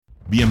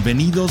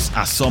Bienvenidos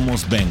a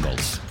Somos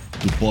Bengals,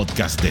 tu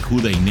podcast de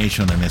WDNE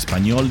en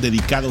español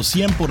dedicado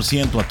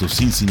 100% a tus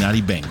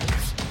Cincinnati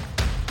Bengals.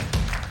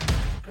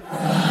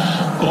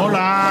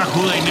 Hola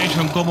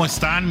WDNE, ¿cómo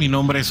están? Mi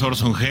nombre es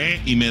Orson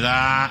G y me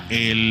da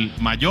el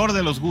mayor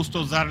de los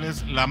gustos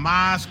darles la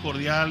más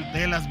cordial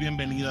de las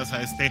bienvenidas a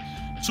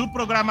su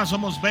programa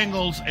Somos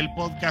Bengals, el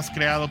podcast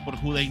creado por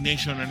WDNE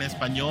en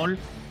español,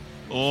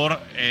 por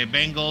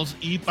Bengals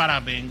y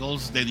para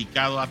Bengals,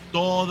 dedicado a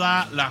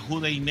toda la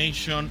WDNE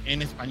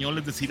en español,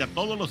 es decir, a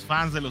todos los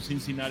fans de los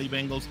Cincinnati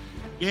Bengals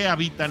que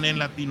habitan en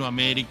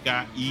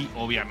Latinoamérica y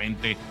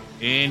obviamente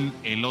en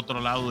el otro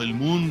lado del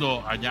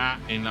mundo, allá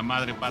en la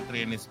madre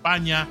patria en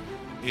España.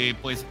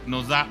 Pues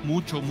nos da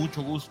mucho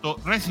gusto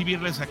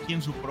recibirles aquí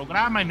en su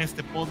programa, en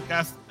este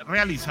podcast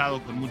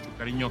realizado con mucho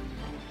cariño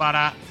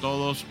para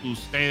todos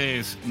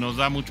ustedes. Nos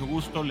da mucho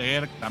gusto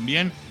leer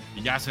también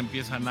que ya se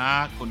empiezan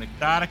a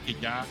conectar, que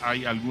ya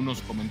hay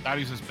algunos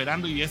comentarios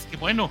esperando, y es que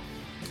bueno,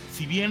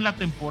 si bien la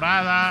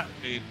temporada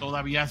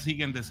todavía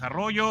sigue en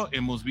desarrollo,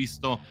 hemos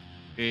visto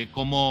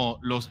cómo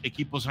los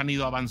equipos han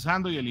ido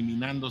avanzando y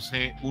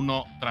eliminándose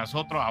uno tras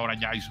otro. Ahora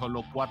ya hay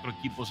solo 4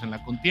 equipos en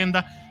la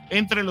contienda,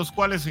 entre los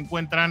cuales se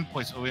encuentran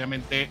pues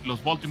obviamente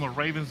los Baltimore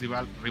Ravens,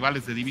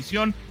 rivales de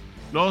división,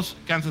 los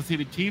Kansas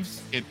City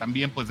Chiefs, que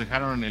también pues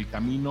dejaron en el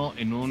camino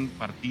en un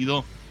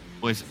partido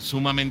pues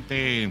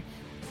sumamente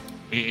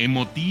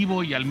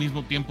emotivo y al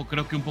mismo tiempo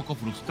creo que un poco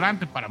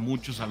frustrante para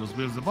muchos, a los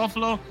Bills de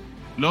Buffalo.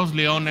 Los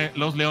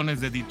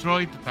Leones de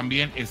Detroit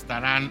también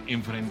estarán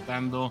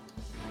enfrentando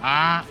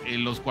a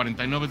los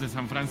 49 de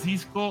San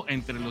Francisco,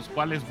 entre los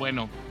cuales,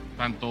 bueno,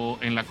 tanto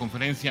en la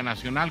conferencia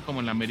nacional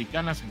como en la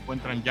americana se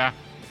encuentran ya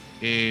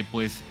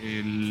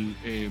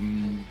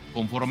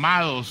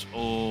conformados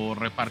o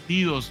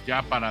repartidos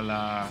ya para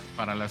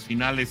las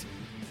finales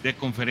de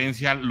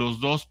conferencia los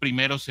 2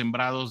 primeros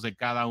sembrados de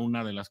cada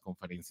una de las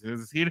conferencias. Es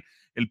decir,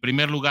 el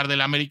primer lugar de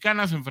la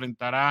americana se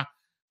enfrentará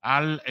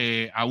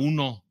a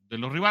uno de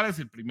los rivales,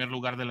 el primer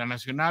lugar de la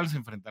nacional se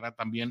enfrentará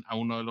también a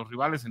uno de los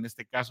rivales.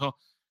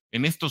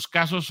 En estos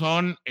casos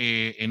son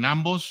en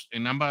ambas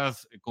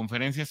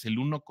conferencias el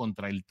 1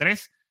 contra el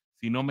 3,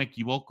 si no me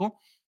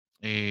equivoco.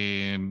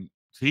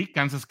 Sí,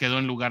 Kansas quedó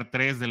en lugar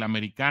 3 de la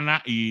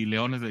americana y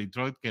Leones de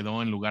Detroit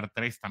quedó en lugar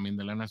 3 también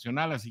de la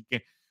nacional, así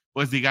que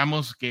pues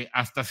digamos que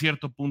hasta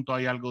cierto punto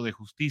hay algo de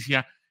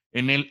justicia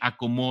en el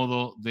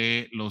acomodo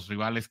de los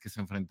rivales que se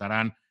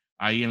enfrentarán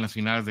ahí en las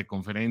finales de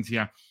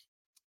conferencia.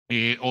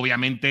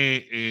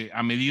 Obviamente,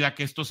 a medida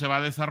que esto se va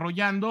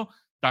desarrollando,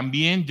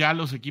 también ya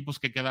los equipos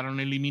que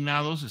quedaron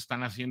eliminados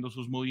están haciendo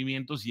sus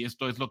movimientos, y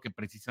esto es lo que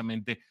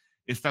precisamente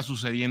está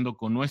sucediendo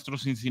con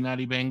nuestros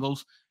Cincinnati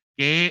Bengals,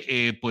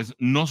 que pues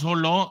no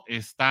solo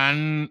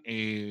están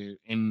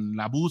en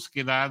la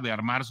búsqueda de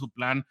armar su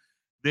plan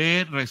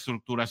de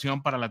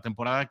reestructuración para la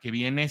temporada que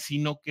viene,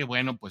 sino que,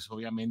 bueno, pues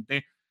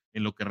obviamente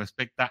en lo que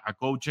respecta a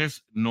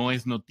coaches no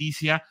es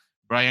noticia.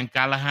 Brian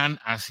Callahan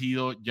ha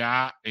sido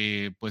ya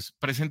pues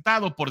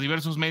presentado por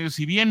diversos medios,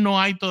 si bien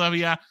no hay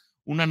todavía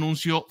un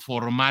anuncio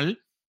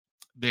formal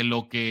de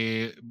lo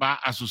que va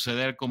a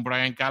suceder con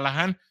Brian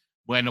Callahan.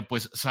 Bueno,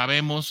 pues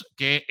sabemos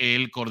que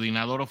el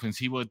coordinador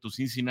ofensivo de tus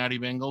Cincinnati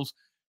Bengals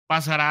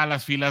pasará a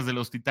las filas de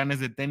los Titanes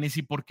de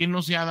Tennessee. ¿Por qué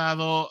no se ha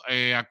dado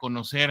a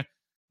conocer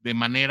de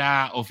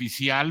manera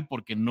oficial?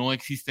 Porque no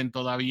existen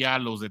todavía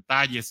los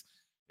detalles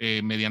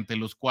mediante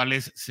los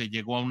cuales se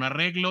llegó a un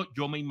arreglo.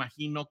 Yo me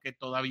imagino que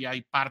todavía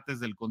hay partes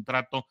del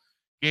contrato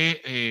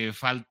que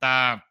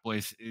falta,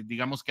 pues,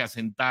 digamos que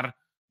asentar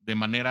de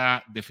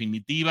manera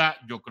definitiva.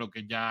 Yo creo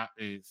que ya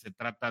se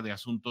trata de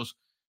asuntos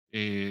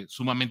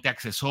sumamente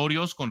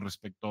accesorios con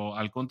respecto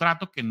al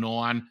contrato, que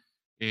no han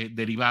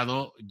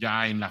derivado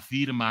ya en la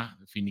firma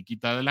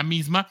finiquita de la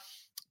misma,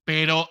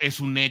 pero es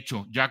un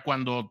hecho. Ya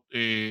cuando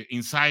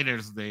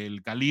insiders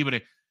del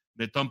calibre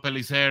de Tom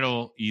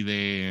Pelissero y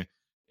de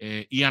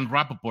Ian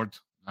Rappaport,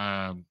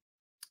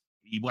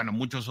 y bueno,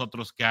 muchos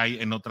otros que hay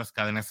en otras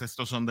cadenas,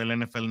 estos son del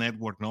NFL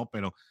Network, ¿no?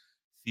 Pero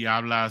si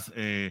hablas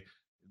de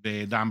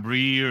Dan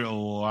Breer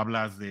o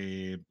hablas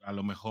a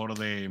lo mejor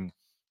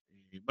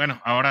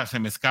bueno, ahora se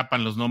me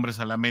escapan los nombres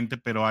a la mente,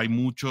 pero hay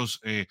muchos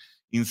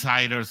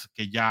insiders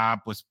que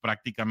ya pues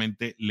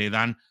prácticamente le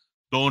dan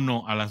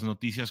tono a las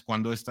noticias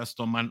cuando estas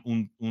toman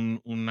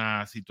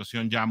una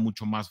situación ya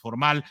mucho más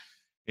formal.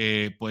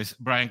 Pues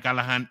Brian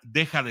Callahan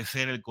deja de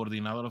ser el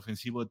coordinador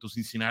ofensivo de tus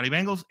Cincinnati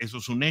Bengals. Eso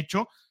es un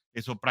hecho,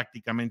 eso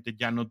prácticamente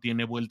ya no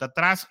tiene vuelta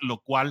atrás,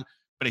 lo cual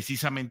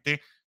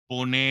precisamente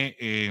pone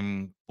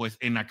pues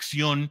en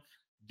acción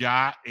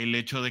ya el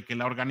hecho de que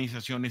la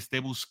organización esté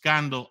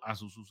buscando a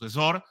su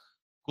sucesor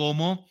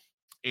como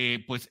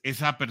pues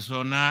esa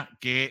persona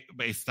que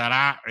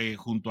estará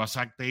junto a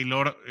Zach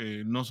Taylor,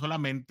 no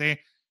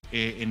solamente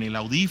en el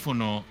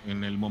audífono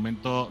en el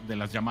momento de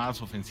las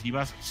llamadas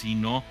ofensivas,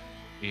 sino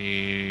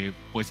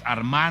pues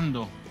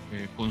armando,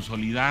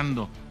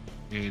 consolidando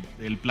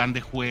el plan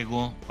de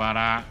juego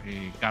para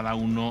cada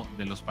uno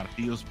de los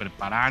partidos,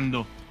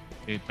 preparando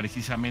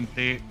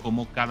precisamente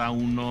cómo cada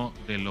uno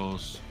de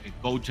los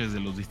coaches de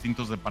los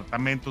distintos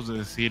departamentos, es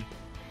decir,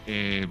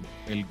 eh,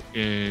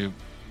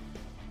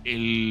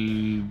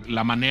 el,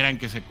 la manera en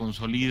que se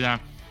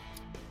consolida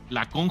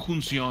la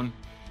conjunción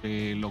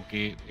de lo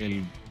que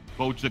el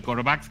coach de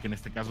quarterbacks, que en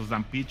este caso es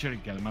Dan Pitcher, y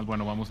que además,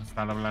 bueno, vamos a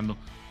estar hablando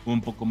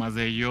un poco más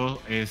de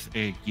ello, es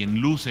quien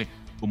luce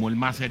como el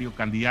más serio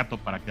candidato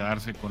para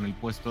quedarse con el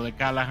puesto de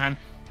Callahan,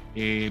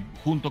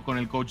 junto con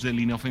el coach de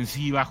línea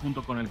ofensiva,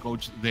 junto con el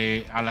coach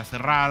de alas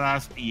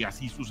cerradas, y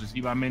así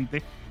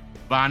sucesivamente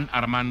van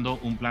armando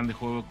un plan de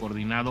juego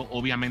coordinado,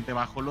 obviamente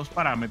bajo los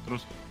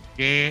parámetros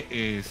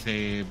que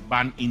se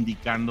van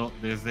indicando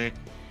desde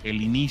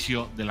el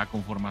inicio de la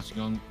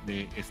conformación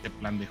de este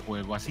plan de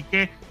juego. Así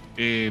que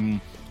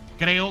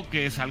creo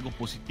que es algo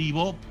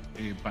positivo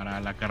para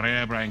la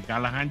carrera de Brian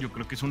Callahan. Yo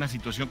creo que es una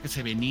situación que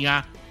se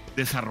venía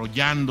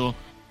desarrollando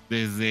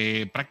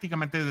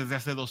prácticamente desde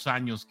hace 2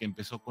 años, que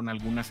empezó con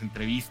algunas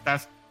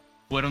entrevistas.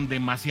 Fueron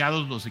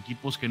demasiados los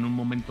equipos que en un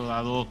momento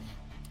dado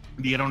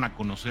dieron a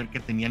conocer que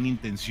tenían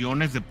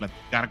intenciones de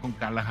platicar con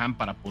Callahan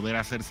para poder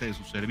hacerse de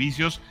sus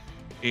servicios.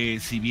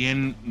 Si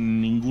bien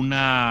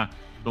ninguna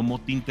tomó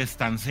tintes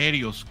tan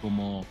serios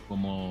como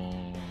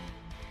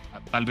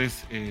tal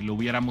vez lo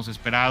hubiéramos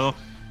esperado,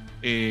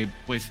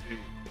 pues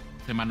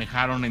se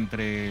manejaron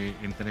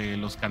entre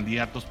los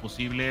candidatos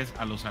posibles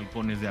a los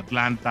Halcones de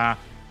Atlanta,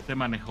 se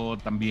manejó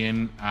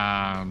también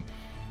a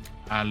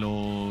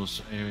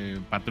los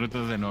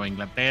Patriotas de Nueva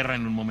Inglaterra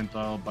en un momento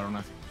dado para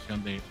una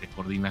situación de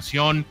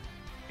coordinación.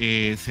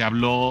 Se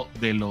habló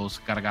de los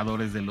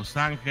Cargadores de Los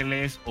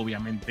Ángeles.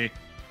 Obviamente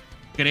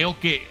creo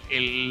que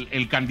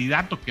el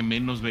candidato que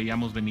menos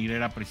veíamos venir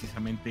era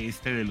precisamente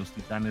este de los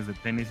Titanes de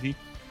Tennessee,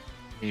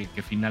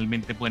 que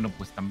finalmente, bueno,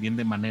 pues también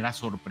de manera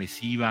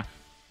sorpresiva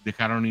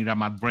dejaron ir a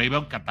Matt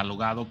Bravel,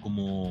 catalogado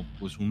como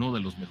pues uno de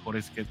los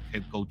mejores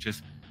head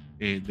coaches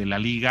de la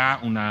liga,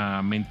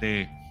 una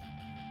mente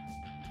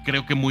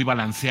creo que muy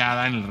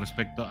balanceada en el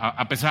respecto,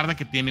 a pesar de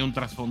que tiene un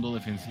trasfondo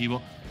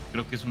defensivo,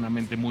 creo que es una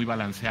mente muy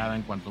balanceada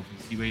en cuanto a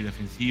ofensiva y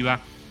defensiva.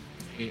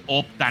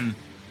 Optan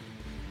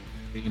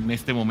en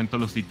este momento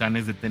los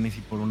Titanes de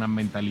Tennessee por una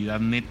mentalidad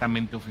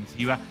netamente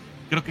ofensiva.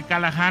 Creo que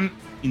Callahan,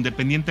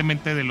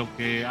 independientemente de lo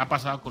que ha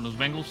pasado con los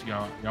Bengals,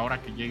 y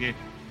ahora que llegue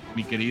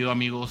mi querido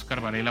amigo Oscar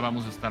Varela,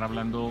 vamos a estar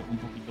hablando un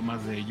poquito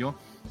más de ello.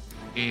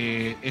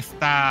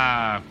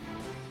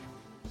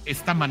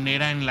 Esta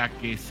manera en la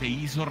que se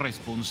hizo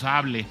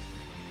responsable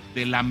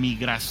de la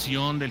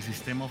migración del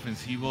sistema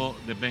ofensivo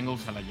de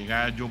Bengals a la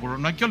llegada de Joe Burrow.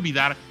 No hay que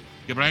olvidar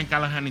que Brian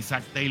Callahan y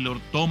Zach Taylor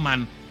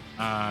toman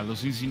a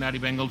los Cincinnati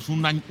Bengals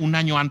un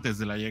año antes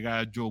de la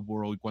llegada de Joe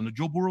Burrow. Y cuando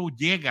Joe Burrow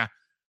llega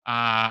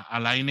a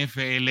la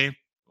NFL,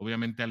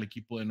 obviamente al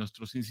equipo de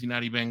nuestros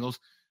Cincinnati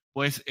Bengals,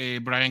 pues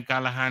Brian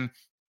Callahan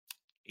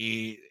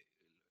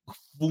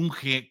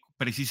funge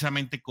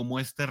precisamente como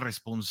este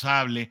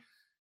responsable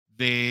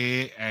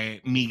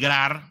de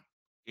migrar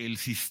el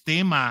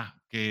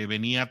sistema que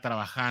venía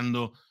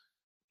trabajando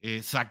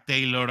Zach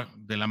Taylor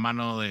de la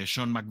mano de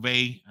Sean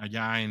McVay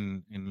allá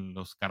en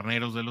los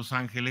Carneros de Los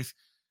Ángeles,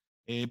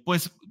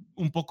 pues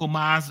un poco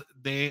más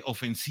de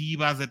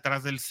ofensivas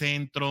detrás del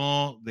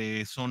centro,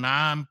 de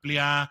zona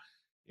amplia,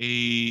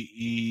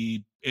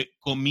 y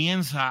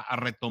comienza a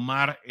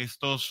retomar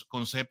estos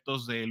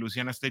conceptos de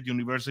Louisiana State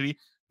University,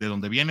 de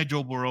donde viene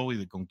Joe Burrow y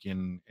de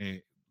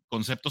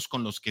conceptos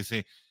con los que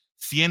se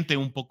siente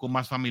un poco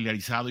más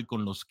familiarizado y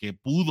con los que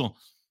pudo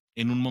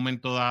en un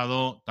momento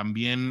dado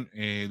también,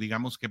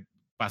 digamos que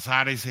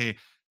pasar ese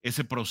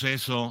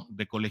proceso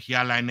de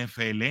colegial a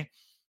NFL,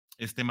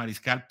 este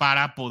mariscal,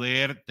 para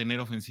poder tener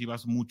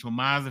ofensivas mucho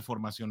más de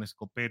formación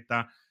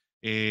escopeta,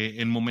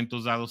 en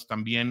momentos dados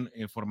también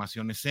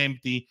formaciones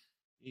empty,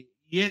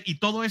 y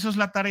todo eso es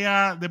la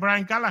tarea de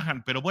Brian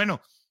Callahan. Pero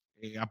bueno,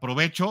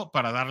 aprovecho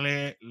para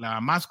darle la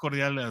más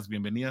cordial de las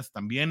bienvenidas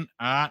también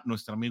a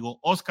nuestro amigo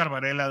Oscar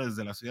Varela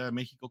desde la Ciudad de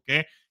México,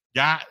 que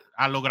ya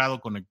ha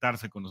logrado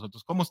conectarse con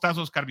nosotros. ¿Cómo estás,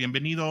 Oscar?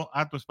 Bienvenido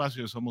a tu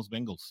espacio de Somos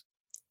Bengals.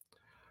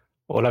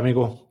 Hola,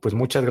 amigo. Pues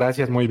muchas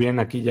gracias. Muy bien,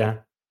 aquí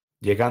ya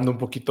llegando un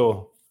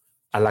poquito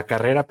a la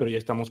carrera, pero ya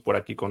estamos por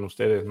aquí con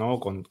ustedes,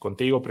 ¿no?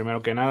 Contigo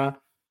primero que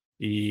nada,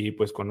 y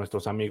pues con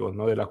nuestros amigos,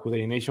 ¿no? De la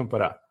WDNE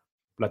para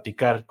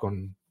platicar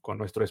con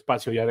nuestro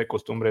espacio ya de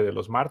costumbre de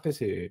los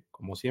martes.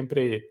 Como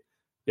siempre,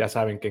 ya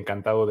saben que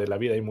encantado de la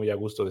vida y muy a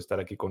gusto de estar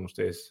aquí con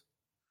ustedes.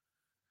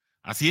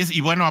 Así es, y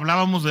bueno,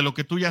 hablábamos de lo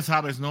que tú ya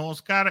sabes, ¿no,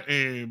 Oscar?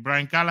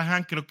 Brian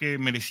Callahan creo que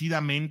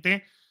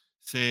merecidamente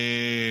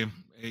se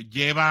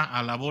lleva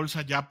a la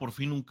bolsa ya por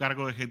fin un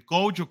cargo de head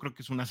coach. Yo creo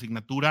que es una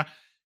asignatura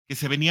que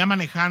se venía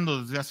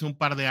manejando desde hace un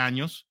par de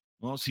años,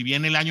 ¿no? Si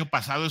bien el año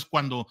pasado es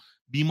cuando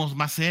vimos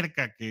más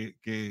cerca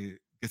que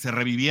se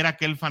reviviera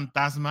aquel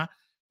fantasma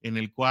en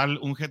el cual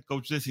un head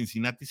coach de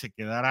Cincinnati se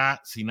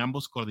quedara sin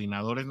ambos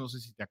coordinadores. No sé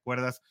si te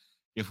acuerdas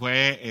que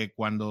fue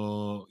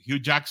cuando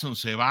Hugh Jackson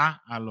se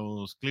va a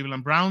los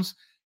Cleveland Browns,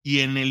 y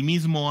en el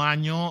mismo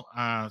año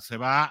se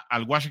va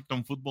al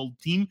Washington Football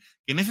Team,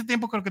 que en ese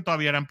tiempo creo que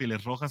todavía eran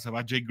Pieles Rojas, se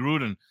va Jay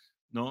Gruden,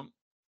 ¿no?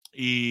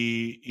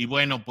 Y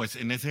bueno, pues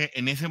en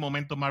ese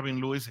momento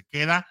Marvin Lewis se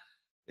queda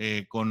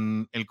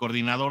con el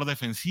coordinador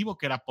defensivo,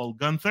 que era Paul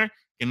Gunther,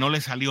 que no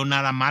le salió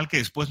nada mal, que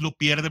después lo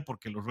pierde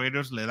porque los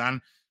Raiders le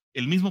dan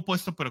el mismo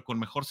puesto pero con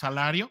mejor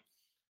salario.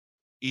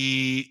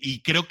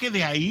 Y creo que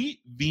de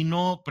ahí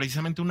vino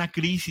precisamente una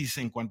crisis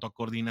en cuanto a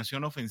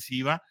coordinación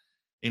ofensiva,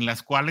 en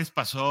las cuales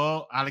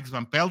pasó Alex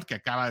Van Pelt, que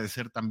acaba de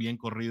ser también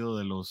corrido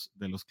de los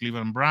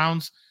Cleveland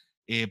Browns.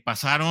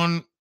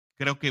 Pasaron,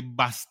 creo que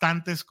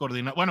bastantes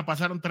coordinadores, bueno,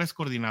 pasaron 3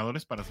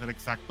 coordinadores para ser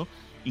exacto.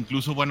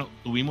 Incluso, bueno,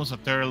 tuvimos a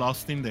Terrell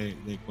Austin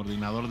de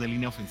coordinador de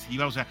línea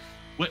ofensiva. O sea,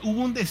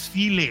 hubo un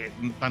desfile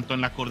tanto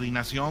en la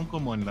coordinación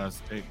como en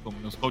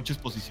los coaches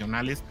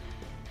posicionales.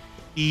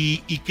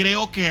 Y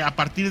creo que a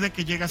partir de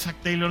que llega Zach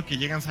Taylor, que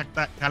llega Zach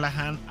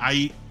Callahan,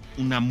 hay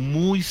una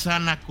muy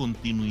sana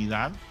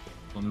continuidad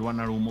con Luan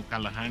Arumo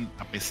Callahan,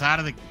 a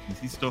pesar de que,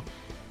 insisto,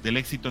 del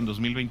éxito en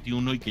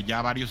 2021 y que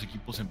ya varios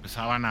equipos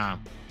empezaban a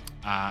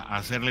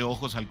hacerle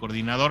ojos al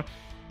coordinador.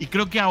 Y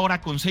creo que ahora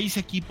con 6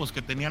 equipos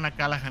que tenían a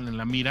Callahan en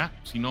la mira,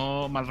 si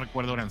no mal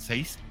recuerdo eran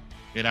 6,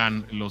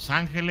 eran Los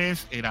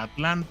Ángeles, era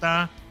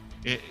Atlanta,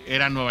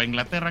 era Nueva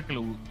Inglaterra, que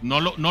no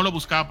lo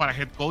buscaba para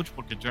head coach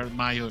porque Jared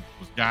Mayo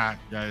pues ya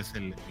es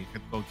el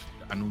head coach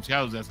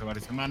anunciado desde hace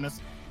varias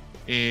semanas.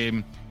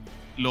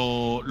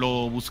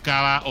 Lo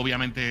buscaba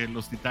obviamente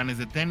los Titanes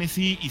de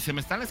Tennessee, y se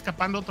me están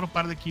escapando otro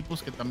par de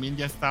equipos que también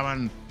ya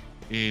estaban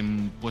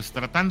pues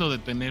tratando de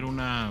tener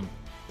una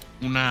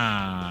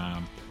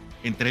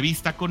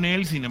entrevista con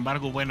él. Sin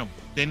embargo, bueno,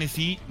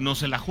 Tennessee no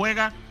se la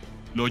juega,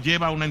 lo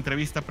lleva a una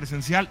entrevista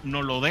presencial,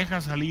 no lo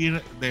deja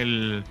salir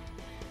del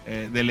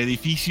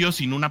edificio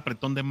sin un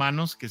apretón de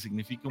manos que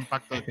significa un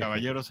pacto de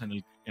caballeros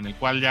en el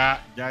cual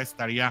ya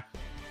estaría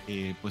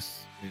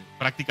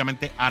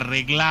prácticamente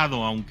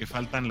arreglado, aunque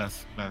faltan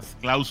las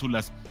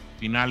cláusulas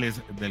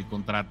finales del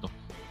contrato.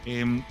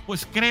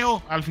 Pues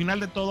creo, al final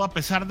de todo, a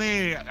pesar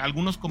de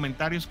algunos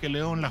comentarios que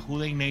leo en la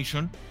WDNE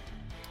Nation,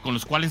 con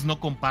los cuales no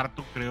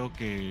comparto, creo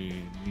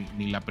que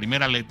ni la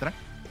primera letra,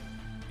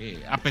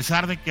 a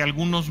pesar de que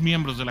algunos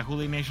miembros de la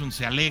WDNE Nation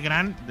se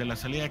alegran de la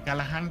salida de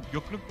Callahan,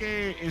 yo creo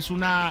que es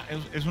una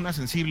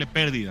sensible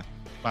pérdida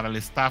para el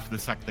staff de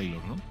Zach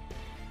Taylor, ¿no?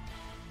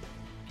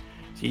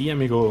 Sí,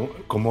 amigo,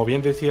 como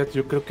bien decías,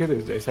 yo creo que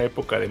desde esa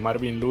época de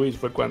Marvin Lewis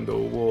fue cuando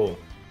hubo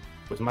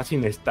pues más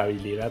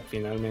inestabilidad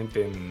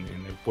finalmente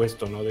en el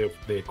puesto, ¿no?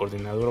 de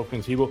coordinador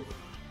ofensivo,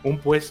 un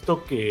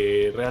puesto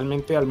que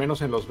realmente, al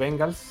menos en los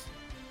Bengals,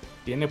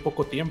 tiene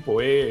poco tiempo.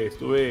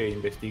 Estuve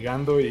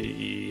investigando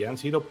y han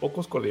sido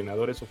pocos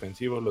coordinadores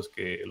ofensivos los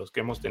que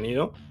hemos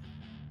tenido.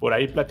 Por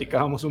ahí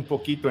platicábamos un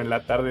poquito en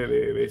la tarde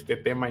de este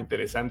tema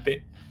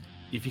interesante.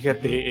 Y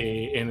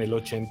fíjate, en el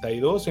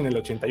 82, en el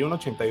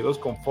 81-82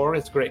 con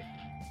Forrest Gregg,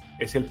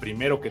 es el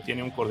primero que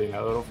tiene un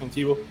coordinador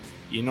ofensivo.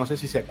 Y no sé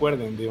si se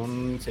acuerdan de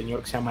un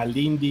señor que se llama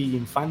Lindy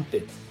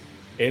Infante.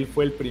 Él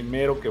fue el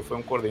primero que fue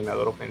un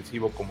coordinador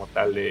ofensivo como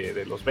tal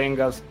de los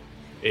Bengals.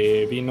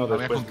 Vino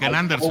después con Ken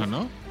Anderson,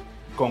 ¿no?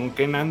 Con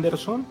Ken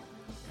Anderson,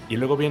 y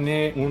luego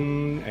viene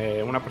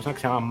una persona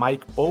que se llama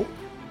Mike Pope,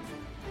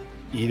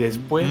 y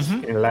después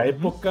en la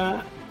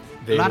época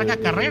de larga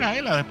carrera,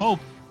 la de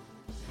Pope,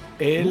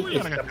 él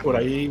está por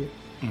ahí.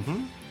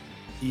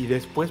 Y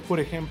después, por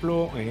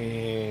ejemplo,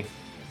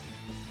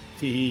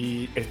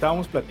 si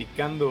estábamos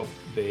platicando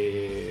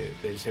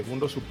del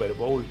segundo Super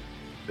Bowl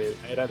de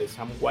la era de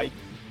Sam White,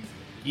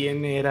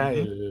 ¿quién era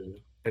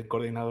el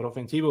coordinador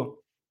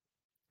ofensivo?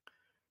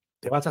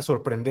 Te vas a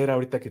sorprender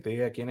ahorita que te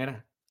diga quién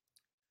era.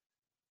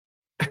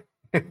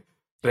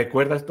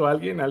 ¿Recuerdas tú a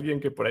alguien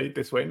que por ahí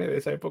te suene de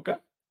esa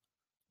época?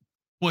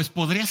 Pues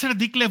podría ser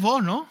Dick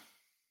LeBeau, ¿no?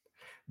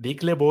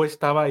 Dick LeBeau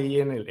estaba ahí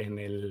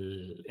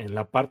en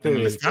la parte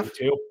del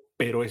coacheo,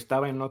 pero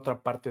estaba en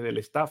otra parte del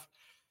staff.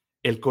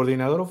 El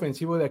coordinador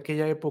ofensivo de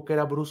aquella época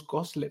era Bruce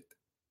Coslet.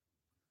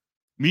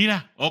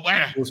 Mira,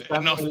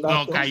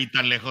 no caí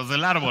tan lejos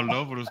del árbol,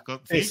 ¿no? Bruce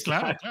Coslet. Sí,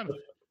 claro.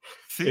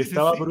 Sí,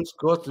 estaba Bruce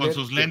Coslet. Con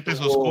sus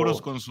lentes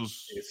oscuros, con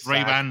sus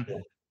Ray-Ban,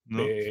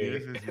 ¿no?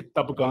 Sí.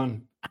 Top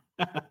Gun.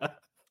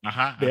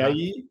 De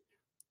ahí,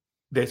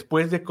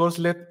 después de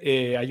Coslet,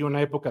 hay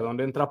una época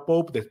donde entra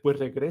Pope, después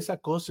regresa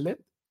Coslet,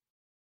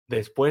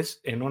 después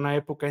en una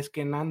época es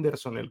Ken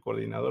Anderson, el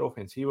coordinador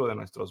ofensivo de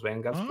nuestros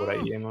Bengals, por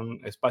ahí en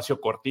un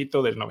espacio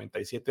cortito del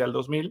 97 al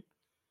 2000.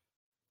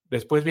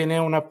 Después viene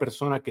una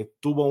persona que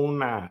tuvo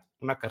una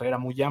carrera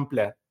muy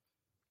amplia,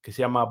 que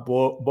se llama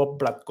Bob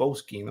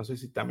Bratkowski, no sé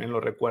si también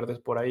lo recuerdes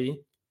por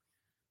ahí.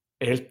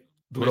 Él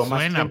duró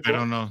más tiempo.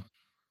 Pero no.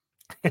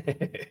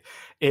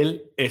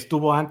 Él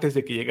estuvo antes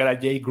de que llegara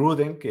Jay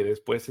Gruden, que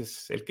después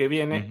es el que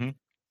viene.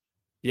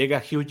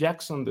 Llega Hugh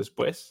Jackson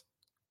después.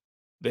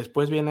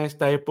 Después viene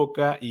esta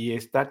época y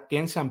está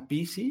Ken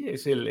Zampisi,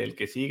 es el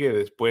que sigue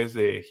después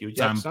de Hugh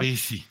Jackson.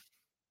 Zampisi.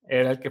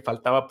 Era el que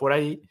faltaba por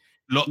ahí.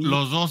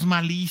 Los dos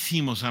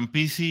malísimos,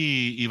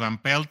 Zampisi y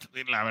Van Pelt,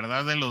 la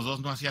verdad de los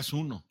dos no hacías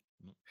uno.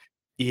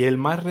 Y el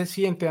más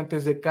reciente,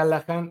 antes de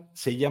Callahan,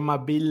 se llama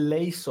Bill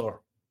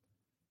Lazor.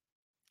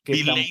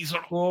 Bill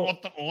Lazor,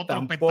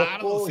 otro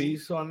petardo, sí.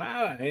 Hizo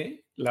nada,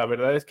 La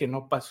verdad es que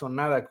no pasó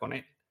nada con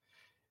él.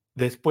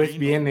 Después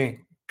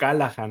viene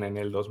Callahan en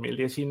el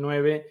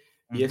 2019,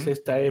 y es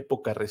esta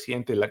época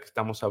reciente la que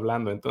estamos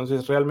hablando.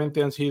 Entonces,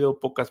 realmente han sido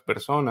pocas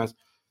personas.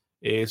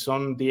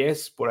 Son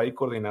 10 por ahí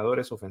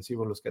coordinadores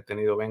ofensivos los que ha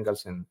tenido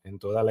Bengals en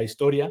toda la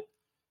historia.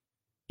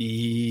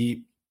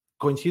 Y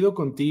coincido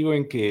contigo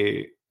en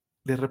que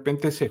de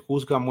repente se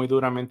juzga muy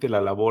duramente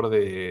la labor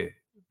de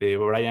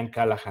Brian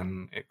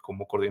Callahan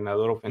como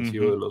coordinador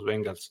ofensivo de los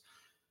Bengals.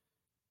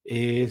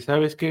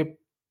 ¿Sabes qué?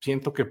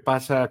 Siento que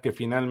pasa que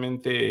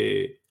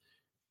finalmente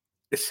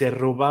se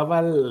robaba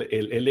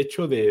el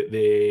hecho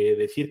de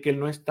decir que él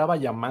no estaba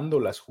llamando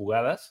las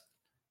jugadas,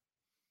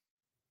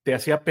 te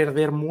hacía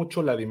perder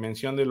mucho la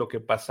dimensión de lo que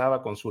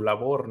pasaba con su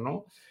labor,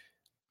 ¿no?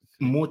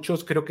 Sí.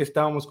 Muchos creo que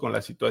estábamos con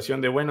la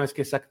situación de, bueno, es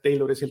que Zach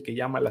Taylor es el que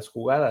llama las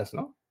jugadas,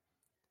 ¿no?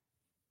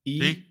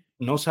 Y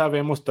no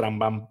sabemos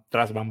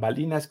tras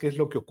bambalinas qué es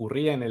lo que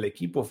ocurría en el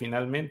equipo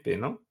finalmente,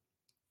 ¿no?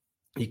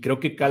 Y creo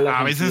que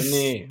Callahan a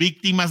veces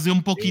víctimas de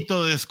un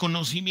poquito de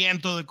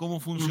desconocimiento de cómo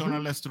funciona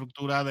la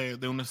estructura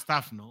de un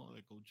staff, ¿no?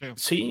 De coacheo.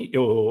 Sí,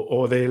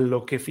 o de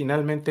lo que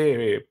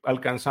finalmente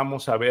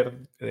alcanzamos a ver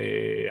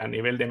a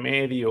nivel de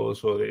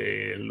medios o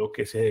de lo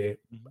que se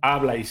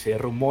habla y se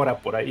rumora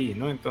por ahí,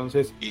 ¿no?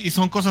 Entonces... Y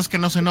son cosas que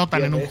no se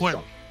notan en un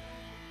juego.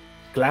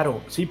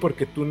 Claro, sí,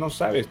 porque tú no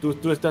sabes,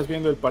 tú estás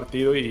viendo el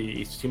partido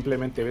y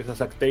simplemente ves a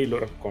Zach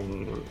Taylor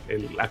con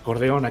el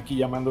acordeón aquí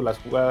llamando las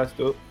jugadas,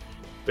 todo,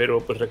 pero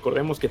pues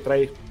recordemos que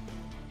trae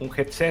un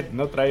headset,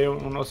 ¿no? Trae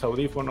unos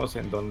audífonos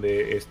en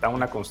donde está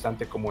una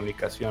constante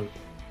comunicación,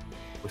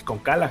 pues con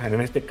Callahan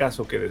en este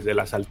caso, que desde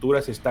las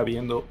alturas está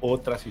viendo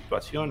otras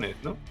situaciones,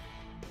 ¿no?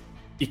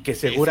 Y que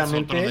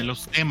seguramente... Ese es otro de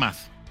los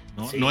temas,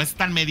 ¿no? Sí. No es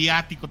tan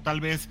mediático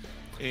tal vez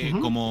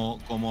como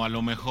a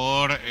lo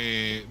mejor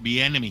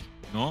WDNE,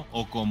 ¿no?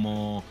 O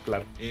como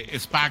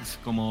Spags,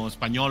 como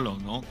Españolo,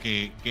 ¿no?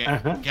 Que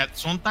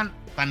son tan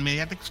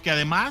mediáticos que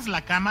además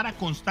la cámara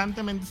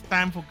constantemente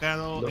está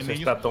enfocado en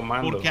ellos,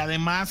 porque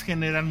además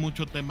generan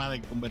mucho tema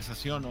de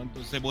conversación, ¿no?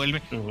 Entonces se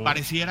vuelve,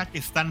 pareciera que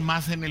están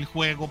más en el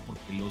juego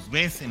porque los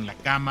ves en la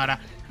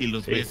cámara y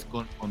los ves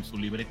con su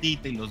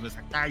libretita y los ves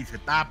acá y se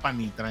tapan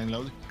y traen la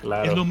audio.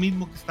 Es lo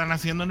mismo que están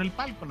haciendo en el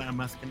palco, nada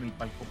más que en el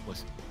palco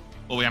pues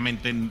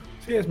obviamente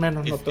es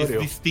menos notorio.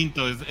 Es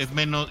distinto, es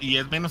menos y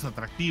es menos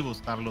atractivo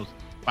estarlos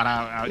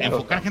para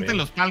enfocar también. Gente en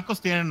los palcos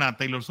tienen a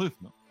Taylor Swift,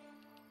 ¿no?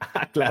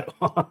 Claro,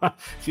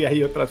 sí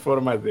hay otras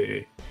formas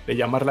de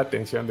llamar la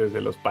atención desde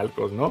los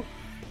palcos, ¿no?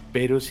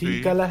 Pero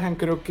sí, Callahan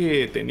creo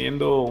que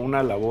teniendo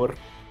una labor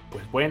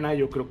pues buena,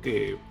 yo creo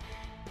que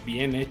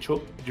bien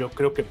hecho, yo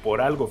creo que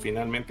por algo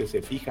finalmente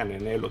se fijan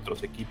en él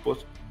otros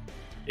equipos.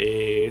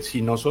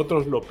 Si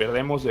nosotros lo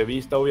perdemos de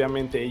vista,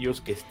 obviamente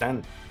ellos que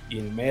están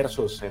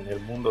inmersos en el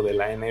mundo de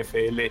la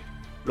NFL,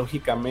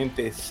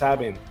 lógicamente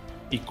saben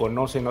y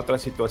conocen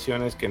otras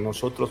situaciones que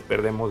nosotros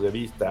perdemos de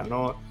vista,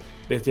 ¿no?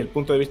 Desde el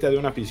punto de vista de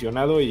un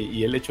aficionado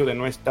y el hecho de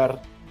no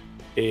estar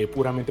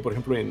puramente, por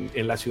ejemplo,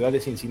 en la ciudad de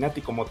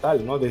Cincinnati como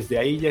tal, ¿no? Desde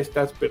ahí ya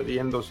estás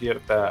perdiendo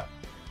cierta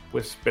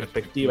pues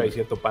perspectiva y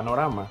cierto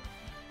panorama.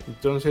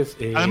 Entonces,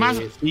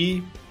 además...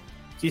 Sí,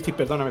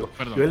 perdón, amigo.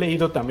 Yo he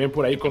leído también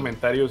por ahí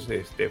comentarios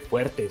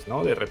fuertes,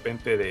 ¿no? De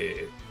repente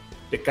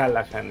de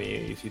Callahan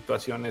y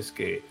situaciones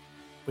que,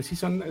 pues sí,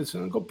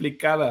 son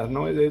complicadas,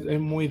 ¿no? Es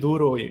muy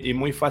duro y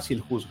muy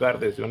fácil juzgar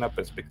desde una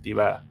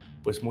perspectiva,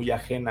 pues muy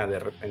ajena de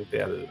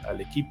repente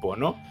al equipo,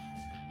 ¿no?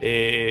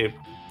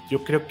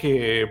 Yo creo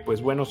que,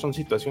 pues bueno, son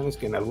situaciones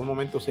que en algún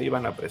momento se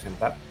iban a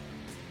presentar.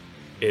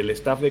 El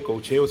staff de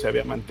coacheo se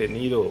había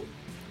mantenido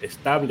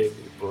estable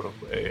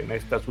en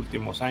estos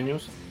últimos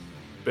años,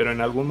 pero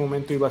en algún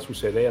momento iba a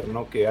suceder,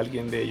 ¿no? Que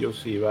alguien de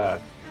ellos iba,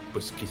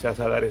 pues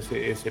quizás a dar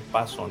ese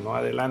paso, ¿no?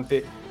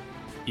 Adelante,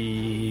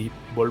 y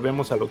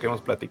volvemos a lo que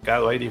hemos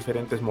platicado, hay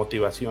diferentes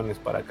motivaciones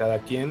para cada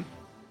quien,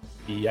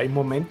 y hay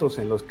momentos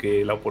en los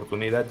que la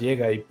oportunidad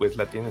llega y pues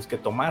la tienes que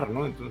tomar,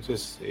 ¿no?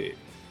 Entonces,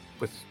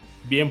 pues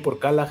bien por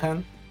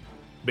Callahan,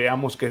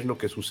 veamos qué es lo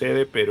que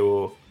sucede,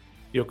 pero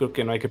yo creo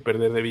que no hay que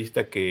perder de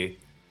vista que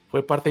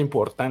fue parte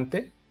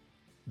importante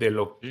de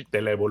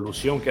la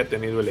evolución que ha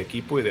tenido el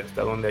equipo y de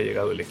hasta dónde ha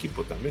llegado el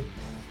equipo también.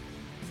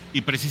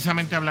 Y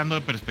precisamente hablando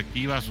de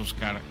perspectivas,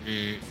 Oscar,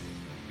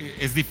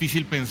 es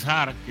difícil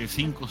pensar que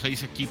 5 o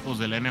 6 equipos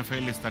de la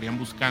NFL estarían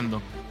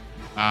buscando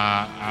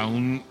a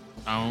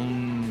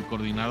un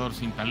coordinador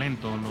sin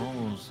talento, ¿no?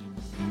 O sin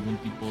ningún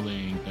tipo de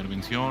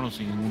intervención o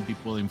sin ningún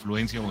tipo de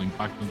influencia o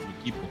impacto en su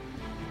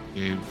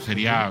equipo.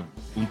 Sería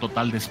un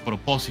total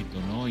despropósito,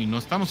 ¿no? Y no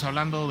estamos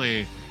hablando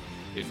de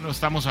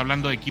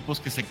equipos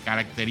que se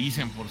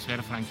caractericen por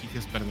ser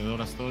franquicias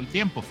perdedoras todo el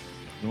tiempo,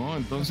 ¿no?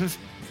 Entonces,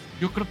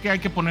 yo creo que hay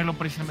que ponerlo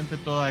precisamente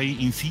todo ahí.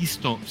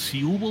 Insisto,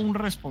 si hubo un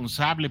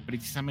responsable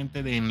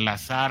precisamente de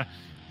enlazar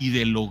y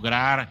de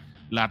lograr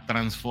la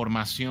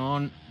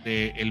transformación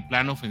del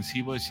plan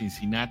ofensivo de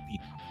Cincinnati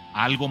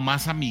a algo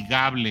más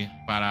amigable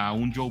para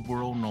un Joe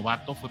Burrow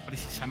novato, fue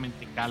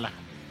precisamente Callahan.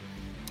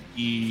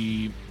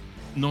 Y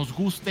nos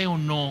guste o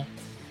no,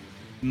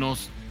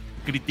 nos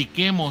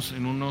critiquemos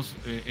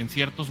en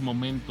ciertos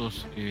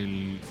momentos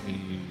el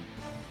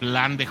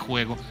plan de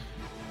juego.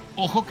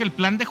 Ojo que el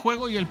plan de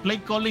juego y el play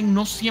calling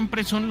no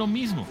siempre son lo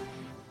mismo.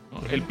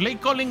 ¿no? El play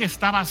calling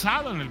está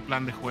basado en el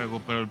plan de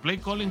juego, pero el play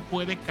calling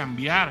puede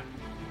cambiar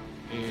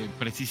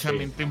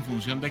precisamente en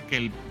función de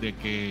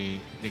que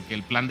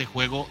el plan de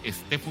juego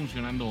esté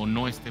funcionando o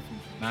no esté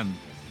funcionando,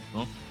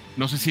 ¿no?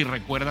 No sé si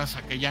recuerdas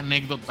aquella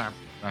anécdota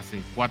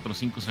hace 4 o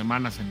 5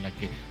 semanas en la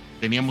que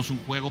teníamos un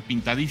juego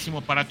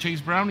pintadísimo para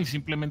Chase Brown y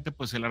simplemente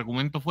pues el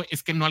argumento fue,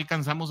 es que no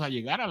alcanzamos a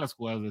llegar a las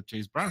jugadas de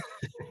Chase Brown,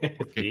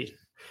 porque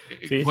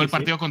fue el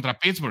partido contra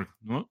Pittsburgh,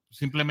 ¿no?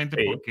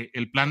 Simplemente porque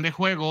el plan de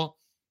juego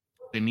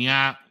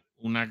tenía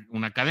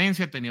una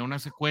cadencia, tenía una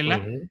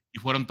secuela, y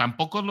fueron tan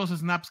pocos los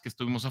snaps que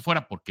estuvimos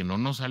afuera porque no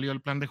nos salió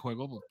el plan de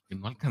juego, porque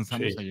no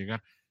alcanzamos a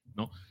llegar,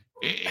 ¿no?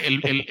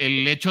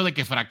 El hecho de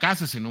que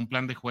fracases en un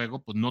plan de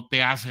juego, pues no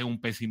te hace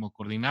un pésimo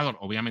coordinador.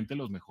 Obviamente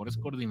los mejores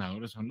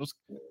coordinadores son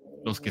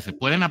los que se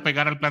pueden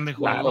apegar al plan de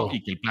juego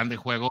y que el plan de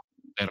juego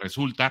te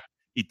resulta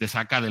y te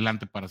saca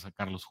adelante para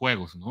sacar los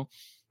juegos, ¿no?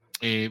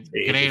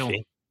 Creo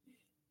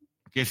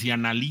que si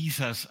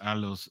analizas a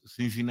los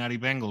Cincinnati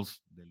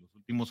Bengals de los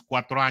últimos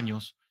 4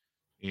 años,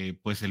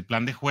 pues el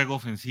plan de juego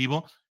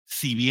ofensivo,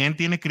 si bien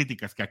tiene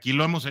críticas, que aquí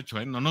lo hemos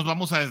hecho, no nos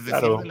vamos a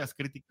desdecir de las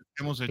críticas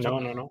que hemos hecho,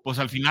 pues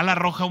al final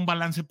arroja un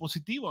balance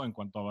positivo en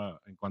cuanto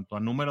a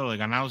número de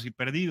ganados y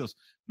perdidos,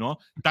 ¿no?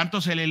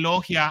 Tanto se le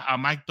elogia a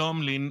Mike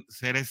Tomlin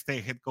ser este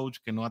head coach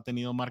que no ha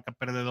tenido marca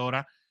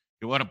perdedora,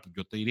 que bueno, pues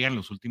yo te diría, en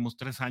los últimos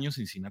 3 años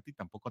Cincinnati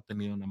tampoco ha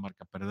tenido una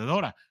marca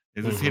perdedora.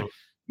 Es decir,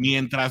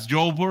 mientras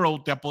Joe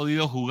Burrow te ha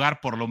podido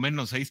jugar por lo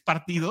menos 6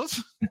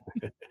 partidos,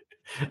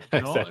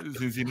 ¿no?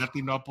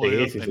 Cincinnati no ha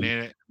podido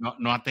tener,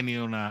 no ha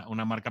tenido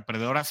una marca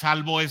perdedora,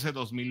 salvo ese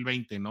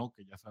 2020, ¿no?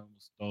 Que ya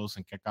sabemos todos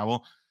en qué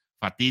acabó,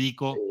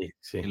 fatídico,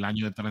 el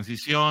año de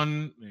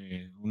transición,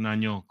 un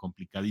año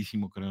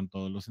complicadísimo, creo, en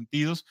todos los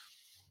sentidos.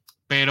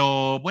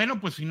 Pero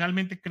bueno, pues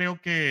finalmente creo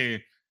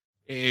que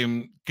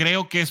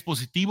es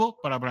positivo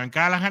para Brian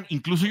Callahan.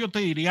 Incluso yo te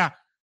diría,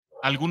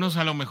 algunos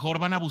a lo mejor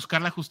van a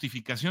buscar la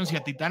justificación. Si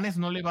a Titanes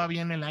no le va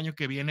bien el año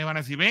que viene, van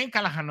a decir, ven,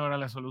 Callahan no era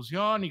la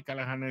solución y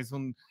Callahan es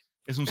un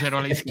 0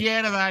 a la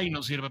izquierda y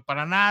no sirve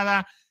para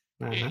nada.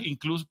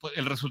 Incluso pues,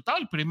 el resultado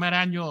del primer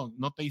año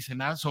no te dice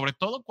nada, sobre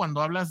todo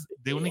cuando hablas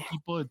de un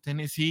equipo de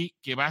Tennessee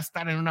que va a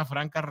estar en una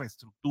franca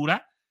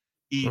reestructura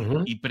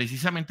y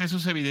precisamente eso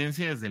se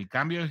evidencia desde el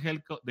cambio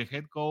de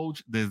head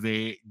coach,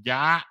 desde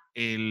ya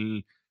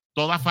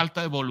toda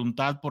falta de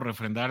voluntad por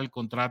refrendar el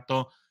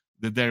contrato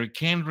de Derrick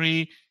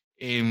Henry,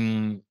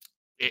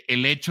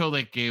 el hecho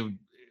de que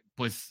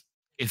pues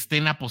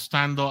estén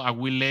apostando a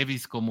Will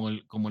Levis como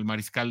el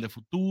mariscal de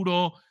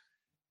futuro.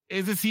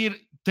 Es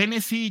decir,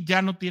 Tennessee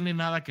ya no tiene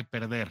nada que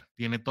perder,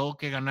 tiene todo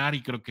que ganar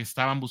y creo que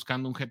estaban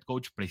buscando un head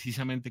coach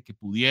precisamente que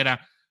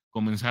pudiera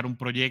comenzar un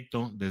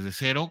proyecto desde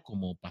cero,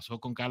 como pasó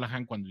con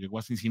Callahan cuando llegó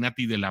a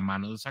Cincinnati de la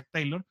mano de Zach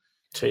Taylor.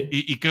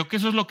 Y creo que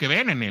eso es lo que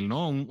ven en él,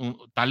 ¿no?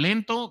 Un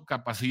talento,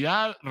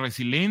 capacidad,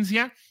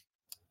 resiliencia,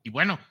 y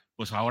bueno,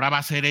 pues ahora va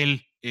a ser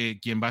él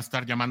quien va a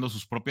estar llamando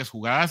sus propias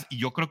jugadas, y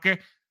yo creo que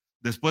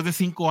después de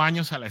 5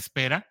 años a la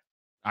espera,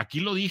 aquí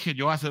lo dije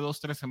yo hace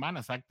 2-3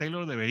 semanas, Zach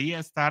Taylor debería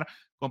estar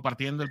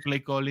compartiendo el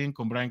play calling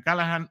con Brian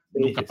Callahan,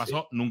 nunca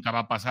pasó, nunca va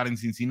a pasar en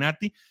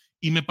Cincinnati,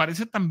 y me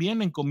parece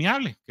también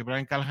encomiable que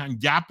Brian Callahan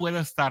ya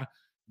pueda estar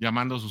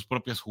llamando sus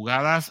propias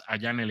jugadas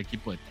allá en el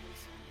equipo de Texas.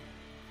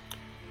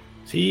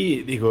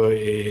 Sí, digo,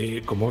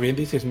 como bien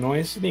dices, no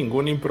es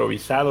ningún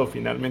improvisado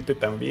finalmente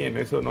también,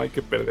 eso no hay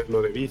que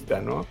perderlo de vista,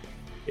 ¿no?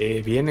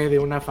 Viene de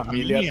una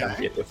familia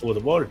también de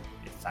fútbol,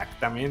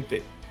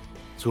 exactamente.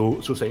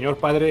 Su señor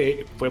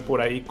padre fue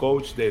por ahí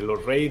coach de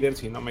los Raiders,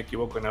 si no me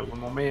equivoco, en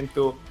algún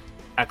momento.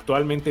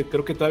 Actualmente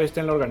creo que todavía está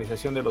en la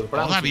organización de los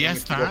Browns. Todavía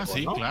está,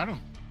 sí, ¿no? Claro.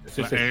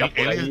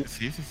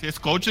 Es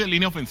coach de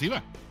línea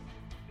ofensiva.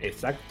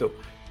 Exacto.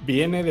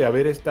 Viene de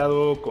haber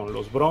estado con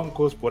los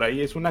Broncos, por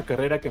ahí es una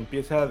carrera que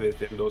empieza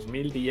desde el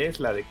 2010,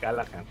 la de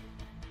Callahan.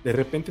 De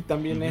repente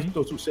también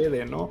esto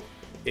sucede, ¿no?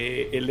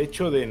 El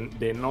hecho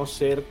de no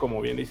ser,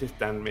 como bien dices,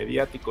 tan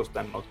mediáticos,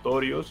 tan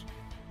notorios,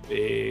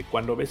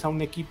 cuando ves a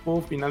un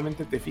equipo,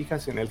 finalmente te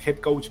fijas en el head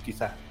coach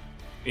quizá,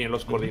 y en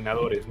los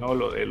coordinadores,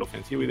 ¿no? El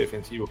ofensivo y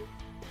defensivo.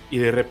 Y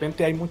de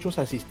repente hay muchos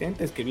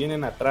asistentes que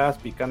vienen atrás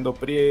picando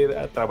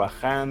piedra,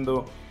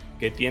 trabajando,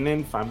 que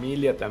tienen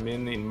familia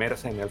también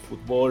inmersa en el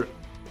fútbol.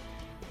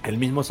 El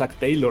mismo Zach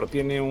Taylor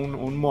tiene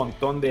un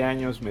montón de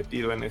años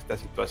metido en esta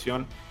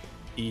situación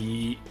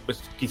y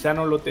pues quizá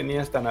no lo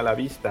tenías tan a la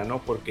vista, ¿no?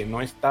 Porque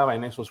no estaba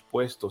en esos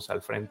puestos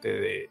al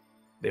frente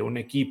de un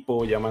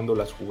equipo, llamando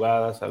las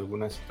jugadas,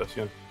 alguna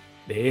situación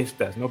de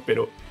estas, ¿no?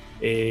 Pero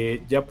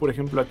ya por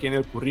ejemplo aquí en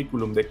el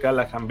currículum de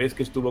Callahan ves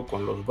que estuvo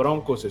con los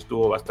Broncos,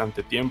 estuvo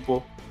bastante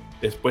tiempo,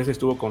 después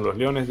estuvo con los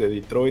Leones de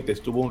Detroit,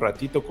 estuvo un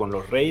ratito con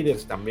los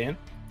Raiders también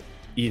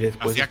y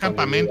después hacía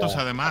campamentos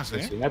además,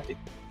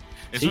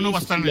 Eso no va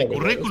a estar en el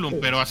currículum,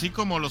 pero así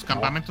como los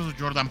campamentos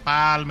de Jordan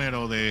Palmer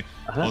o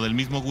del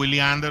mismo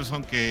Willie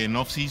Anderson, que en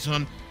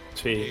off-season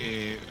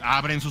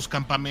abren sus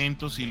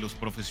campamentos y los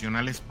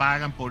profesionales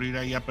pagan por ir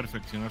ahí a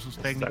perfeccionar sus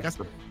técnicas.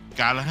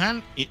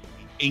 Callahan, e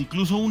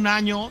incluso un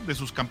año de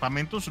sus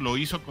campamentos lo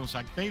hizo con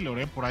Zach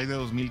Taylor, por ahí de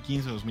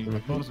 2015,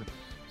 2014.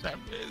 O O sea,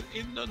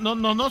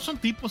 no son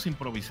tipos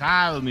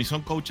improvisados, ni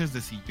son coaches de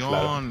sillón,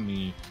 claro,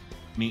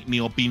 ni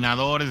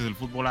opinadores del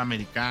fútbol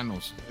americano.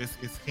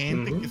 Es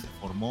gente que se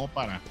formó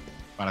para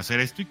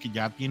hacer esto y que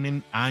ya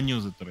tienen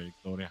años de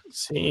trayectoria.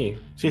 Sí,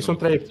 son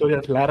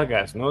trayectorias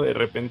largas, ¿no? De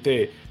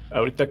repente,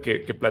 ahorita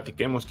que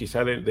platiquemos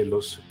quizá de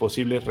los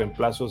posibles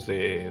reemplazos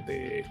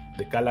de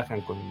Callahan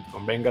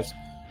con Bengals,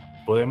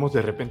 podemos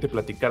de repente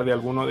platicar de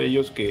alguno de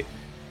ellos que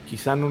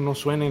quizá no nos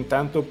suenen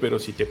tanto, pero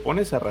si te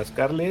pones a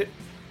rascarle,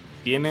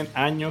 tienen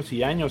años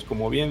y años,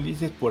 como bien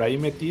dices, por ahí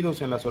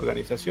metidos en las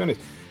organizaciones.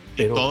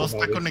 Pero y todo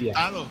está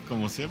conectado,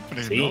 como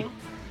siempre, sí, ¿no?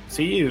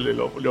 Sí,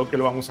 lo que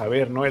lo vamos a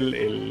ver, ¿no?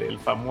 El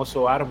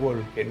famoso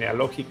árbol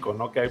genealógico,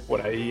 ¿no? Que hay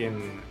por ahí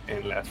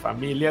en las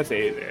familias,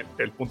 desde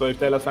el punto de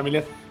vista de las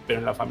familias, pero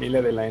en la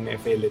familia de la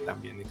NFL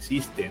también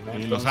existe, ¿no?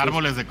 Y los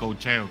árboles de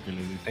coacheo que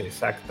les dicen.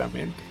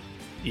 Exactamente.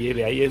 Y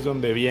de ahí es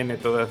donde vienen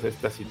todas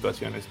estas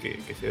situaciones que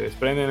se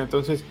desprenden.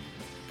 Entonces,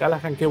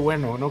 Callahan, qué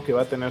bueno, ¿no? Que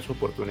va a tener su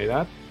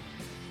oportunidad.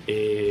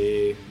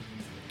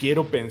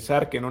 Quiero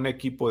pensar que en un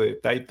equipo de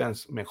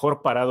Titans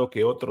mejor parado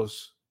que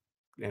otros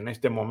en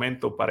este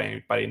momento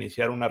para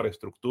iniciar una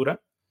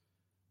reestructura,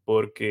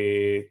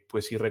 porque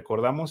pues si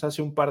recordamos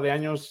hace un par de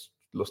años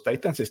los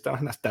Titans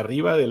estaban hasta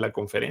arriba de la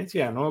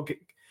conferencia, ¿no?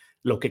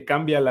 Lo que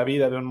cambia la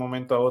vida de un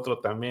momento a otro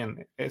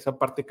también, esa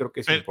parte creo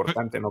que es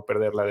importante no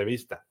perderla de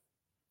vista.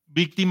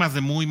 Víctimas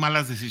de muy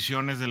malas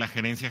decisiones de la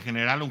gerencia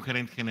general, un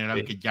gerente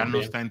general que ya también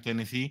no está en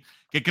Tennessee,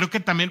 que creo que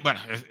también, bueno,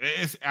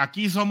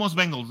 aquí somos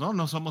Bengals, ¿no?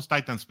 No somos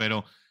Titans,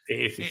 pero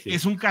sí.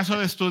 Es un caso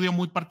de estudio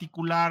muy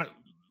particular.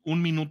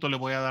 Un minuto le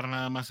voy a dar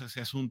nada más a ese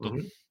asunto.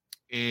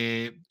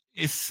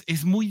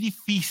 Es muy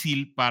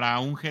difícil para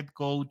un head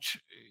coach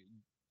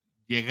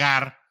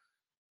llegar,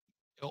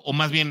 o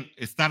más bien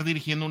estar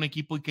dirigiendo un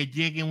equipo y que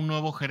llegue un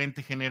nuevo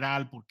gerente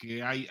general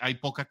porque hay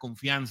poca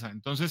confianza.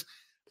 Entonces,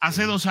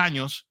 hace 2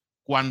 años,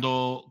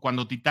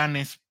 cuando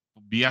Titanes,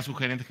 vía su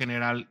gerente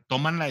general,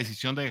 toman la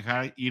decisión de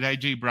dejar ir a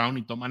A.J. Brown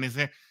y toman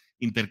ese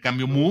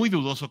intercambio muy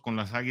dudoso con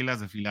las Águilas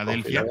de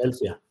Filadelfia.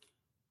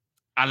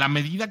 A la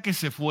medida que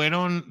se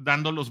fueron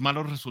dando los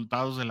malos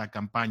resultados de la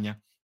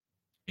campaña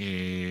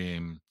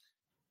y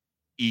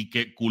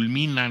que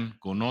culminan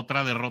con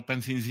otra derrota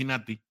en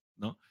Cincinnati,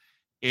 ¿no?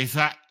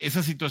 Esa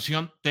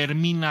situación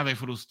termina de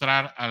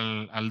frustrar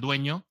al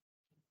dueño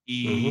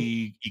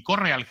y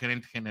corre al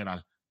gerente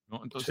general,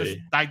 ¿no? Entonces,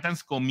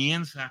 Titans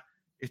comienza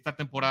esta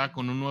temporada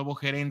con un nuevo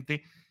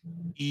gerente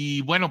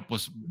y bueno,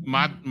 pues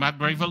Matt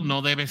Bravel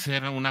no debe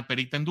ser una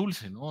perita en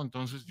dulce, ¿no?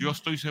 Entonces yo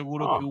estoy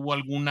seguro que hubo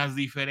algunas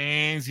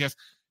diferencias.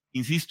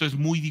 Insisto, es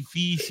muy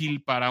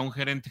difícil para un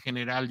gerente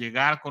general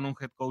llegar con un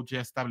head coach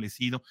ya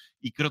establecido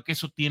y creo que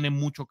eso tiene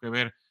mucho que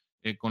ver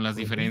con las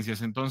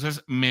diferencias.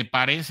 Entonces me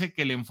parece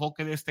que el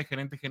enfoque de este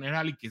gerente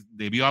general y que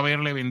debió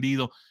haberle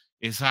vendido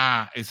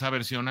esa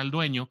versión al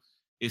dueño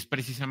es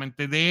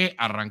precisamente de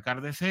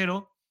arrancar de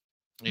cero,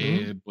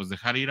 pues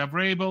dejar ir a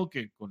Bravel,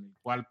 con el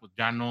cual pues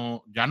ya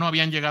no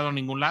habían llegado a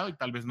ningún lado y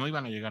tal vez no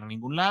iban a llegar a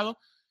ningún lado.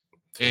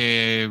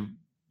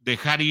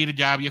 Dejar ir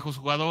ya a viejos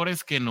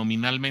jugadores que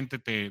nominalmente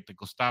te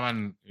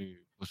costaban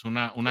pues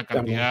una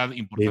cantidad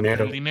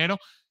importante de dinero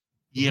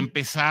y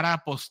empezar a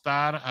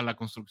apostar a la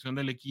construcción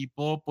del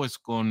equipo pues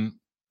con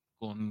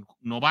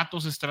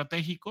novatos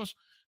estratégicos.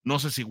 No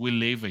sé si Will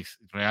Levis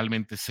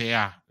realmente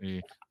sea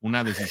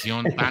una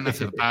decisión tan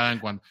acertada en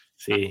cuanto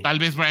tal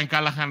vez Brian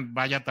Callahan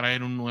vaya a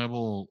traer un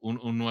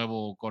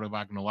nuevo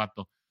quarterback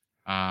novato.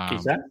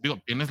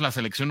 Digo, tienes la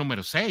selección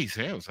número 6,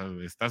 o sea,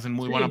 estás en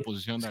muy buena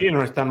posición de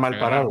no están mal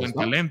parados, buen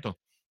talento.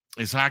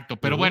 Exacto,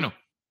 pero bueno,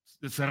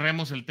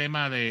 cerremos el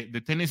tema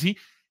de Tennessee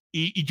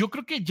y yo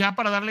creo que ya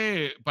para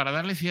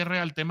darle cierre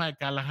al tema de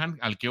Callahan,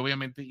 al que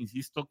obviamente,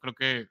 insisto, creo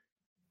que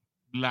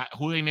la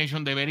WDNE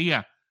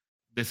debería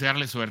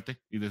desearle suerte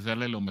y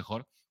desearle lo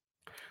mejor.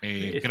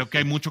 Creo que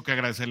hay mucho que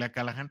agradecerle a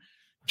Callahan.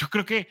 Yo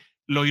creo que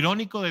lo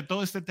irónico de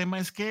todo este tema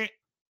es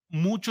que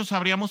muchos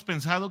habríamos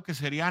pensado que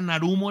sería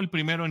Narumo el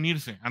primero en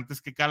irse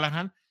antes que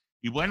Callahan.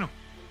 Y bueno,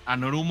 a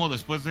Narumo,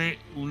 después de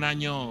un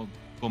año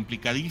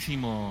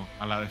complicadísimo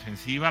a la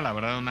defensiva, la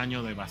verdad un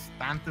año de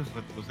bastantes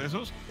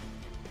retrocesos,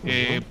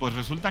 pues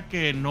resulta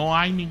que no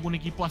hay ningún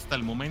equipo hasta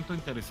el momento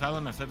interesado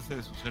en hacerse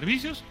de sus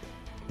servicios.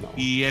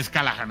 Y es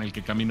Callahan el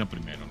que camina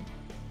primero, ¿no?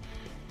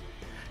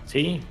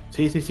 Sí,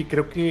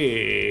 creo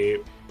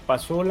que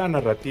pasó la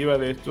narrativa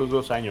de estos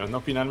 2 años, ¿no?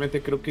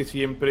 Finalmente creo que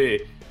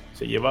siempre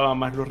se llevaba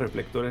más los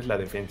reflectores la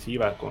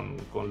defensiva con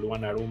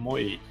Luan Narumo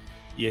y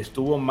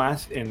estuvo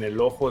más en el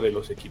ojo de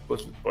los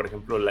equipos, por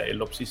ejemplo,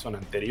 el off-season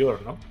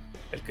anterior, ¿no?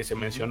 El que se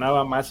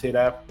mencionaba más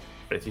era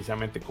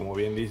precisamente, como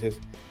bien dices,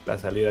 la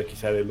salida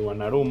quizá de Luan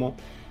Narumo,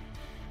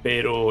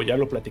 pero ya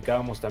lo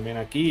platicábamos también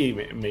aquí,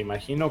 me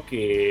imagino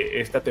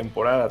que esta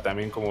temporada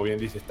también, como bien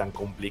dices, tan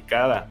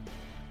complicada,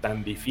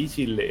 tan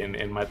difícil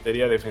en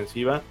materia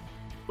defensiva,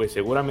 pues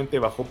seguramente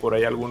bajó por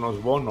ahí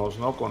algunos bonos,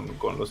 ¿no?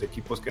 Con los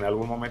equipos que en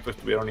algún momento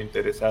estuvieron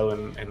interesados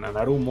en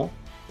Narumo,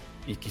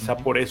 y quizá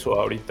por eso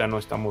ahorita no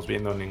estamos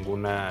viendo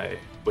ninguna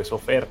pues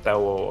oferta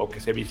o que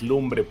se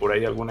vislumbre por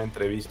ahí alguna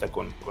entrevista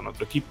con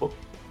otro equipo.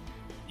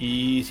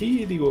 Y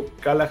sí, digo,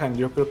 Callahan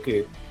yo creo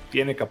que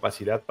tiene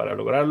capacidad para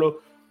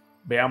lograrlo.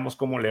 Veamos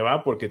cómo le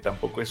va, porque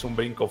tampoco es un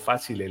brinco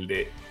fácil el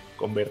de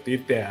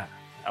convertirte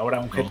ahora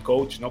a un head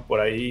coach, ¿no?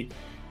 Por ahí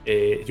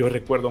yo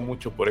recuerdo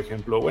mucho, por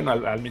ejemplo, bueno,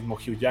 al mismo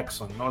Hugh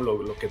Jackson, ¿no?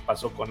 Lo que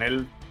pasó con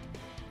él,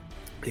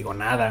 digo,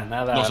 nada.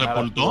 ¿Lo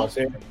sepultó?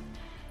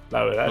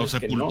 La verdad ¿Lo es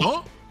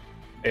sepultó?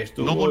 que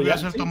no. ¿No volvió a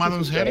ser tomado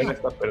en serio?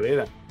 Está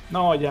perdida.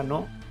 No, ya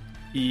no.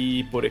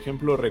 Y, por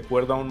ejemplo,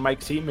 recuerdo a un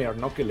Mike Zimmer,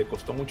 ¿no? Que le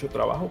costó mucho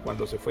trabajo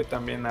cuando se fue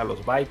también a los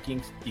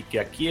Vikings y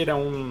que aquí era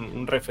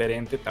un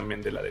referente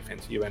también de la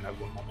defensiva en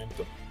algún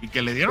momento. Y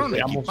que le dieron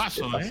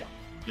equipazo, ¿eh?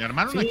 Y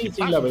armaron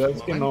equipazo. Sí, la verdad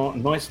es que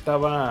no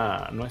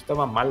estaba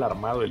mal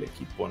armado el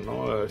equipo,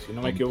 ¿no? Si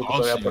no me equivoco,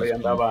 todavía por ahí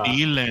andaba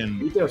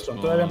Peterson.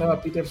 ¿Todavía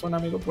andaba Peterson,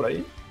 amigo, por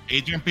ahí?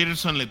 Adrian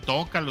Peterson le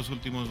toca los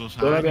últimos 2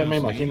 años. Todavía me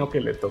imagino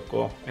que le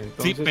tocó.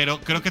 Entonces, sí,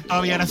 pero creo que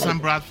todavía era Sam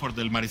Bradford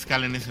del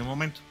mariscal en ese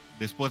momento.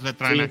 Después le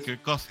traen a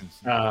Kirk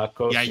Cousins.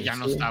 Y ahí ya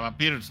no estaba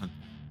Peterson.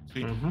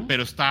 Sí.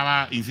 Pero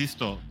estaba,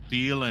 insisto,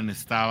 Thielen,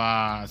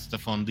 estaba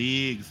Stephon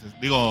Diggs.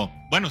 Digo,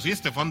 bueno, sí,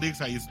 Stephon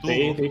Diggs ahí estuvo.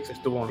 Sí, Diggs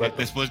estuvo un rato.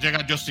 Después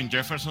llega Justin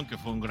Jefferson, que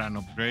fue un gran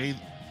upgrade.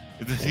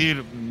 Es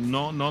decir,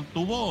 no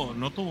tuvo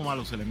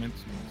malos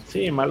elementos.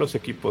 Sí, malos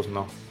equipos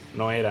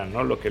no eran,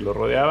 ¿no? Lo que lo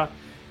rodeaba.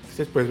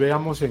 Entonces, pues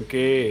veamos en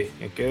qué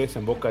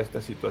desemboca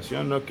esta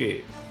situación, ¿no?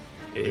 Que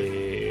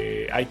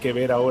hay que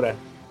ver ahora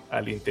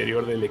al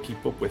interior del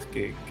equipo, pues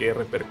qué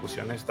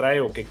repercusiones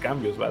trae o qué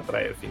cambios va a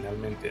traer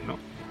finalmente, ¿no?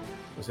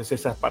 Entonces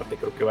esa parte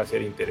creo que va a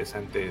ser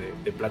interesante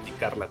de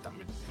platicarla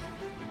también.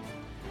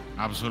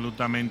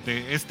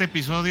 Absolutamente. Este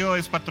episodio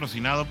es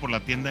patrocinado por la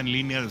tienda en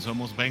línea de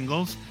Somos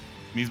Bengals,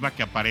 misma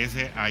que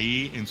aparece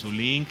ahí en su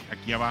link,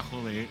 aquí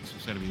abajo de su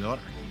servidor.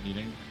 Aquí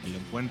miren, aquí lo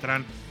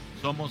encuentran.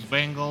 Somos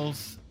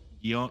Bengals,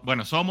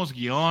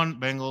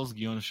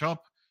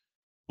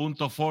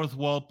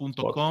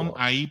 somos-Bengals-shop.fourthwall.com.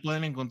 Ahí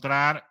pueden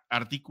encontrar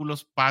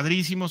artículos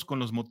padrísimos con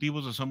los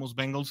motivos de Somos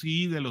Bengals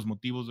y de los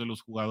motivos de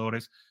los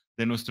jugadores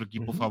de nuestro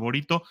equipo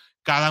favorito.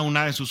 Cada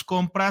una de sus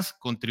compras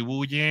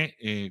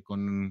contribuye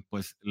con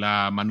pues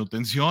la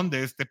manutención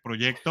de este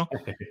proyecto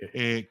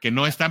que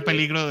no está en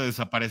peligro de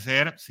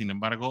desaparecer. Sin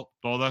embargo,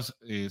 todas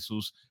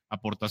sus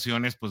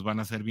aportaciones pues van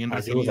a ser bien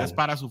recibidas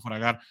para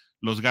sufragar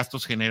los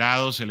gastos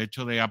generados, el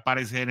hecho de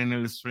aparecer en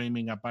el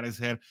streaming,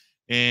 aparecer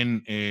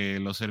en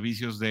los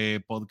servicios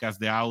de podcast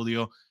de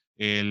audio,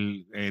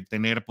 el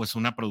tener pues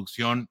una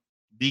producción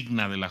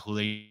digna de la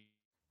WDNE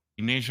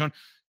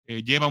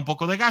lleva un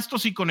poco de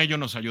gastos y con ello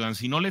nos ayudan.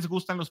 Si no les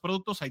gustan los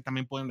productos, ahí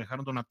también pueden dejar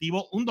un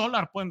donativo.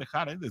 $1 pueden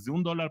dejar, desde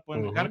 $1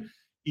 pueden dejar,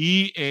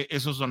 y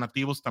esos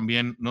donativos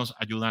también nos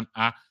ayudan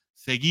a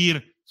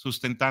seguir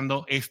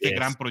sustentando este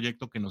gran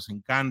proyecto que nos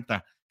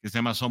encanta, que se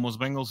llama Somos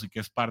Bengals y que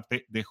es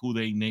parte de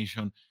WDNE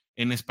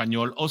en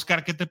español.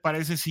 Oscar, ¿qué te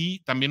parece si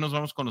también nos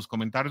vamos con los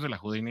comentarios de la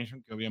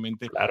WDNE, que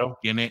obviamente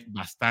tiene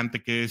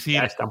bastante que decir?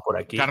 Ya están por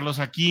aquí. Carlos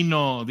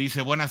Aquino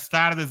dice, buenas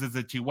tardes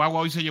desde Chihuahua.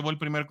 Hoy se llevó el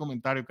primer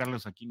comentario,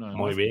 Carlos Aquino. Además.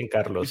 Muy bien,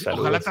 Carlos. Dice,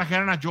 ojalá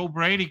trajeran a Joe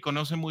Brady,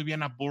 conoce muy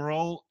bien a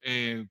Burrow.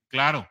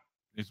 Claro,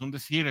 es un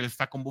decir, él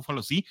está con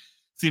Buffalo, sí.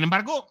 Sin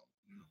embargo,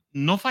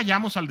 no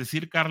fallamos al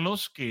decir,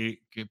 Carlos,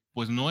 que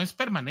pues no es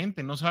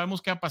permanente, no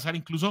sabemos qué va a pasar.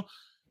 Incluso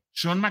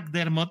Sean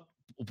McDermott,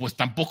 pues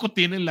tampoco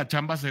tiene la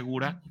chamba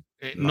segura.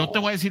 No te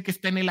voy a decir que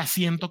esté en el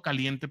asiento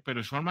caliente,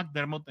 pero Sean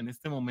McDermott en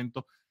este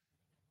momento,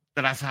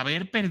 tras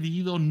haber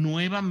perdido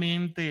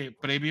nuevamente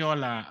previo a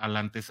la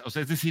antesala, o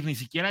sea, es decir, ni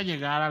siquiera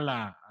llegar a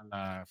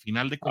la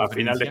final de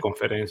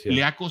conferencia,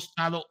 le ha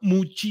costado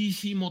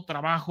muchísimo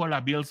trabajo a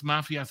la Bills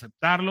Mafia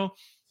aceptarlo,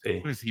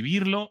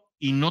 recibirlo,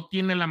 y no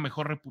tiene la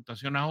mejor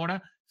reputación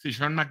ahora. Si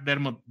Sean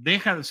McDermott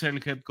deja de ser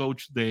el head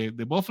coach de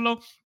Buffalo,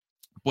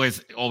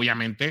 pues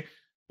obviamente,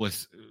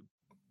 pues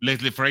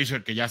Leslie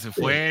Frazier, que ya se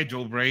fue,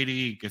 Joe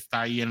Brady, que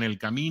está ahí en el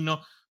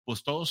camino,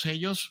 pues todos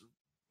ellos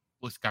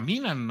pues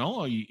caminan,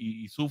 ¿no?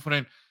 Y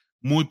sufren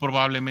muy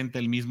probablemente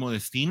el mismo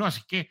destino.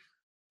 Así que,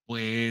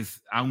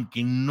 pues,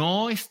 aunque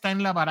no está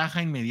en la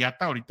baraja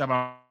inmediata, ahorita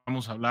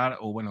vamos a hablar,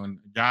 o bueno,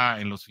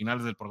 ya en los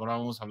finales del programa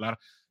vamos a hablar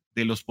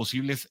de los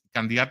posibles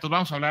candidatos.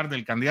 Vamos a hablar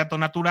del candidato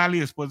natural y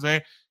después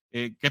de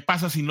qué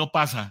pasa si no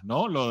pasa,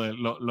 ¿no?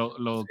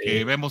 Lo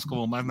que vemos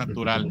como más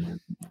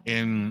natural.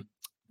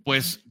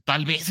 Pues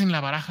tal vez en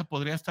la baraja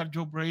podría estar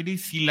Joe Brady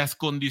si las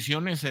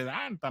condiciones se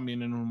dan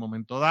también en un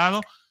momento dado.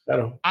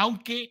 Claro.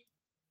 Aunque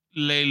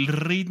el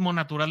ritmo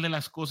natural de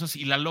las cosas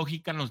y la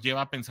lógica nos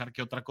lleva a pensar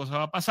que otra cosa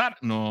va a pasar.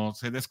 No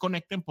se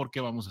desconecten porque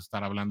vamos a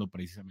estar hablando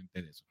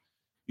precisamente de eso.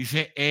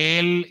 Dice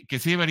él que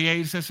sí debería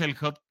irse es el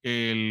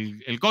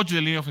coach de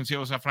línea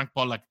ofensiva, o sea, Frank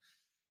Pollack.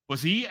 Pues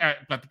sí,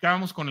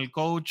 platicábamos con el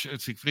coach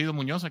Sigfrido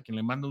Muñoz, a quien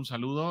le mando un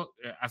saludo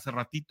hace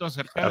ratito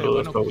acerca de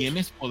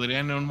quiénes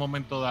podrían en un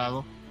momento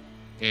dado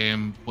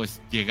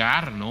pues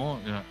llegar, ¿no?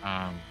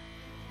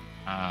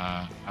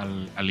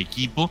 al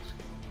equipo.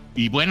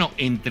 Y bueno,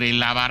 entre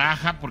la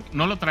baraja, porque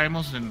no lo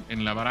traemos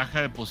en la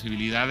baraja de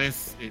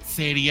posibilidades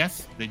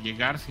serias de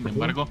llegar, sin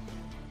embargo,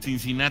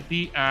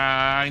 Cincinnati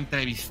ha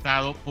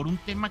entrevistado por un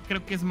tema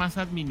creo que es más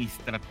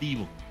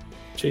administrativo.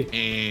 Sí.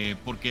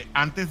 Porque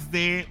antes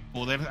de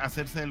poder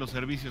hacerse de los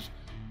servicios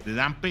de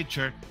Dan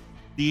Pitcher,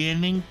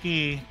 tienen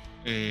que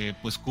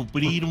pues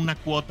cubrir una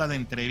cuota de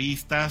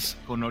entrevistas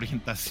con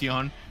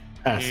orientación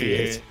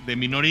de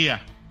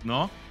minoría,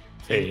 ¿no?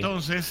 Sí.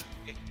 Entonces,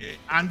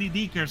 Andy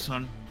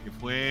Dickerson, que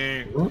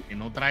fue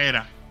en otra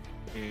era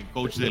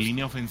coach de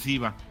línea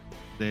ofensiva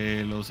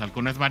de los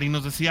Halcones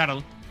Marinos de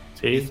Seattle,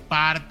 es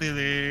parte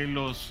de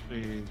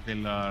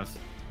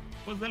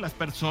las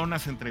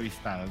personas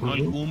entrevistadas, ¿no?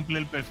 Él cumple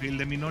el perfil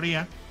de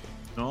minoría,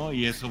 ¿no?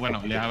 Y eso,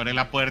 bueno, le abre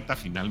la puerta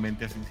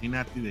finalmente a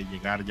Cincinnati de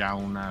llegar ya a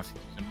una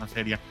situación más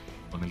seria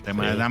con el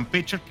tema de Dan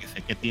Pitcher, que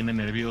sé que tiene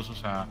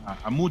nerviosos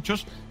a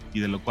muchos y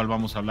de lo cual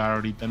vamos a hablar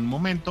ahorita en un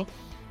momento,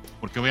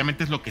 porque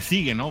obviamente es lo que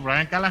sigue, ¿no?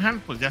 Brian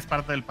Callahan, pues ya es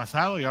parte del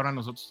pasado y ahora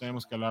nosotros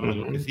tenemos que hablar de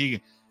lo que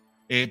sigue.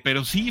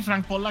 Pero sí,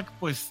 Frank Pollack,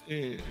 pues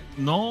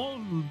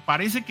no,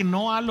 parece que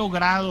no ha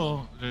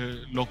logrado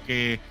lo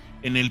que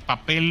en el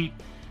papel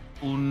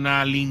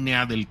una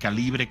línea del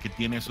calibre que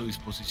tiene a su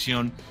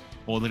disposición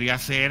podría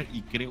ser,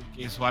 y creo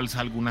que eso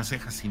alza algunas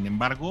cejas. Sin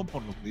embargo,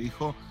 por lo que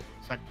dijo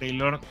Zach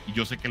Taylor, y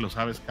yo sé que lo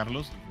sabes,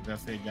 Carlos, desde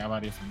hace ya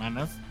varias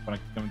semanas,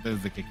 prácticamente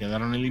desde que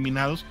quedaron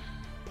eliminados,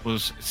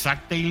 pues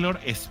Zach Taylor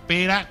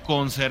espera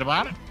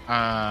conservar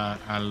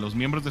a los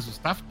miembros de su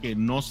staff que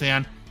no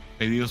sean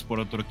pedidos por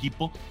otro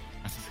equipo.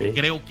 Así que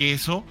creo que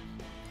eso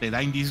te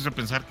da indicios de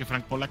pensar que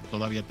Frank Pollack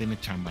todavía tiene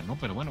chamba, ¿no?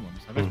 Pero bueno,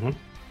 vamos a ver.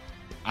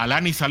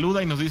 Alani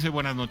saluda y nos dice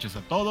buenas noches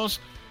a todos.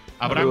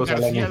 Abraham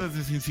García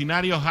desde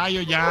Cincinnati,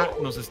 Ohio, ya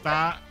nos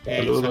está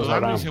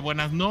saludando. Dice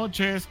buenas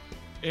noches.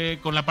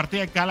 Con la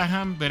partida de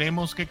Callahan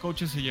veremos qué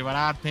coche se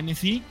llevará a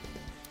Tennessee.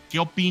 ¿Qué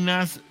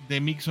opinas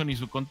de Mixon y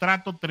su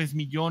contrato? 3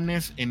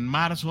 millones en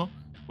marzo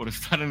por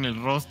estar en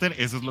el roster.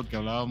 Eso es lo que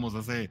hablábamos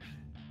hace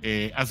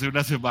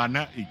una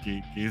semana y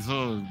que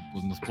eso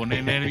pues, nos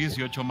pone nervios,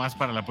 y 8 más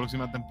para la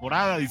próxima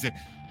temporada. Dice,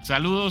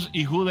 saludos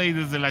y Juday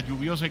desde la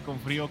lluviosa y con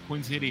frío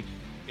Queen City.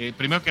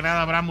 Primero que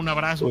nada, Abraham, un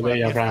abrazo para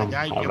ti hasta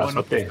allá, y qué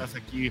bueno que estás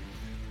aquí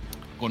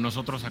con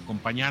nosotros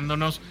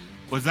acompañándonos.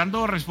 Pues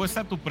dando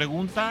respuesta a tu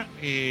pregunta,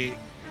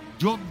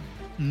 yo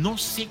no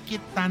sé qué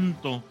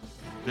tanto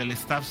del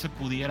staff se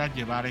pudiera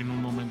llevar en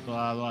un momento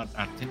dado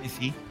a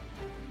Tennessee.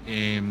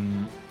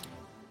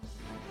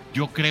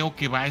 Yo creo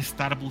que va a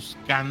estar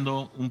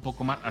buscando un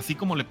poco más, así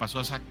como le pasó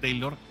a Zach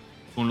Taylor,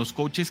 con los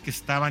coaches que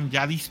estaban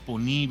ya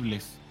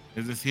disponibles.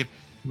 Es decir,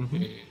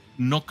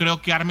 no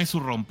creo que arme su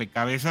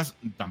rompecabezas,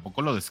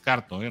 tampoco lo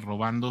descarto,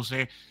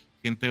 robándose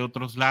gente de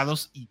otros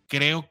lados, y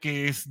creo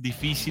que es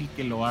difícil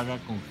que lo haga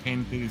con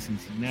gente de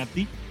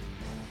Cincinnati.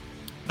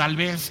 Tal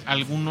vez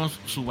algunos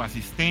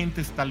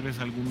subasistentes, tal vez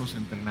algunos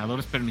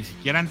entrenadores, pero ni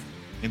siquiera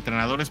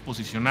entrenadores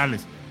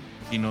posicionales,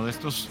 sino de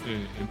estos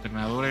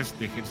entrenadores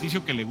de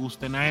ejercicio que le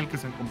gusten a él, que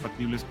sean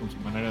compatibles con su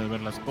manera de ver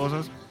las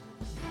cosas.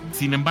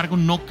 Sin embargo,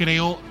 no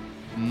creo,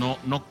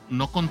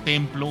 no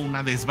contemplo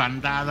una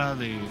desbandada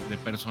de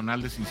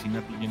personal de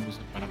Cincinnati yéndose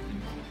para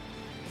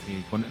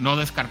Tennessee. No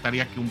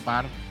descartaría que un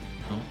par,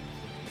 ¿no?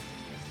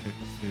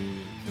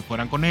 se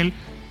fueran con él.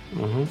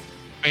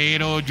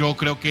 Pero yo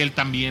creo que él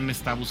también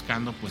está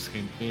buscando pues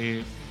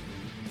gente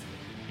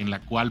en la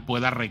cual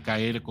pueda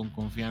recaer con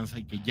confianza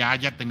y que ya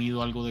haya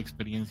tenido algo de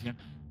experiencia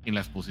en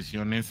las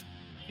posiciones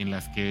en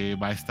las que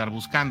va a estar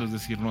buscando. Es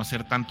decir, no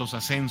hacer tantos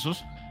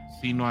ascensos,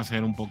 sino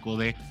hacer un poco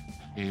de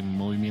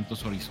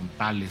movimientos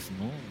horizontales,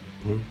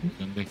 ¿no? En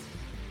función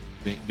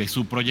de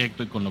su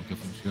proyecto y con lo que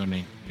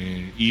funcione.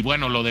 Y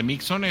bueno, lo de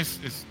Mixon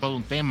es todo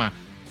un tema.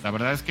 La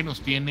verdad es que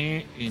nos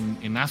tiene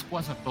en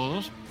ascuas a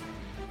todos,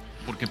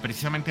 porque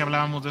precisamente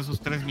hablábamos de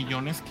esos 3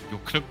 millones que yo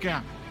creo que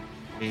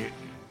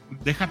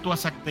deja tú a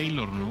Zach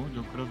Taylor, ¿no?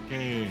 Yo creo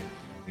que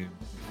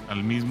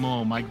al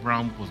mismo Mike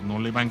Brown pues no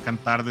le va a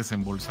encantar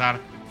desembolsar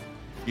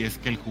si es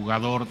que el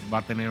jugador va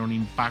a tener un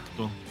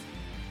impacto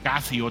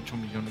casi 8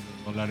 millones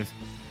de dólares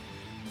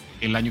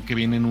el año que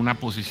viene en una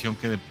posición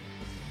que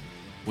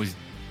pues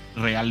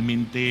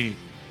realmente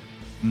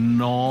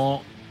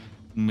no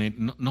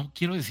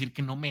quiero decir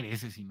que no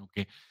merece, sino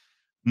que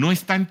no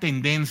está en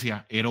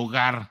tendencia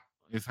erogar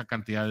esa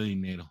cantidad de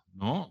dinero,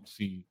 ¿no?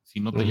 Si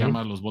no te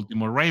llamas los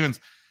Baltimore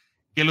Ravens.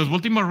 Que los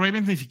Baltimore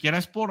Ravens ni siquiera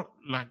es por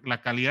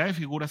la calidad de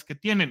figuras que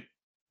tienen,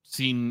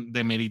 sin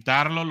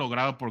demeritar lo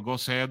logrado por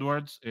Gus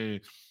Edwards,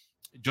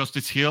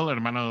 Justice Hill,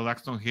 hermano de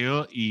Daxton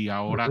Hill, y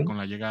ahora con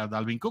la llegada de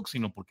Dalvin Cook,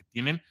 sino porque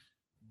tienen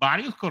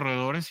varios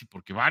corredores y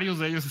porque varios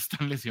de ellos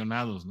están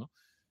lesionados, ¿no?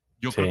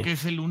 Yo creo que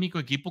es el único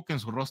equipo que en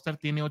su roster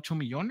tiene 8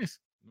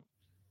 millones, ¿no?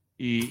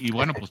 Y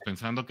bueno, pues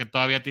pensando que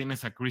todavía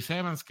tienes a Chris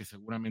Evans, que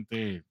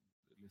seguramente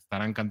le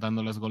estarán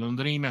cantando las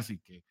golondrinas, y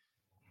que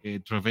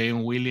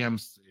Trevayon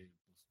Williams pues,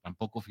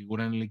 tampoco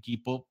figura en el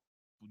equipo,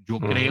 yo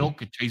creo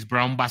que Chase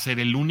Brown va a ser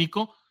el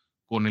único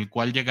con el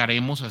cual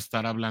llegaremos a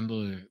estar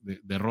hablando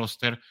de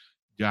roster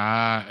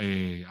ya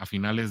a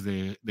finales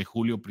de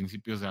julio,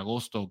 principios de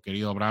agosto,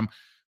 querido Abraham,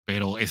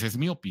 pero esa es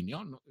mi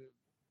opinión, ¿no?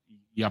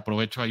 Y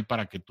aprovecho ahí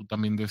para que tú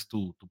también des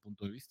tu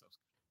punto de vista.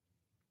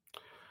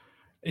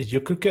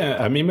 Yo creo que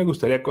a mí me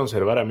gustaría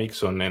conservar a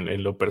Mixon.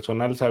 En lo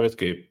personal, sabes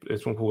que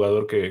es un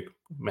jugador que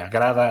me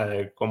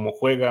agrada cómo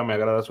juega, me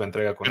agrada su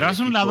entrega con Pero el haz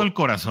un lado equipo. el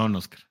corazón,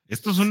 Oscar.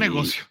 Esto es un Sí,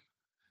 negocio.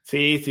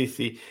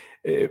 sí.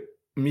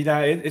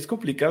 Mira, es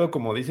complicado,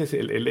 como dices,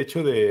 el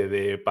hecho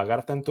de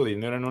pagar tanto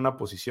dinero en una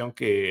posición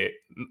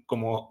que,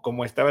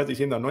 como estabas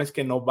diciendo, no es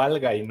que no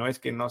valga y no es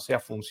que no sea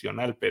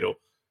funcional,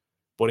 pero,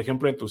 por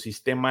ejemplo, en tu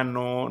sistema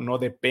no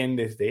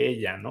dependes de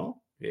ella,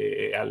 ¿no?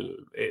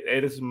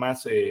 Eres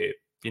más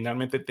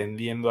finalmente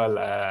tendiendo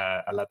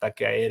al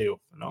ataque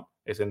aéreo, ¿no?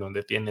 Es en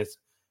donde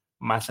tienes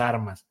más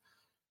armas.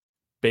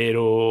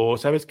 Pero,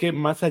 ¿sabes qué?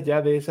 Más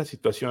allá de esa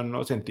situación,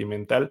 ¿no?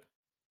 Sentimental,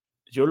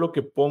 yo lo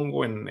que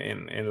pongo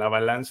en la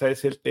balanza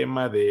es el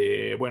tema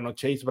de, bueno,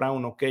 Chase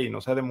Brown, ok,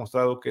 nos ha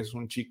demostrado que es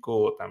un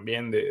chico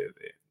también de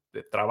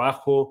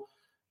trabajo,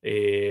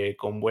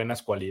 con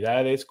buenas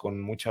cualidades, con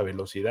mucha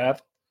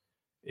velocidad.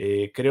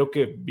 Creo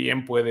que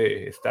bien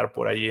puede estar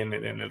por ahí en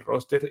el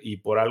roster y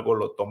por algo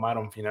lo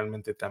tomaron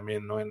finalmente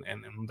también, ¿no?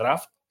 En un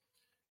draft.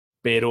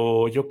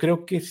 Pero yo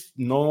creo que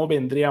no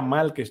vendría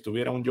mal que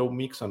estuviera un Joe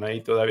Mixon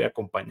ahí todavía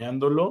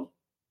acompañándolo,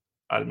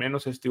 al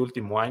menos este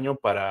último año,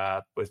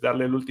 para pues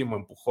darle el último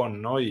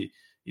empujón, ¿no? Y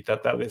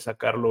tratar de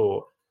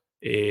sacarlo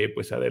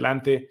pues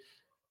adelante.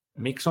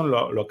 Mixon,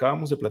 lo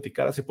acabamos de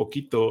platicar hace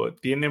poquito,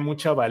 tiene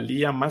mucha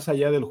valía más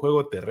allá del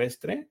juego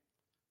terrestre.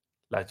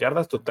 Las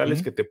yardas totales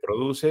 ¿Mm? que te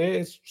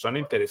produce son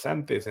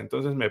interesantes,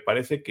 entonces me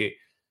parece que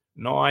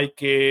no hay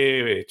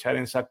que echar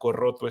en saco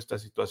roto esta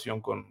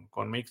situación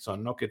con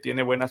Mixon, ¿no? Que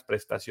tiene buenas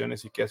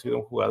prestaciones y que ha sido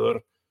un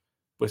jugador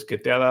pues que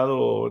te ha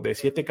dado, de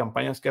 7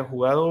 campañas que ha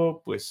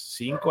jugado, pues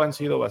 5 han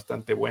sido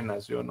bastante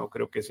buenas. Yo no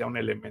creo que sea un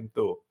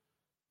elemento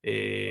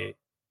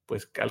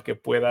pues al que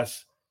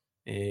puedas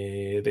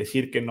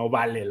decir que no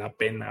vale la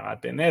pena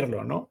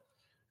tenerlo, ¿no?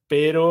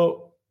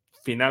 Pero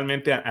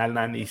finalmente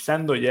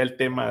analizando ya el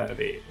tema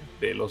de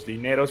los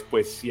dineros,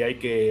 pues sí hay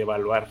que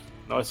evaluar,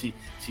 ¿no? Si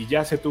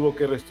ya se tuvo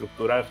que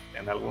reestructurar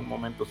en algún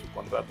momento su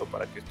contrato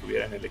para que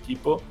estuviera en el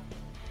equipo,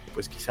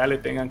 pues quizá le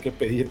tengan que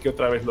pedir que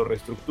otra vez lo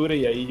reestructure,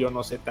 y ahí yo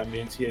no sé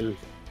también si él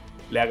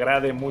le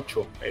agrade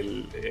mucho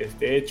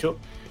este hecho.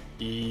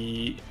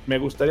 Y me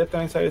gustaría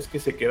también, sabes, que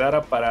se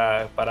quedara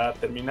para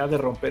terminar de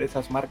romper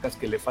esas marcas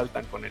que le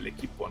faltan con el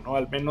equipo, ¿no?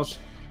 Al menos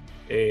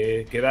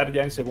quedar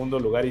ya en segundo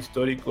lugar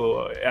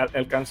histórico.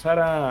 Alcanzar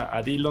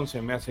a Dillon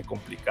se me hace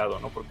complicado,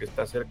 ¿no? Porque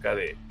está cerca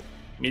de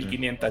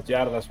 1500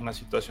 yardas, una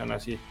situación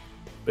así.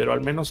 Pero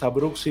al menos a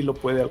Brooks sí lo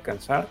puede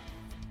alcanzar.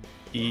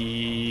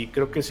 Y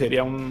creo que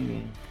sería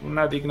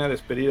una digna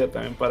despedida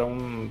también para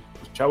un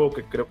chavo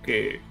que creo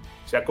que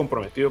se ha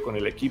comprometido con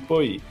el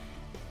equipo y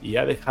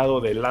ha dejado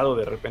de lado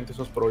de repente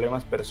esos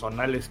problemas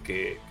personales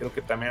que creo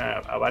que también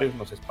a varios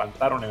nos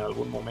espantaron en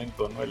algún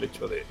momento, ¿no? El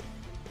hecho de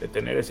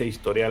tener ese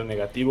historial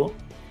negativo.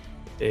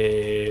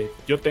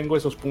 Yo tengo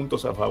esos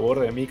puntos a favor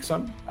de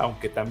Mixon,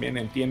 aunque también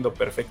entiendo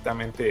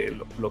perfectamente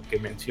lo que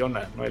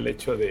menciona, ¿no? El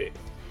hecho de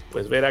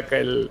pues ver acá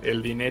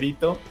el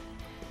dinerito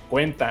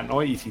cuenta,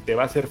 ¿no? Y si te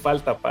va a hacer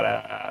falta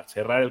para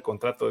cerrar el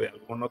contrato de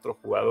algún otro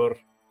jugador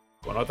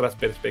con otras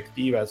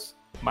perspectivas,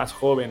 más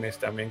jóvenes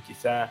también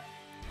quizá,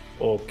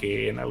 o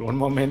que en algún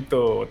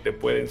momento te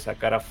pueden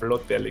sacar a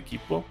flote al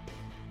equipo,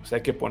 pues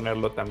hay que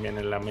ponerlo también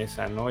en la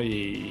mesa, ¿no?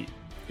 Y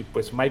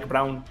pues Mike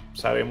Brown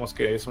sabemos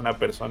que es una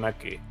persona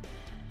que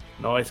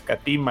no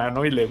escatima,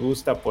 ¿no? Y le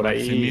gusta por ahí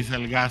Maximiza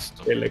el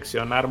gasto.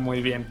 seleccionar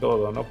muy bien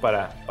todo, ¿no?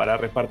 Para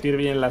repartir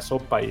bien la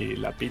sopa y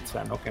la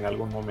pizza, ¿no? Que en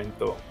algún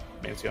momento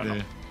mencionó.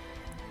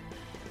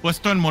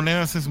 Puesto en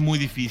monedas es muy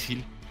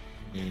difícil,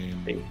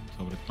 Sí.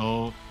 sobre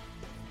todo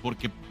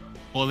porque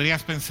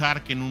podrías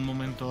pensar que en un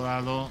momento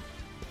dado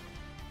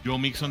Joe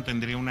Mixon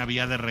tendría una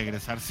vía de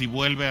regresar si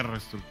vuelve a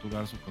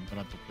reestructurar su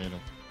contrato, pero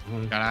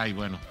caray,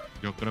 bueno,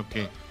 yo creo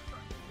que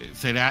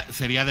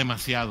sería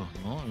demasiado,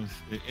 ¿no?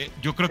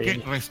 Yo creo que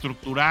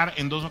reestructurar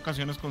en 2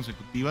 ocasiones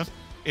consecutivas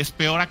es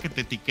peor a que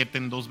te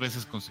etiqueten 2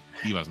 veces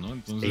consecutivas, ¿no?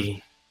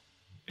 Entonces,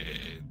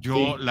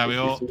 yo la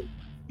veo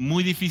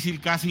muy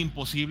difícil, casi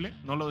imposible,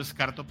 no lo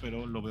descarto,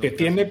 pero lo veo. Que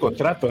tiene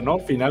contrato, ¿no?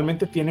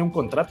 Finalmente tiene un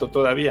contrato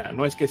todavía,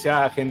 no es que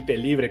sea agente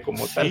libre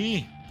como tal.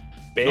 Sí,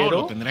 pero no,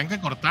 lo tendrían que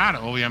cortar,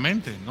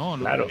 obviamente, no,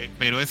 claro.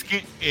 Pero es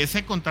que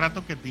ese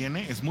contrato que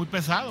tiene es muy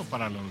pesado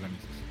para la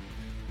organización.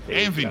 Sí,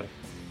 En fin,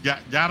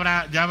 claro.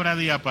 ya habrá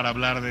día para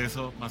hablar de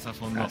eso más a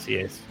fondo. Así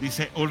es.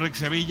 Dice Ulrich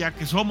Sevilla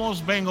que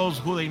somos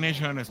Bengals, WDNE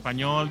en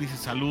español. Dice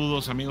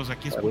saludos amigos,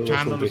 aquí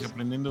escuchándolos y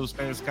aprendiendo de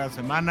ustedes cada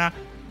semana.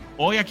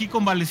 Hoy aquí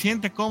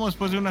convaleciente, como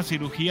después de una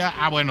cirugía,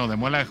 bueno, de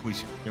muela de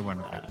juicio. Qué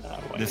bueno.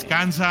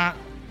 Descansa,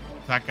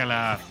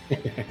 sácala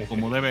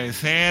como debe de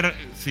ser,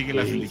 sigue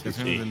las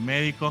indicaciones del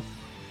médico.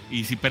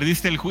 Y si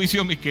perdiste el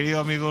juicio, mi querido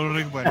amigo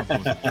Ulrich, bueno,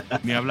 pues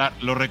ni hablar.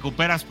 Lo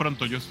recuperas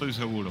pronto, yo estoy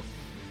seguro.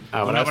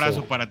 Un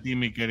abrazo para ti,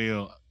 mi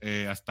querido.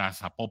 Hasta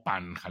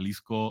Zapopan,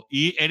 Jalisco.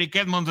 Y Eric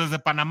Edmonds desde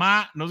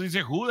Panamá nos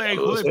dice, Jude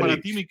para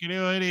ti, mi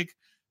querido Eric.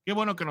 Qué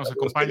bueno que nos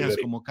acompañas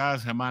como cada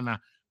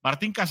semana.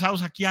 Martín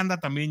Casaus aquí anda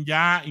también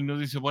ya y nos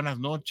dice buenas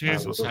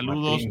noches,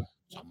 saludos.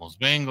 Somos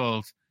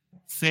Bengals.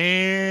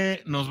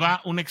 Se nos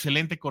va un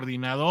excelente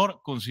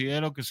coordinador.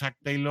 Considero que Zach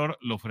Taylor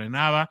lo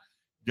frenaba,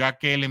 ya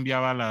que él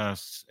enviaba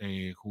las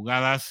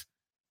jugadas,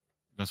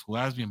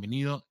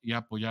 bienvenido y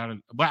apoyar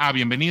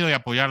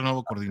al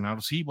nuevo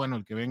coordinador. Sí, bueno,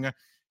 el que venga.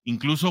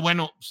 Incluso,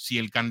 bueno, si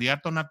el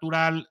candidato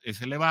natural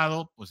es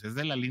elevado, pues es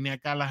de la línea de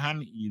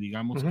Callahan y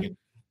digamos que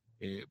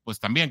pues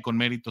también con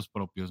méritos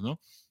propios, ¿no?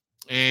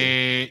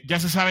 Ya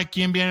se sabe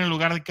quién viene en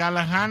lugar de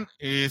Callahan.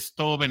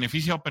 ¿Esto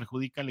beneficia o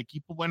perjudica al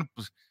equipo? Bueno,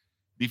 pues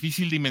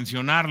difícil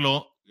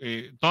dimensionarlo.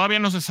 Todavía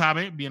no se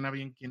sabe bien a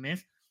bien quién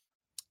es.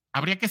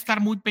 Habría que estar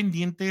muy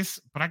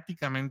pendientes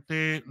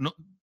prácticamente, no,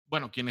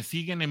 bueno, quienes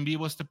siguen en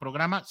vivo este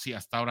programa, si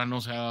hasta ahora no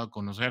se ha dado a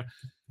conocer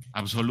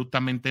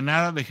absolutamente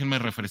nada, déjenme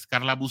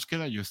refrescar la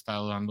búsqueda. Yo he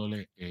estado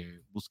dándole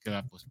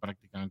búsqueda pues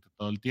prácticamente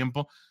todo el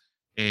tiempo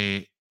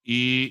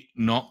y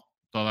no,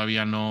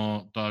 todavía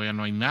no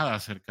hay nada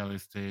acerca de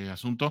este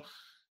asunto.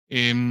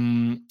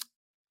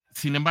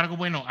 Sin embargo,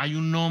 bueno, hay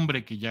un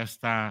nombre que ya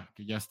está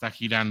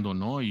girando,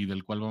 ¿no? Y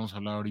del cual vamos a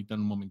hablar ahorita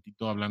en un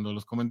momentito, hablando de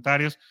los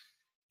comentarios,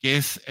 que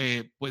es,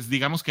 pues,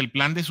 digamos que el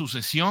plan de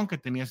sucesión que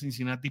tenía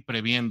Cincinnati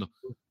previendo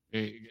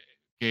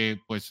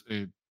que, pues,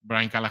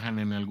 Brian Callahan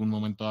en algún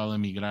momento dado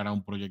emigrar a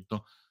un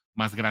proyecto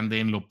más grande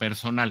en lo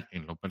personal.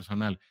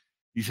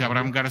 Dice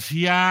Abraham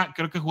García,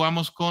 creo que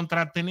jugamos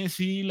contra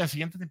Tennessee la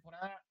siguiente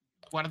temporada.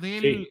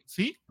 Guardé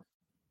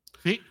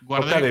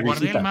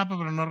guardé el mapa,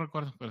 pero no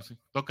recuerdo, pero sí,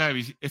 toca de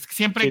visita. Es que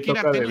siempre hay que ir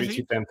a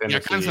Tennessee y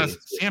a Kansas,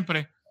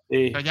 siempre.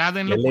 Sí, o sea, ya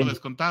denlo por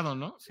descontado,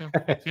 ¿no?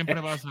 Siempre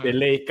vas a... De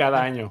ley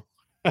cada año.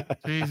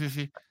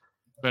 Sí.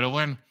 Pero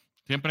bueno,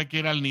 siempre hay que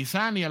ir al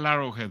Nissan y al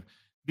Arrowhead.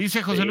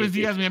 Dice José Luis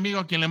Díaz, mi amigo,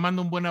 a quien le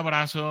mando un buen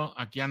abrazo.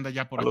 Aquí anda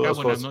ya por acá.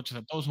 Buenas noches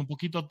a todos. Un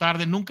poquito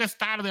tarde. Nunca es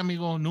tarde,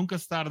 amigo. Nunca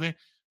es tarde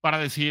para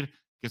decir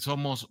que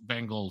somos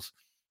Bengals.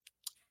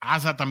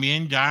 Asa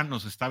también ya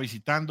nos está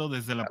visitando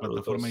desde la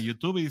plataforma de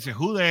YouTube y dice,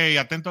 Jude,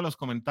 atento a los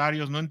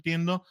comentarios, no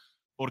entiendo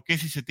por qué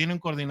si se tiene un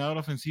coordinador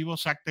ofensivo,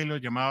 Zach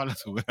Taylor llamaba a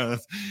las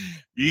jugadas.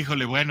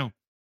 Híjole, bueno,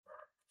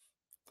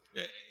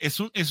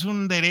 es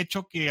un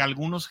derecho que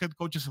algunos head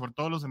coaches, sobre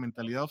todo los de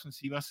mentalidad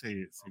ofensiva,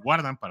 se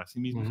guardan para sí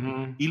mismos.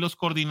 Y los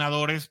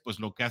coordinadores, pues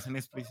lo que hacen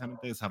es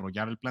precisamente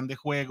desarrollar el plan de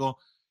juego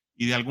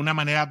y de alguna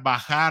manera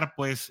bajar,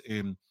 pues,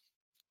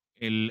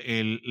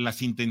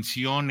 las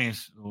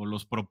intenciones o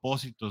los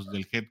propósitos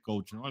del head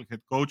coach, ¿no? El head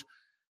coach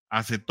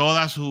hace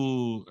todo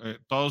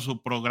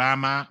su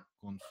programa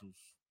con sus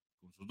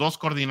dos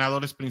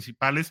coordinadores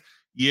principales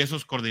y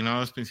esos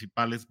coordinadores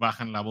principales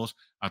bajan la voz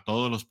a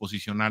todos los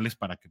posicionales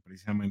para que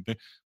precisamente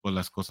pues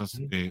las cosas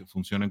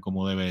funcionen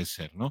como debe de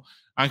ser, ¿no?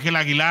 Ángel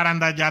Aguilar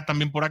anda ya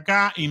también por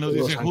acá y nos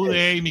dice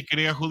Jude, mi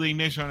querida Jude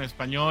Nation en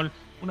español.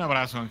 Un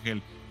abrazo,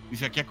 Ángel.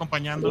 Dice aquí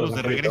acompañándolos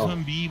de regreso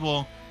en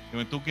vivo. Que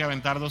me tuve que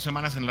aventar 2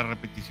 semanas en la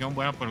repetición.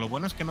 Bueno, pero lo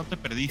bueno es que no te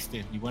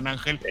perdiste, mi buen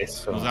Ángel.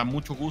 Eso. Nos da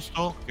mucho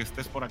gusto que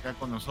estés por acá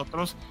con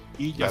nosotros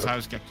y ya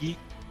sabes que aquí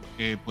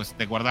pues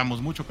te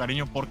guardamos mucho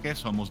cariño porque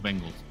somos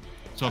Bengals.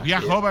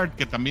 Sofía Hobart,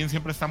 que también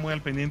siempre está muy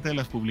al pendiente de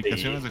las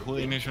publicaciones de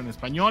Jude Nation en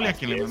español, y a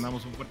quien le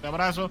mandamos un fuerte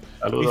abrazo.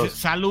 Saludos. Dice,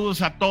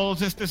 saludos a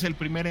todos, este es el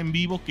primer en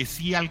vivo que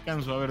sí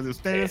alcanzo a ver de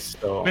ustedes,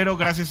 pero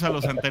gracias a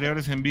los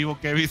anteriores en vivo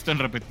que he visto en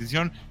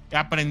repetición, he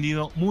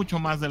aprendido mucho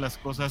más de las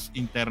cosas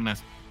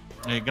internas.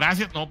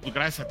 Gracias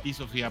a ti,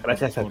 Sofía,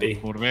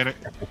 por ver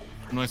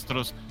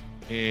nuestros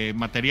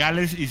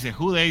materiales. Y se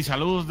Jude y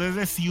saludos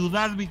desde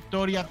Ciudad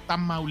Victoria,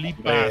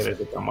 Tamaulipas,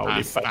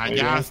 hasta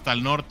allá, hasta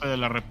el norte de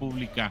la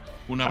República.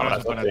 Un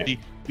abrazo para ti.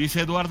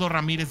 Dice Eduardo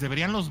Ramírez,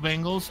 ¿deberían los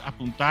Bengals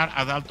apuntar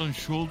a Dalton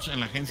Schultz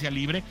en la agencia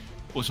libre?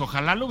 Pues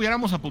ojalá lo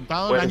hubiéramos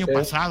apuntado el año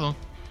pasado,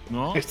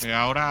 ¿no?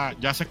 Ahora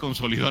ya se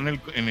consolidó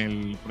en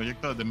el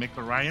proyecto de The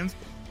Maker Ryans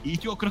y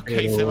yo creo que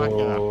ahí se va a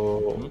quedar,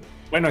 ¿no?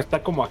 Bueno,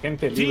 está como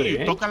agente libre.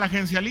 Sí, toca la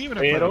agencia libre,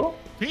 pero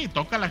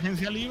toca la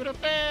agencia libre,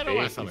 pero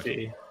vas a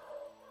ver.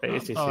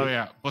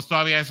 Pues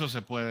todavía eso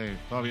se puede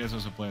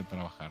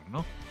trabajar,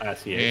 ¿no?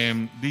 Así es.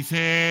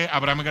 Dice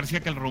Abraham García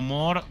que el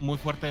rumor muy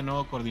fuerte de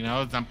nuevo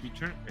coordinador es Dan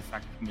Pitcher,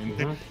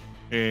 exactamente.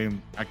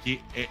 Aquí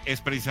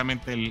es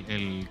precisamente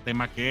el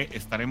tema que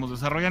estaremos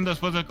desarrollando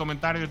después del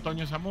comentario de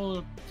Toño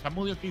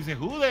Zamudio que dice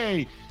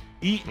Jude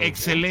y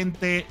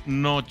excelente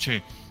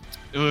noche.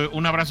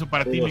 Un abrazo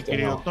para ti, mi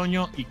querido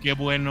Toño, y qué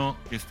bueno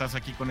que estás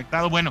aquí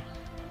conectado. Bueno,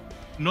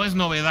 no es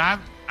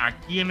novedad,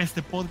 aquí en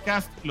este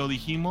podcast lo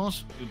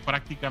dijimos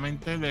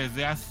prácticamente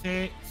desde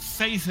hace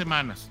 6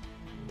 semanas,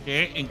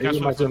 que en caso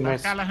de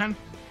Callahan,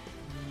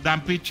 Dan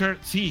Pitcher,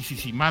 sí,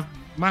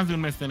 más de un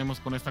mes tenemos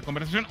con esta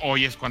conversación.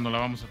 Hoy es cuando la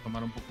vamos a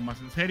tomar un poco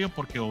más en serio,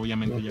 porque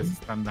obviamente ya se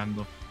están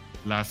dando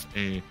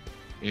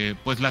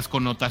pues las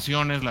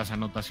connotaciones, las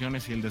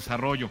anotaciones y el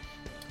desarrollo.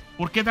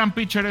 ¿Por qué Dan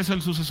Pitcher es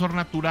el sucesor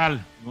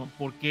natural? ¿No?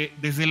 Porque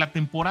desde la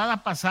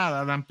temporada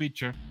pasada, Dan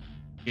Pitcher,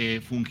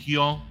 que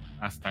fungió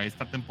hasta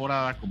esta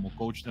temporada como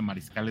coach de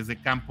mariscales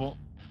de campo,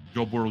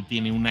 Joe Burrow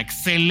tiene una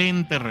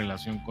excelente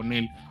relación con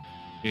él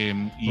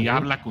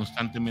habla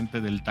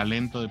constantemente del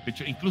talento de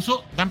Pitcher.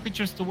 Incluso Dan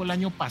Pitcher estuvo el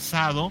año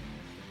pasado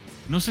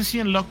no sé si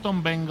en Locked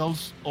On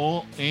Bengals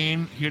o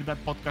en Hear That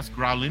Podcast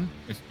Growling,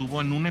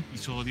 estuvo en un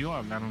episodio,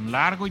 hablaron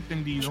largo y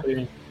tendido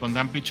con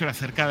Dan Pitcher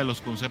acerca de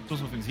los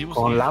conceptos ofensivos.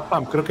 Con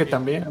Lapam, creo que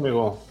también,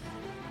 amigo.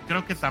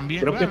 Creo que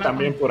también. Creo que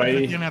también por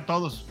ahí. Tiene a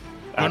todos.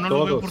 Yo no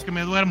lo veo porque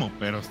me duermo,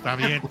 pero está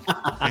bien.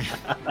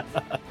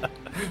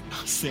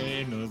 No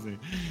sé.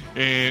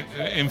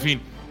 En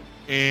fin.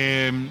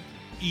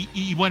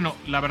 Y bueno,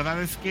 la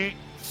verdad es que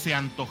se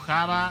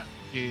antojaba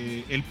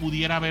que él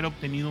pudiera haber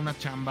obtenido una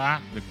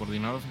chamba de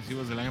coordinador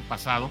ofensivo desde el año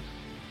pasado.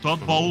 Todd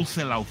Bowles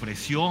se la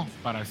ofreció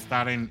para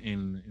estar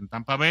en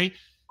Tampa Bay.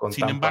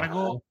 Sin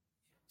embargo,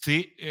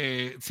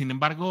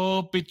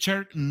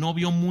 Pitcher no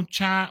vio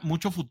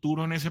mucho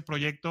futuro en ese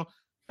proyecto.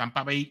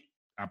 Tampa Bay,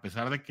 a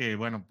pesar de que,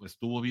 bueno, pues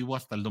estuvo vivo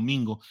hasta el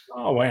domingo,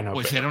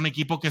 era un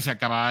equipo que se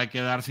acababa de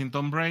quedar sin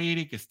Tom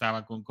Brady, que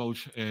estaba con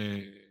coach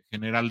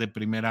general de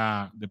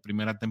primera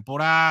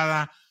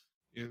temporada.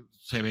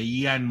 Se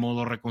veía en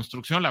modo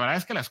reconstrucción. La verdad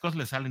es que las cosas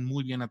le salen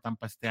muy bien a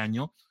Tampa este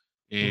año.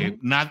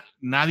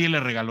 Nadie le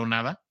regaló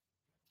nada.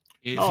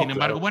 Sin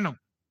embargo, bueno,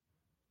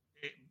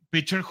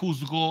 Pitcher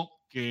juzgó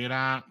que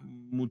era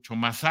mucho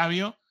más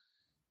sabio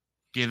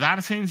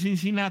quedarse en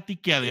Cincinnati,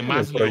 que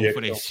además le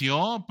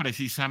ofreció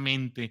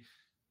precisamente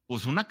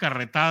pues una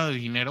carretada de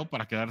dinero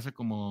para quedarse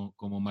como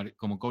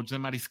coach de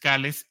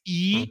mariscales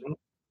y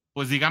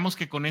pues digamos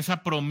que con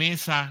esa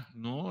promesa,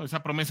 ¿no?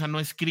 Esa promesa no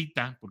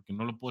escrita, porque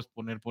no lo puedes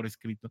poner por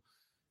escrito,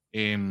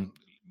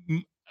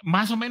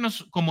 más o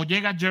menos como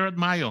llega Jared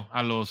Mayo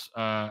a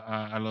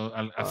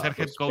ser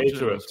head coach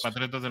de los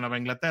Patriotas de Nueva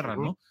Inglaterra,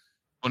 ¿no?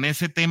 Con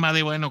ese tema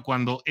de, bueno,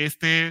 cuando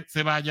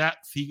se vaya,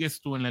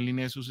 sigues tú en la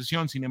línea de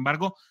sucesión. Sin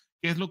embargo,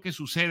 ¿qué es lo que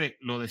sucede?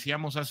 Lo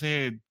decíamos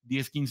hace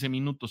 10, 15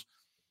 minutos.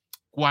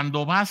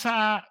 Cuando vas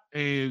a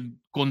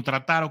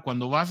contratar o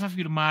cuando vas a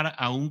firmar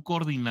a un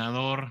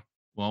coordinador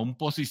o a un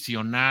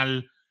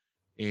posicional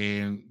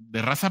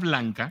de raza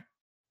blanca,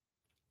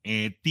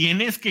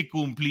 tienes que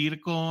cumplir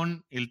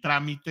con el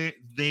trámite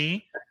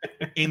de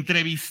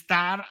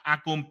entrevistar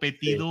a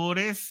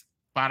competidores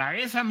para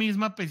esa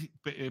misma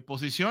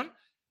posición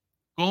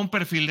con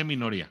perfil de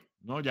minoría,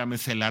 ¿no?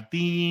 Llámese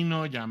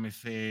latino,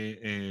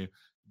 llámese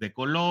de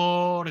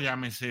color,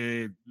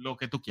 llámese lo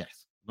que tú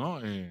quieras, ¿no?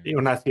 Y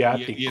un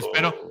asiático. Y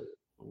espero...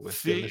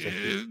 Sí,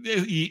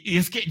 y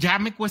es que ya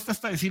me cuesta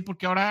hasta decir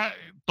porque ahora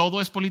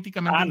todo es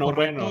políticamente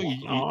incorrecto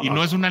y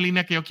no es una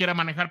línea que yo quiera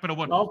manejar, pero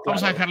bueno,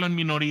 vamos a dejarlo en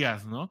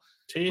minorías, ¿no?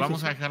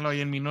 Vamos a dejarlo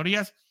ahí en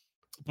minorías,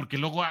 porque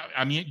luego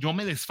a mí yo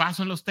me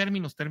desfaso en los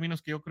términos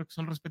que yo creo que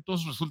son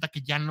respetuosos, resulta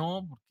que ya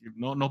no, porque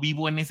no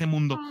vivo en ese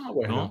mundo,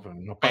 ¿no?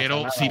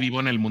 Pero sí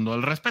vivo en el mundo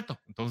del respeto,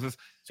 entonces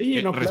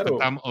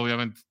respetamos,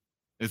 obviamente.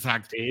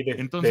 Exacto. Sí,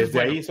 entonces, desde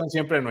ahí son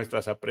siempre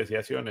nuestras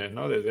apreciaciones,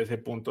 ¿no? Desde ese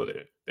punto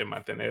de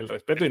mantener el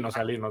respeto y no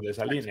salirnos de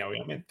esa línea,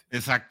 obviamente.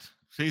 Exacto.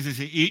 Sí.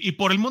 Y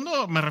por el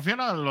mundo me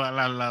refiero a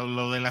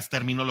lo de las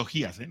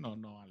terminologías, ¿eh?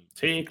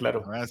 Sí, claro.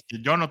 La verdad es que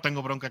yo no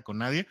tengo bronca con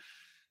nadie.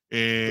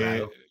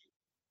 Claro.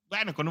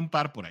 Bueno, con un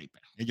par por ahí,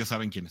 pero ellos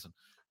saben quiénes son.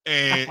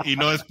 Y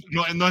no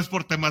es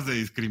por temas de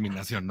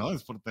discriminación, ¿no?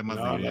 Es por temas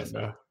de ideas.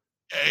 No.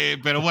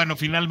 Pero bueno,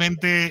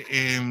 finalmente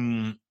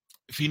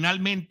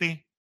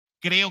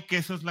creo que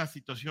esa es la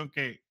situación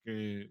que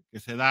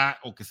se da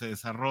o que se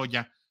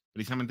desarrolla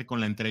precisamente con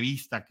la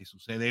entrevista que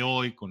sucede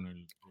hoy con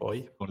el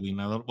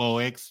coordinador o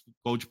ex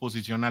coach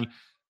posicional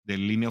de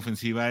línea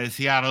ofensiva de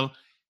Seattle.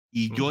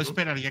 Y yo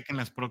esperaría que en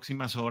las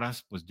próximas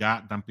horas, pues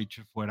ya Dan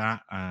Pitcher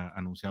fuera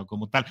anunciado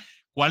como tal.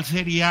 ¿Cuál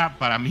sería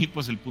para mí,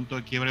 pues, el punto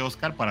de quiebre,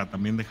 Oscar, para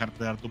también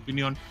dejarte dar tu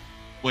opinión?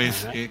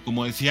 Pues,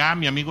 como decía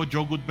mi amigo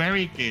Joe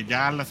Goodberry, que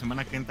ya la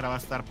semana que entra va a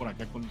estar por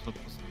acá con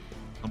nosotros,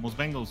 somos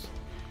Bengals.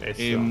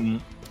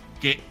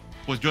 Que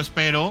pues yo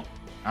espero,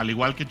 al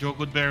igual que Joe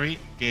Goodberry,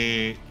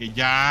 que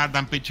ya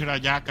Dan Pitcher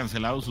haya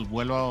cancelado sus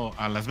vuelos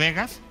a Las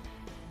Vegas,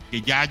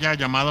 que ya haya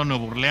llamado a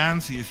Nueva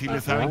Orleans y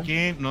decirle, ¿saben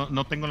qué?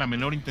 No tengo la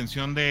menor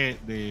intención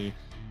de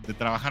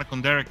trabajar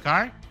con Derek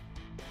Carr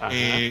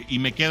y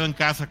me quedo en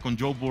casa con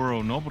Joe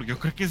Burrow, ¿no? Porque yo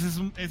creo que ese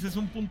es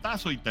un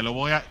puntazo y te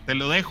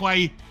lo dejo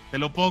ahí, te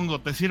lo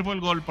pongo, te sirvo el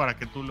gol para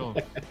que tú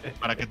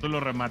lo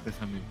remates,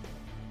 amigo.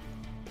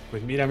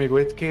 Pues mira, amigo,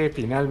 es que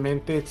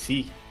finalmente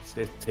sí.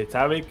 Se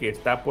sabe que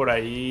está por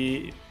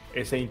ahí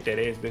ese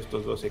interés de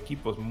estos dos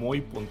equipos muy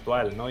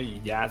puntual, ¿no?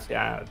 Y ya se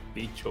ha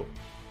dicho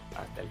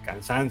hasta el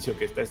cansancio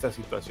que está esta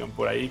situación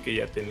por ahí, que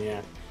ya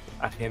tenía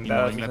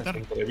agendadas esas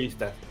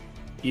entrevistas.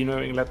 Y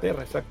Nueva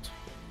Inglaterra, exacto.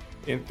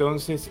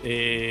 Entonces,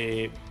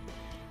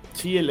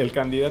 sí, el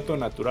candidato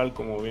natural,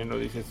 como bien lo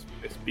dices,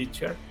 es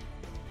Pitcher.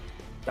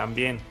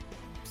 También,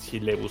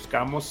 si le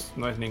buscamos,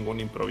 no es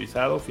ningún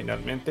improvisado,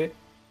 finalmente.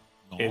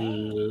 No.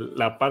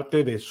 La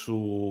parte de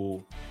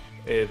su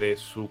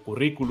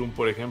currículum,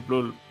 por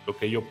ejemplo, lo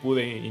que yo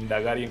pude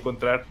indagar y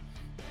encontrar,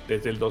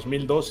 desde el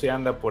 2012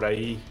 anda por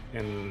ahí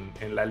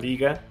en la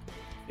liga.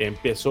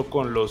 Empezó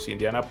con los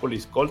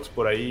Indianapolis Colts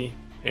por ahí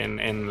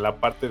en la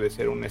parte de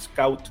ser un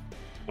scout,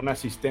 un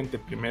asistente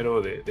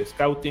primero de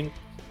scouting,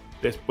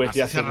 después así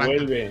ya se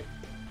vuelve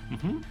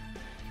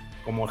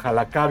como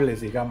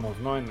jalacables, digamos,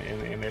 ¿no? En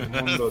el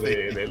mundo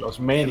de los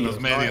medios.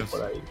 Los medios. ¿No?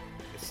 Por ahí.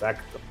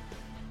 Exacto.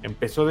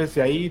 Empezó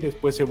desde ahí,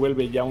 después se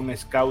vuelve ya un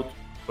scout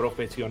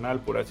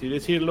profesional, por así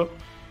decirlo,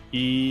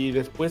 y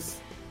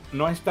después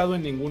no ha estado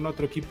en ningún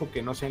otro equipo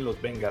que no sea en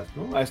los Bengals,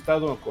 ¿no? Ha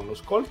estado con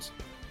los Colts,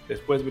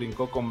 después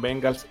brincó con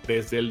Bengals,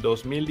 desde el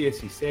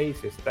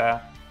 2016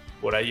 está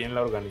por ahí en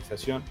la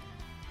organización,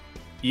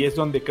 y es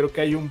donde creo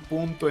que hay un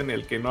punto en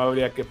el que no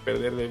habría que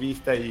perder de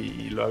vista,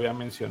 y lo había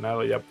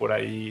mencionado ya por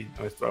ahí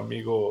nuestro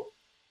amigo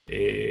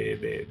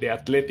de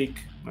Athletic,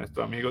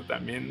 nuestro amigo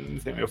también,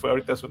 se me fue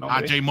ahorita su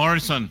nombre. Jay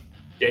Morrison.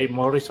 Jay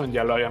Morrison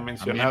ya lo había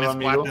mencionado, también es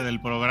amigo. cuate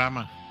del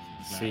programa.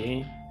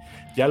 Sí,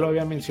 ya lo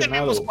había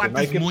mencionado. Tenemos cuates que no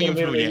hay que muy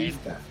perder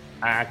influyentes. de vista.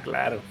 Ah,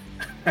 claro.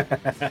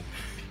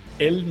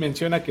 Él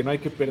menciona que no hay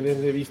que perder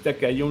de vista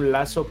que hay un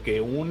lazo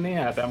que une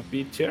a Dan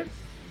Pitcher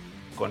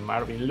con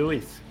Marvin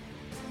Lewis.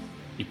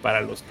 Y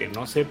para los que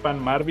no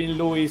sepan, Marvin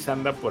Lewis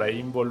anda por ahí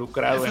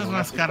involucrado en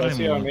unas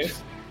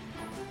situaciones,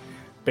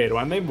 pero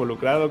anda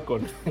involucrado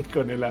con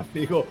el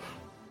amigo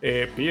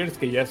Pierce,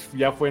 que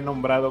ya fue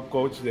nombrado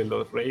coach de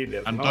los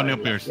Raiders, Antonio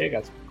 ¿no? Pierce.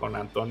 Vegas, con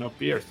Antonio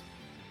Pierce.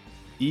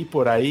 Y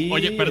por ahí...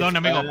 Oye, perdón,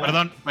 amigo,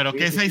 perdón, pero sí,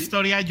 que esa sí.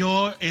 historia,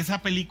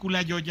 esa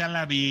película yo ya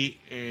la vi.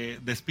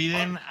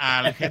 Despiden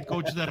al head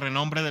coach de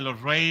renombre de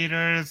los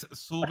Raiders,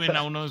 suben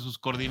a uno de sus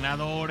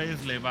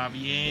coordinadores, le va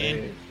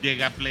bien,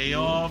 llega a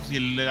playoffs y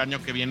el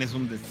año que viene es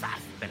un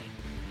desastre.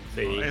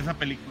 Sí. Esa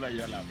película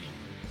yo la vi.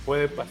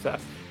 Puede pasar.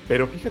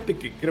 Pero fíjate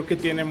que creo que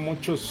tiene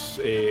mucho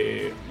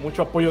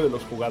apoyo de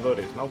los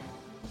jugadores, ¿no?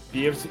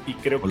 Pierce, y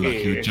creo Hola,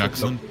 que Hugh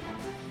Jackson.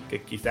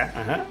 que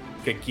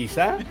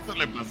quizá ¿Eso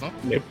le pasó?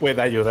 le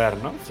pueda ayudar,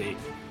 ¿no? Sí.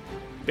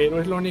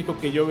 Pero es lo único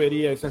que yo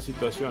vería esa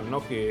situación,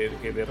 ¿no? Que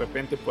de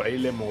repente por ahí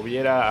le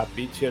moviera a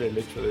Pitcher el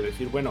hecho de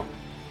decir, bueno,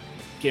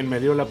 quien me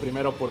dio la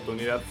primera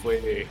oportunidad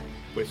fue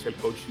pues el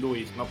coach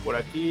Lewis, ¿no? Por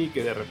aquí,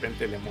 que de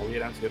repente le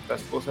movieran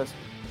ciertas cosas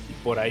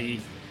y por ahí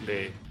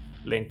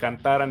le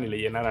encantaran y le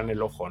llenaran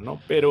el ojo,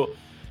 ¿no? Pero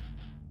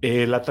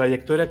la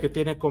trayectoria que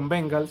tiene con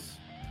Bengals,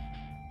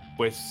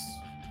 pues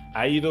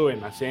ha ido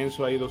en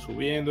ascenso, ha ido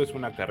subiendo, es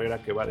una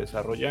carrera que va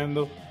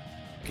desarrollando,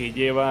 que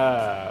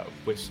lleva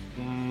pues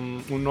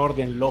un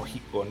orden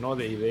lógico, ¿no?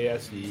 De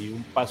ideas y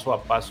un paso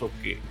a paso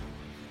que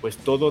pues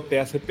todo te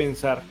hace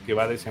pensar que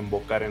va a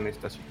desembocar en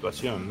esta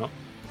situación, ¿no?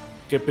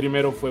 Que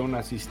primero fue un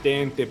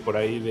asistente por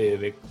ahí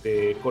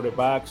de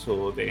quarterbacks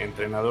o de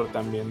entrenador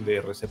también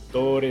de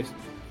receptores,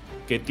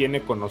 que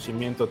tiene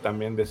conocimiento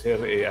también de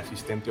ser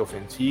asistente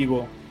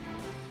ofensivo,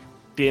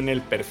 tiene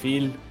el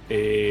perfil,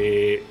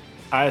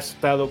 ha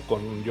estado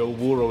con Joe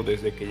Burrow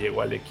desde que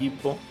llegó al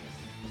equipo,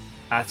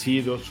 ha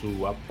sido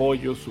su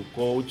apoyo, su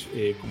coach,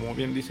 como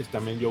bien dices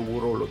también Joe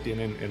Burrow lo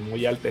tiene en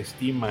muy alta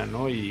estima,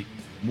 ¿no? Y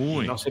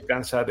no se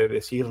cansa de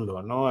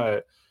decirlo, ¿no?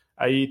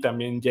 Ahí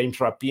también James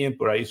Rapien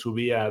por ahí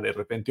subía de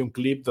repente un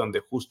clip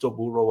donde justo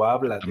Burrow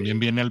habla también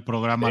viene el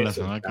programa la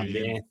semana que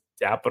viene.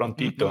 Ya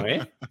prontito,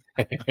 ¿eh?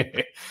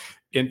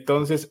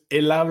 Entonces,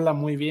 él habla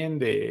muy bien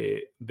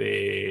de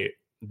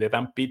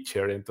Dan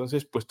Pitcher.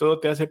 Entonces, pues todo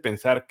te hace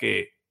pensar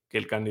que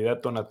el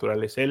candidato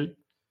natural es él.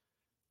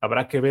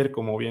 Habrá que ver,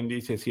 como bien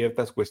dice,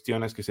 ciertas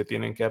cuestiones que se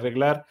tienen que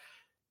arreglar.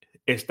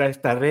 Está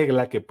esta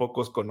regla que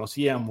pocos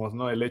conocíamos,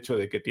 ¿no? El hecho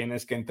de que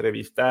tienes que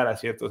entrevistar a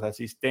ciertos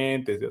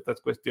asistentes de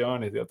otras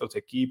cuestiones, de otros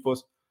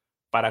equipos,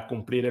 para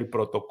cumplir el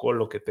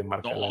protocolo que te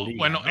marca la liga.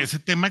 Bueno, ¿no? ese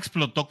tema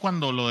explotó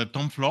cuando lo de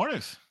Tom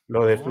Flores.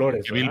 Lo de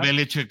Flores, que Bill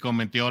Belichick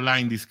cometió la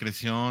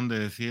indiscreción de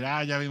decir,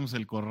 ya vimos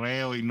el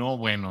correo, y no,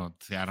 bueno,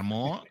 se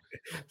armó.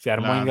 Se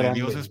armó la en de grande.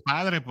 Dios es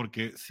padre,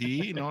 porque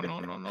sí,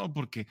 no,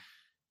 porque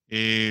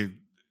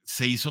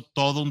se hizo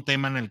todo un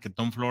tema en el que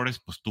Tom Flores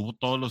pues tuvo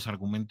todos los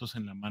argumentos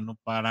en la mano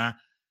para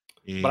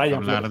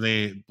hablar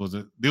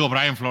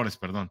Brian Flores,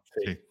 perdón.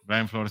 Sí,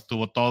 Brian Flores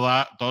tuvo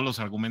todos los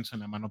argumentos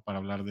en la mano para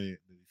hablar de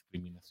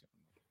discriminación.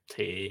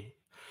 Sí.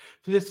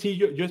 Entonces sí,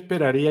 yo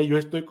esperaría, yo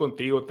estoy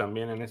contigo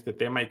también en este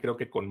tema y creo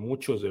que con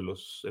muchos de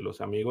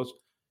los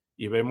amigos,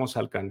 y vemos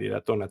al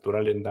candidato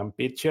natural en Dan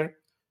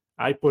Pitcher.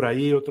 Hay por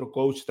ahí otro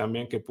coach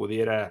también que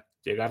pudiera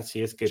llegar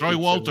si es que Troy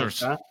Pitcher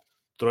Walters. No está.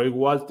 Troy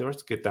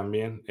Walters, que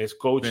también es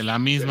coach de la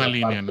misma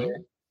línea,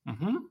 parte,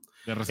 ¿no?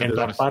 De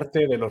receptores. En la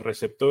parte de los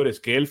receptores,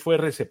 que él fue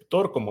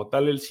receptor como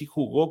tal, él sí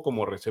jugó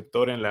como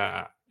receptor en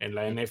la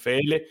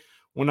NFL,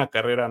 una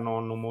carrera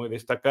no muy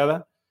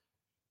destacada.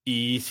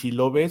 Y si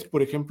lo ves,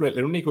 por ejemplo,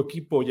 el único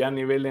equipo ya a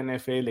nivel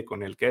NFL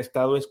con el que ha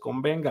estado es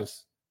con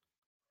Bengals.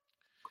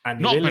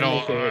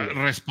 Pero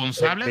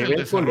responsable del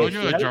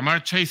desarrollo de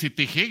Jamar Chase y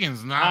T.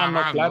 Higgins, nada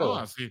más, claro. ¿no?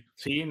 Así.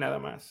 Sí, nada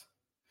más.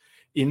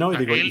 Y no,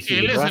 él es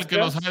el que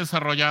los ha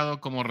desarrollado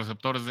como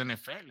receptores de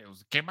NFL. O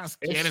sea, ¿qué más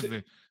quieres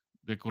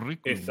de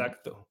currículum?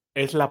 Exacto.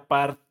 Es la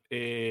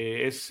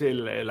parte,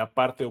 la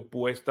parte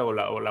opuesta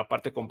o la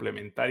parte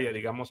complementaria,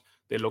 digamos,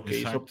 de lo que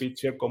hizo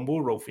Pitcher con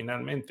Burrow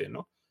finalmente,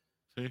 ¿no?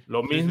 Sí,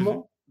 lo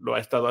mismo lo ha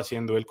estado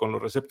haciendo él con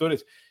los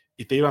receptores.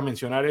 Y te iba a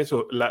mencionar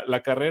eso,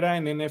 la carrera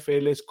en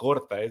NFL es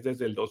corta, es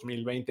desde el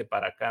 2020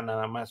 para acá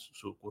nada más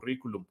su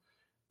currículum,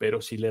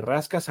 pero si le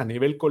rascas a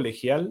nivel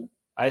colegial,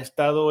 ha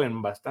estado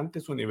en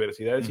bastantes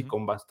universidades y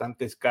con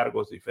bastantes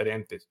cargos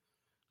diferentes.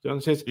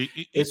 Entonces,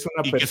 es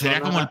una persona... que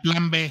sería como el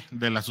plan B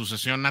de la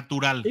sucesión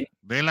natural. ¿Sí?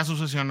 De la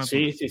sucesión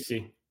natural.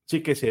 Sí.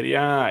 Sí, que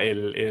sería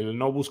el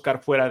no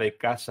buscar fuera de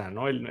casa,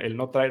 ¿no? El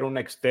no traer un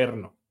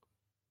externo.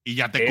 Y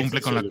ya te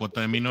cumple con la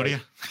cuota de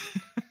minoría.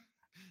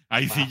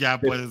 Ahí sí ya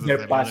puedes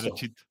hacerlo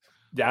derechito.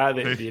 Ya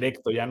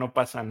directo, ya no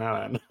pasa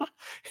nada, ¿no?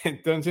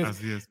 Entonces,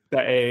 así es.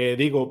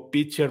 Digo,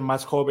 pitcher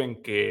más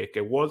joven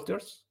que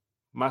Walters,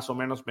 más o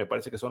menos me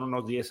parece que son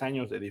unos 10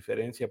 años de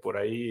diferencia por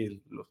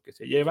ahí los que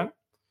se llevan,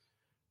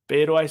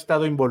 pero ha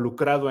estado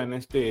involucrado en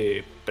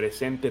este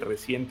presente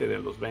reciente de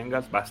los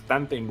Bengals,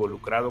 bastante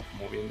involucrado,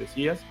 como bien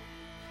decías.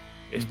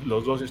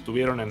 Los dos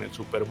estuvieron en el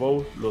Super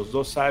Bowl, los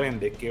dos saben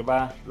de qué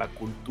va la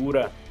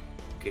cultura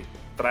que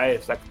trae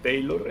Zac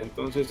Taylor,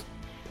 entonces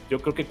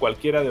yo creo que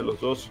cualquiera de los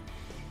dos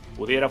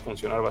pudiera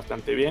funcionar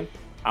bastante bien,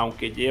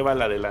 aunque lleva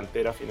la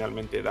delantera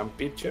finalmente Dan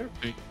Pitcher.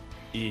 Sí.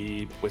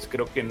 Y pues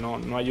creo que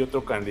no hay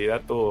otro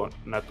candidato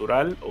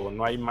natural, o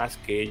no hay más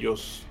que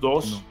ellos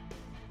dos,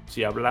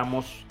 si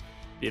hablamos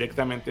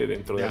directamente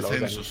dentro de la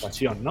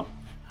organización, ¿no?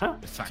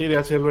 Sí, de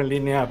hacerlo en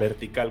línea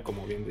vertical,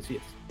 como bien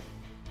decías.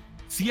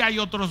 Sí hay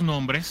otros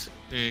nombres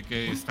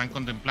que están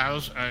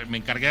contemplados. Me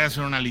encargué de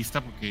hacer una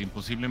lista porque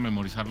imposible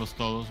memorizarlos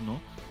todos,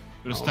 ¿no?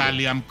 Pero está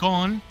Liam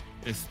Cohn,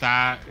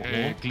 está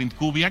Clint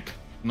Kubiak.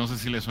 No sé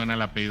si le suena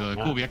el apellido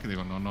de Kubiak.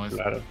 Digo, no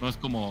es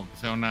como que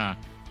sea una...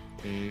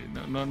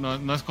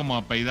 no es como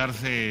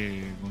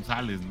apellidarse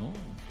González, ¿no?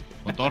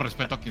 Con todo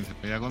respeto a quien se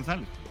apellida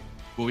González.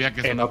 Kubiak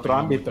es en otro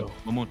ámbito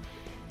común.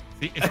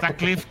 Sí, está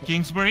Cliff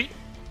Kingsbury,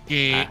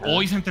 que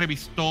hoy se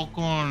entrevistó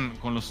con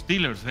los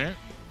Steelers, ¿eh?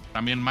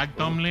 También Mike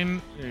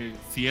Tomlin,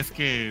 si es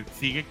que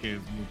sigue, que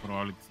es muy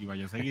probable que sí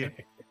vaya a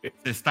seguir,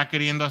 se está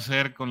queriendo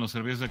hacer con los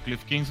servicios de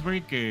Cliff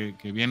Kingsbury,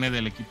 que viene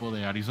del equipo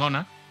de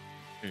Arizona.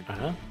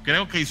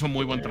 Creo que hizo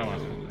muy buen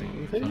trabajo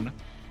en Arizona,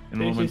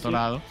 en un momento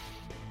dado.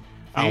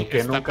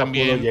 Aunque nunca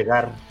pudo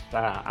llegar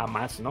a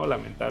más, ¿no?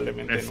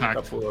 Lamentablemente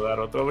nunca pudo dar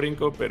otro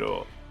brinco,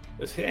 pero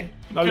sí,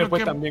 no le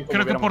fue tan bien como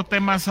creo que por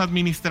temas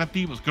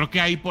administrativos. Creo que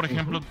ahí, por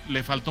ejemplo,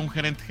 le faltó un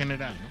gerente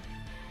general, ¿no?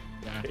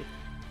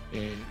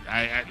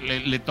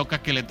 Le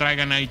toca que le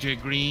traigan a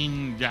AJ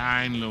Green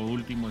ya en lo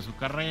último de su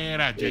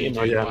carrera,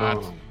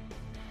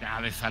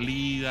 ya de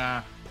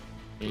salida.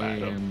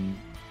 Claro.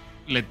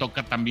 Le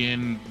toca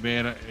también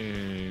ver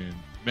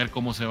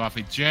cómo se va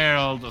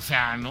Fitzgerald. O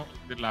sea, no,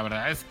 la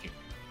verdad es que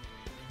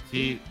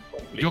sí,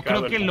 yo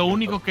creo que lo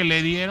único que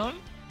le dieron,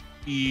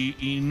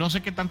 y no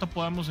sé qué tanto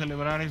podamos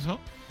celebrar eso,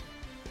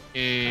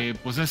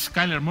 pues es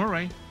Kyler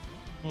Murray, ¿no?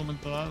 En un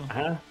momento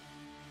dado.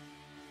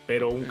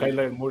 Pero un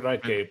Kyler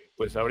Murray que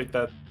pues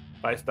ahorita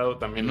ha estado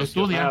también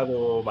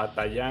lesionado,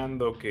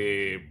 batallando,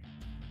 que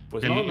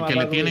pues que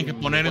le tienen que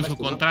poner en su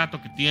contrato,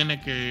 que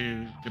tiene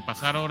que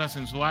pasar horas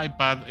en su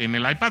iPad, en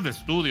el iPad de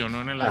estudio,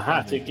 no en el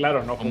iPad sí,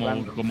 claro, no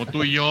como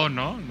tú y yo,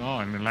 ¿no?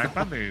 No, en el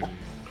iPad de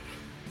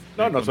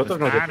nosotros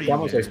nos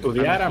dedicamos a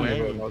estudiar,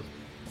 amigos.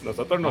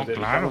 Nosotros nos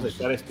dedicamos a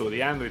estar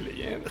estudiando y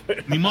leyendo.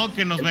 Ni modo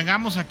que nos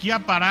vengamos aquí a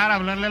parar a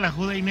hablarle a la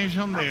WDNE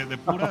de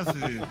puras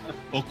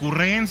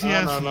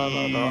ocurrencias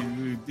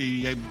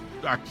y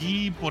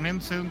aquí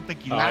poniéndose un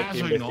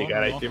tequilazo.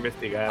 Hay que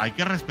investigar. Hay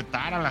que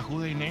respetar a la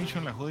WDNE.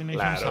 La WDNE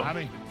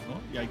sabe,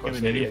 ¿no? Y hay que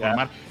venir a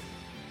informar.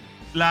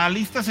 La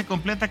lista se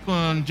completa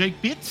con Jake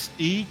Pitts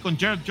y con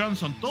Jared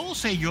Johnson.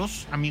 Todos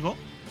ellos, amigo,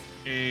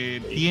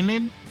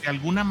 tienen de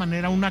alguna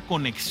manera una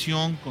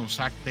conexión con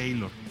Zac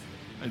Taylor.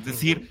 Es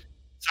decir,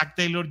 Zac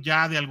Taylor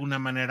ya de alguna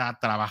manera ha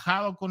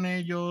trabajado con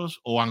ellos,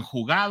 o han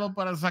jugado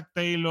para Zac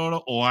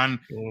Taylor, o han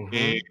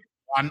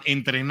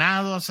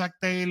entrenado a Zac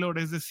Taylor.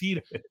 Es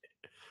decir,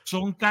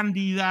 son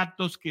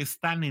candidatos que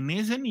están en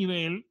ese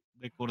nivel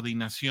de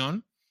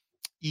coordinación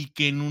y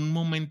que en un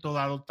momento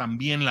dado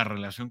también la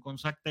relación con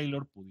Zac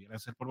Taylor pudiera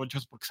ser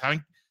provechosa, porque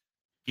saben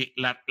que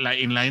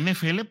en la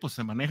NFL pues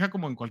se maneja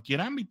como en cualquier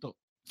ámbito.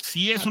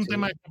 Sí es un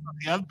tema de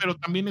capacidad, pero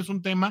también es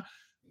un tema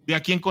de a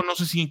quién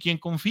conoces y en quién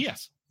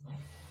confías.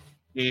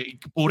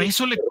 Por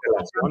eso le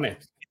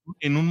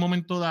en un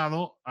momento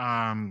dado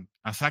a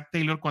Zac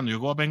Taylor, cuando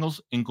llegó a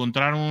Bengals,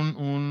 encontrar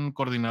un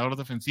coordinador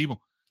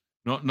defensivo.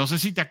 No sé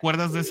si te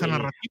acuerdas de esa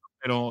narrativa,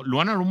 pero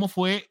Luan Arumo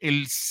fue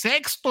el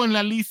sexto en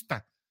la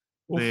lista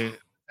de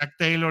Zac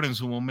Taylor en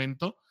su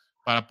momento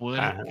para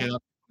poder quedar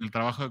en el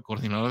trabajo de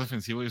coordinador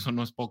defensivo, y eso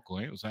no es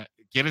poco, ¿eh? O sea,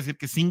 quiere decir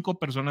que 5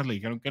 personas le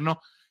dijeron que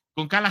no.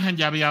 Con Callahan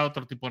ya había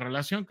otro tipo de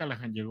relación.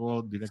 Callahan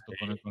llegó directo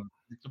con él,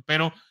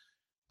 pero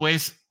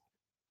pues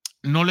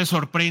no le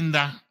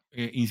sorprenda,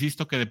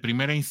 insisto, que de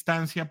primera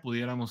instancia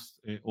pudiéramos,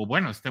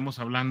 estemos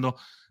hablando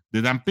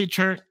de Dan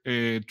Pitcher,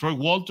 Troy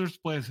Walters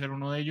puede ser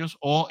uno de ellos,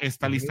 o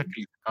esta lista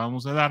que les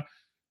acabamos de dar,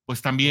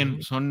 pues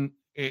también son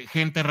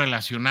gente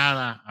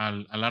relacionada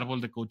al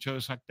árbol de coacheo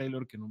de Zac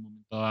Taylor, que en un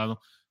momento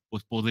dado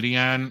pues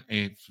podrían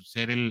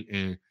ser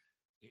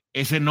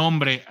ese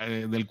nombre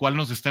del cual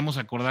nos estemos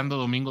acordando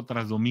domingo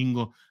tras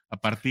domingo a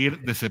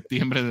partir de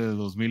septiembre de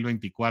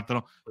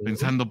 2024,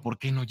 pensando por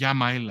qué no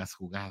llama él las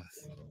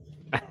jugadas.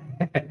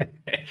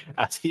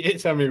 Así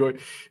es, amigo.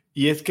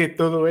 Y es que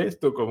todo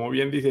esto, como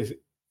bien dices,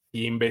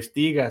 si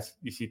investigas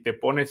y si te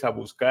pones a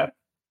buscar,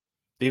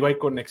 digo, hay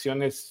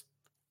conexiones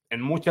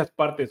en muchas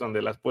partes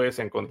donde las puedes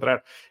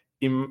encontrar.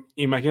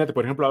 Imagínate,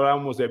 por ejemplo,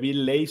 hablábamos de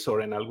Bill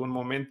Lazor en algún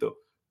momento,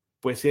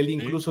 pues él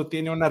incluso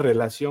tiene una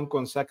relación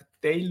con Zach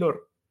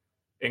Taylor.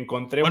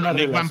 Encontré Bueno, una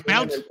Nick Van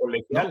relación en Pelt, el ¿no?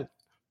 colegial.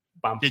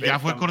 Van Que ya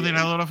Pelt fue también.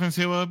 coordinador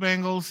ofensivo de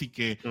Bengals y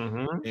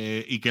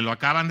que lo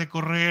acaban de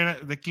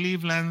correr de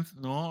Cleveland,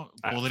 ¿no?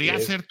 Podría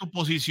ser tu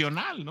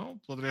posicional, ¿no?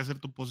 Podría ser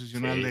tu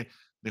posicional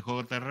de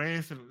juego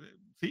terrestre.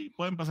 Sí,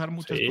 pueden pasar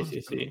muchas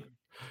cosas. Sí.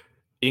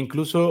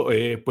 Incluso,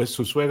 pues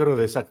su suegro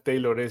de Zach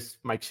Taylor es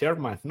Mike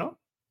Sherman, ¿no?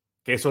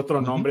 Que es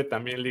otro nombre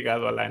también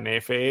ligado a la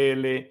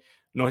NFL.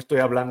 No estoy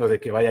hablando de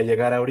que vaya a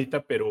llegar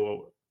ahorita,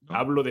 pero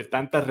hablo de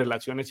tantas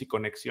relaciones y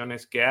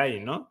conexiones que hay,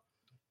 ¿no?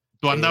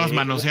 Tú andabas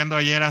manoseando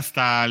ayer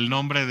hasta el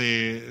nombre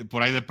de,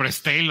 por ahí, de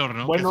Press Taylor,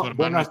 ¿no? Que es su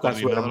hermano y hasta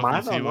su coordinador hermano,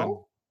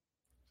 ofensivo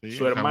 ¿no?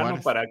 Su en hermano,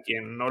 Jaguares. para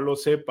quien no lo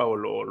sepa o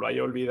lo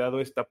haya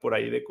olvidado, está por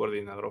ahí de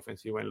coordinador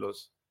ofensivo en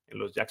los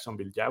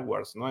Jacksonville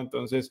Jaguars, ¿no?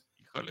 Entonces,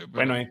 híjole,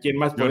 bueno, ¿en quién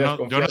más yo podías no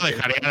confiar?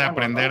 dejaría de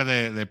aprender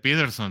de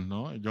Peterson,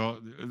 ¿no?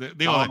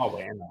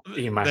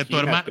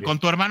 Imagínate. Con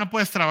tu hermano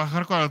puedes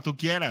trabajar cuando tú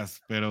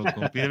quieras, pero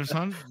con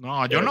Peterson,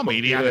 no, yo no me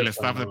iría del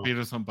staff de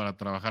Peterson para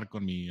trabajar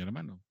con mi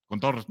hermano. Con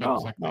todo respeto,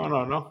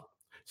 No.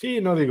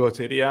 Sí, no digo,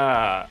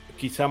 sería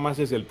quizá más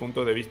desde el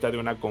punto de vista de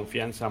una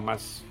confianza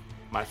más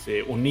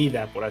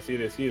unida, por así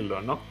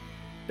decirlo, ¿no?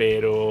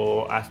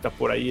 Pero hasta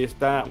por ahí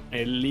está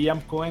el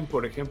Liam Cohen,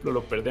 por ejemplo,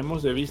 lo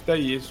perdemos de vista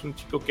y es un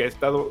chico que ha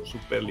estado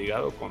súper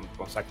ligado con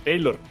Zach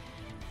Taylor,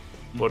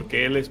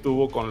 porque él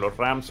estuvo con los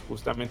Rams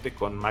justamente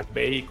con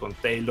McVay y con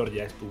Taylor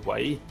ya estuvo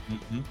ahí.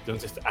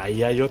 Entonces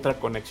ahí hay otra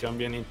conexión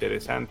bien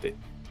interesante.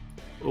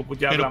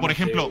 Pero por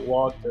ejemplo,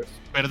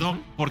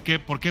 perdón, ¿por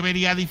qué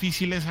vería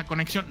difícil esa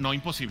conexión? No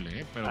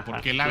imposible, pero ¿por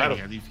qué la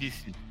vería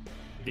difícil?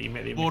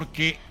 Dime.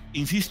 Porque,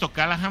 insisto,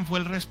 Callahan fue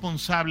el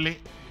responsable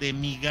de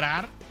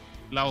migrar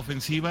la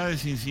ofensiva de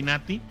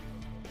Cincinnati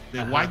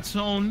de White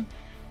Zone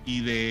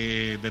y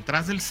de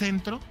detrás del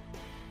centro,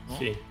 ¿no?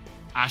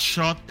 A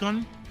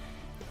shotgun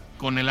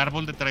con el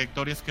árbol de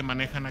trayectorias que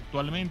manejan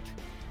actualmente.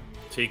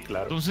 Sí,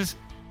 claro. Entonces,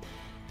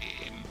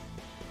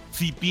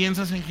 si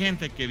piensas en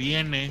gente que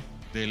viene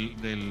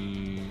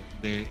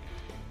de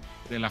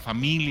la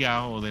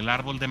familia o del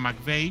árbol de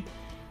McVay,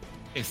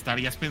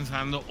 estarías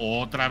pensando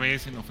otra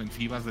vez en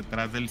ofensivas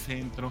detrás del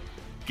centro,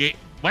 que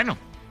bueno,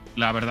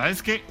 la verdad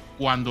es que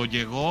cuando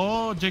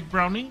llegó Jake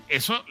Browning,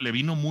 eso le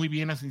vino muy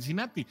bien a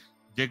Cincinnati.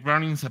 Jake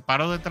Browning se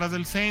paró detrás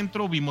del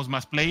centro, vimos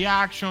más play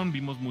action,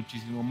 vimos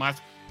muchísimo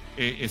más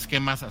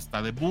esquemas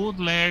hasta de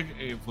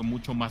bootleg, fue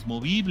mucho más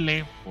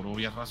movible por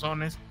obvias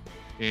razones.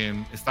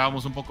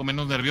 Estábamos un poco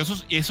menos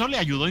nerviosos y eso le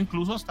ayudó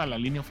incluso hasta la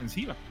línea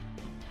ofensiva.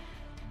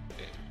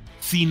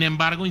 Sin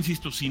embargo,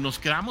 insisto, si nos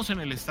quedamos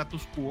en el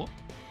status quo,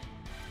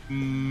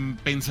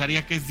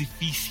 pensaría que es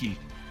difícil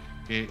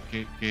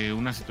que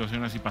una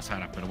situación así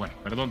pasara. Pero bueno,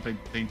 perdón,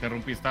 te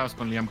interrumpí, estabas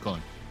con Liam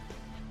Cohen.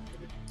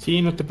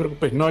 Sí, no te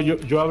preocupes. No,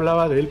 yo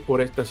hablaba de él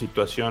por esta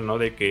situación, ¿no?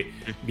 De que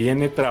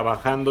viene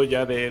trabajando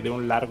ya de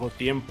un largo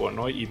tiempo,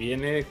 ¿no? Y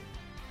viene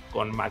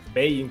con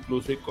McVay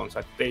incluso y con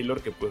Zach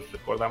Taylor, que pues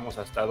recordamos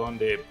hasta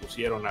dónde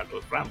pusieron a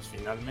los Rams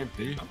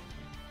finalmente, ¿no?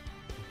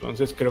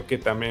 Entonces creo que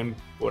también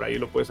por ahí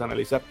lo puedes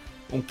analizar.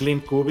 Un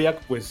Clint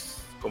Kubiak,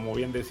 pues como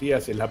bien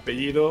decías, el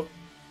apellido,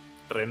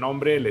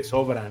 renombre le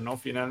sobra, ¿no?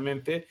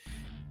 Finalmente,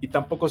 y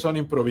tampoco son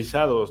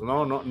improvisados,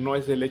 ¿no? No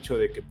es el hecho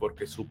de que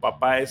porque su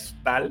papá es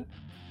tal,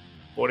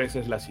 por esa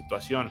es la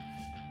situación.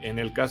 En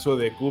el caso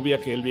de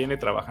Kubiak, que él viene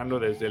trabajando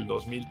desde el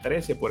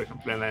 2013, por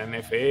ejemplo, en la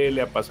NFL,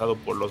 ha pasado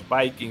por los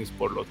Vikings,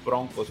 por los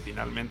Broncos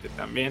finalmente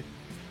también,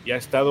 y ha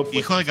estado pues,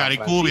 hijo de Gary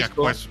Kubiak,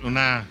 pues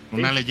una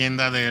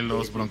leyenda de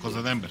los Broncos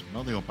de Denver,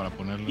 ¿no? Digo, para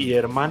ponerlo. Y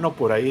hermano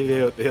por ahí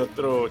de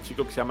otro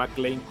chico que se llama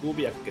Klein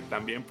Kubiak, que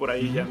también por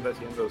ahí ya anda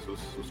haciendo sus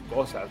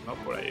cosas, ¿no?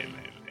 Por ahí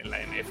en la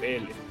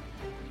NFL.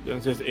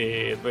 Entonces,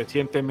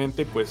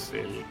 recientemente, pues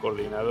el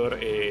coordinador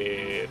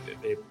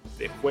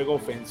de juego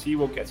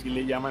ofensivo, que así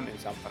le llaman en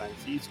San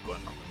Francisco,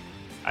 ¿no?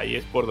 Ahí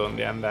es por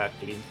donde anda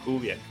Clint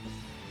Kubiak.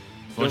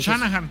 Con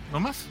Shanahan,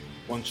 ¿nomás?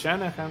 Con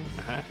Shanahan,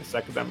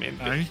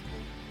 exactamente. Ahí.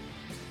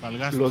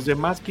 Los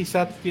demás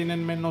quizá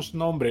tienen menos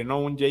nombre, ¿no?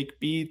 Un Jake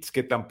Pitts,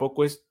 que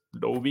tampoco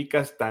lo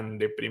ubicas tan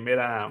de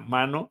primera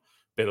mano,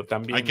 pero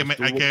también hay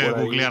que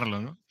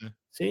googlearlo, ¿no?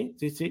 Sí.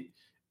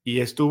 Y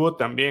estuvo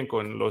también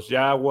con los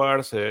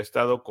Jaguars, ha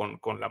estado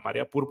con la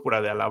Marea Púrpura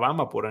de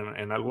Alabama,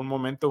 en algún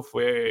momento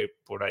fue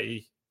por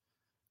ahí,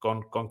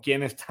 con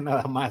quien está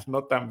nada más,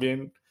 ¿no?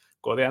 También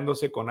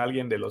codeándose con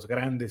alguien de los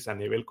grandes a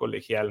nivel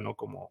colegial, ¿no?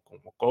 Como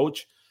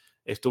coach.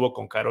 Estuvo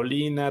con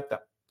Carolina,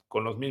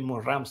 con los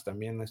mismos Rams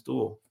también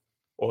estuvo,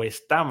 o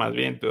está más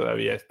bien,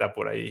 todavía está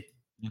por ahí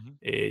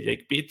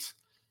Jake Pitts.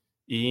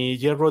 Y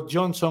Jerrod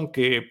Johnson,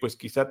 que pues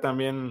quizá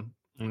también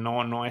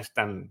no es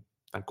tan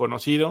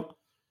conocido,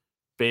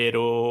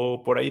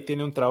 pero por ahí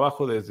tiene un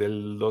trabajo desde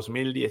el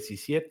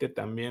 2017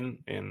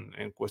 también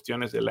en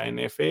cuestiones de la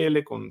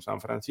NFL, con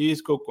San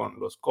Francisco, con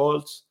los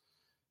Colts,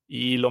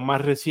 y lo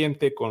más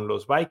reciente con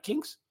los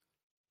Vikings,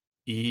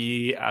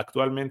 y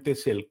actualmente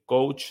es el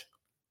coach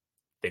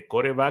de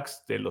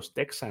quarterbacks de los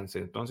Texans.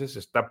 Entonces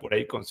está por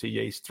ahí con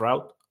CJ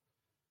Stroud.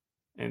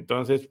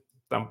 Entonces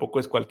tampoco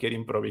es cualquier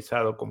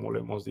improvisado, como lo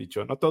hemos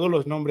dicho. No todos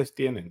los nombres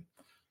tienen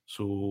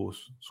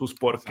sus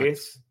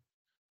porqués. Exacto.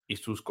 Y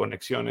sus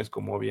conexiones,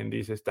 como bien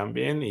dices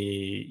también,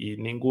 y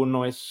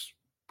ninguno es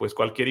pues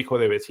cualquier hijo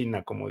de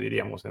vecina, como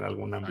diríamos en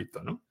algún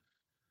ámbito, ¿no?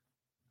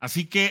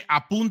 Así que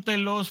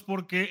apúntenlos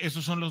porque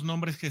esos son los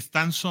nombres que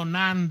están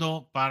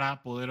sonando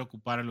para poder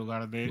ocupar el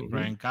lugar de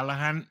Brian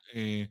Callahan.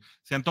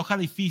 Se antoja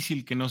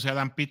difícil que no sea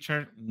Dan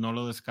Pitcher, no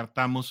lo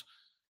descartamos.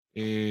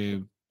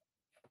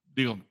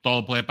 Digo,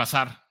 todo puede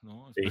pasar,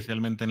 ¿no? Sí.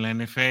 Especialmente en la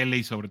NFL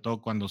y sobre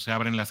todo cuando se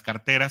abren las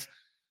carteras,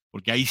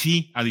 porque ahí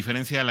sí, a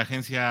diferencia de la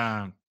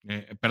agencia,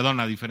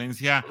 a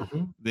diferencia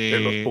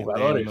de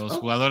los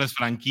jugadores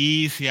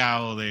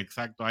franquicia o de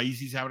exacto, ahí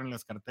sí se abren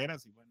las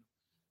carteras y bueno,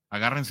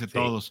 agárrense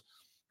todos.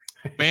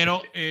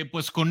 Pero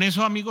pues con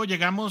eso, amigo,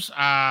 llegamos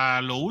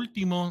a lo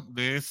último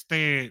de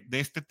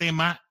este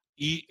tema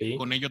y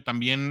con ello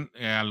también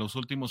a los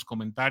últimos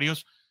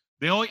comentarios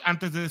de hoy,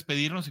 antes de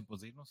despedirnos y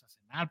pues de irnos a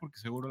cenar, porque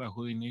seguro la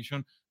Hoodie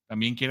Nation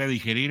también quiere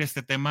digerir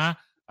este tema,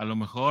 a lo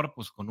mejor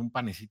pues con un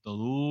panecito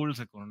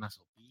dulce, con una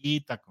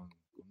sopita, con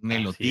un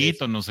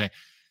elotito, no sé.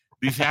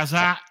 Dice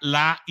Asa,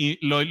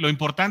 lo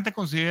importante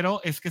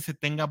considero es que se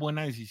tenga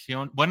buena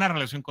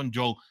relación con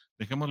Joe,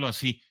 dejémoslo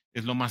así,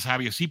 es lo más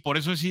sabio. Sí, por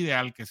eso es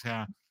ideal que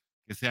sea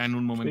en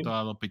un momento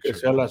dado Pitcher. Que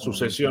sea la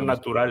sucesión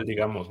natural,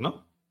 digamos,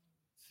 ¿no?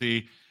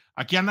 Sí.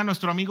 Aquí anda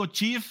nuestro amigo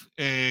Chief,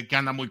 que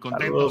anda muy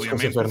contento,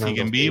 saludos, obviamente,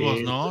 siguen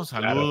vivos, ¿no?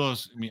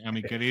 Saludos claro. A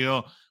mi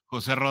querido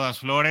José Rodas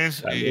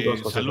Flores.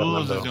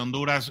 Saludos desde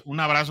Honduras. Un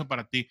abrazo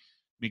para ti,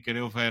 mi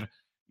querido Fer.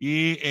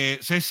 Y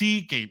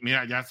Ceci, que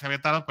mira, ya se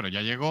había tardado, pero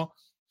ya llegó.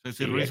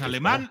 Ceci Ruiz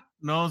Alemán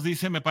nos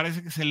dice, me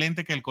parece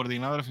excelente que el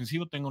coordinador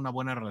ofensivo tenga una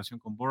buena relación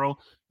con Burrow.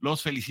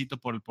 Los felicito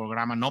por el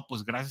programa. No,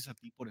 pues gracias a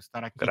ti por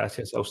estar aquí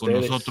gracias a con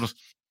ustedes. Nosotros.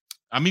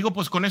 Amigo,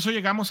 pues con eso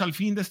llegamos al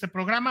fin de este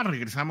programa.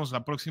 Regresamos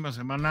la próxima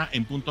semana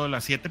en punto de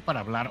las 7 para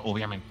hablar,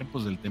 obviamente,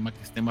 pues del tema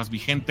que esté más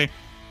vigente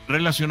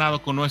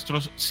relacionado con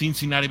nuestros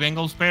Cincinnati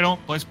Bengals, pero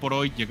pues por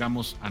hoy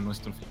llegamos a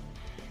nuestro fin.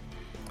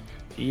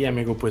 Sí,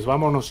 amigo, pues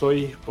vámonos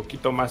hoy un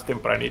poquito más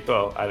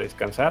tempranito a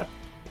descansar.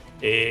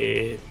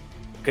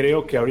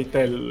 Creo que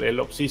ahorita el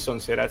off-season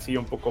será así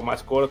un poco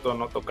más corto,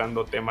 no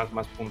tocando temas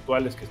más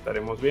puntuales que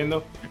estaremos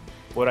viendo.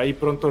 Por ahí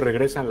pronto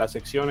regresan las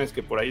secciones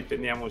que por ahí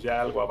teníamos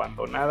ya algo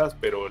abandonadas,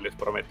 pero les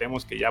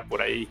prometemos que ya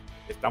por ahí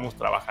estamos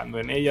trabajando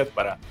en ellas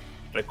para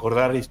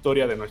recordar la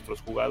historia de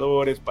nuestros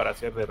jugadores, para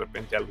hacer de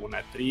repente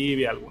alguna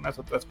trivia, algunas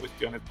otras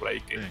cuestiones por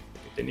ahí que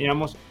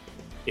teníamos.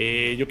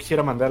 Yo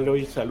quisiera mandarle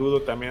hoy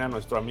saludo también a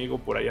nuestro amigo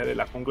por allá de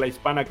la jungla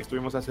hispana que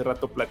estuvimos hace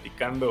rato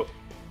platicando,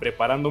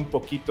 preparando un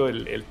poquito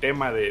el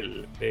tema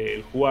del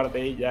Jugar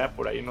Day. Ya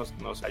por ahí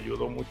nos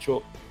ayudó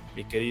mucho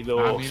mi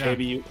querido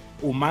Sebi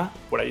Uma,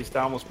 por ahí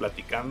estábamos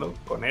platicando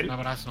con él. Un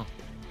abrazo.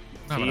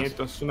 Sí,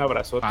 entonces un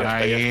abrazote.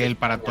 Para él,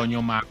 para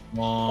Toño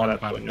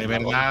Magón, de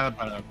verdad,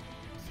 para...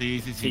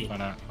 Sí,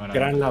 para...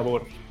 Gran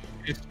labor.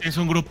 Es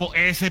un grupo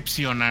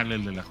excepcional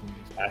el de la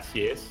Jungla.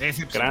 Así es,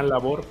 gran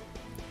labor.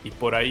 Y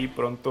por ahí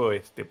pronto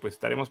pues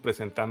estaremos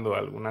presentando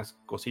algunas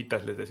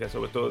cositas, les decía,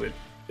 sobre todo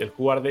del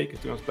Jugar Day, que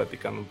estuvimos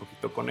platicando un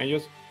poquito con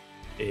ellos,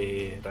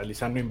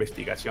 realizando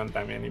investigación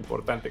también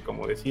importante,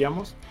 como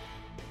decíamos.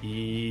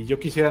 Y yo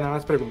quisiera nada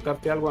más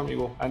preguntarte algo,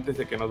 amigo, antes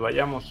de que nos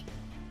vayamos.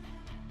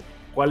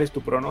 ¿Cuál es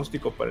tu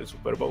pronóstico para el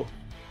Super Bowl?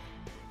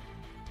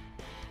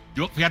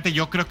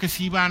 Yo creo que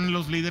sí van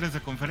los líderes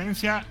de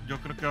conferencia. Yo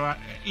creo que va,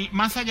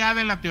 más allá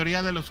de la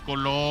teoría de los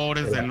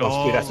colores, del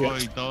logo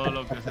y todo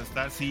lo que se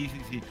está, sí.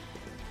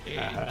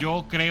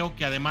 Yo creo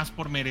que además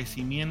por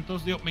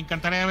merecimientos, me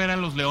encantaría ver a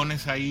los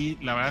Leones ahí.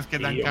 La verdad es que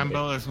Dan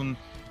Campbell es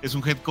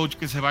un head coach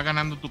que se va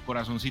ganando tu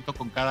corazoncito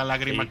con cada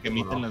lágrima que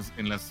emite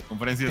en las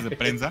conferencias de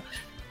prensa.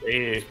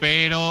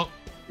 Pero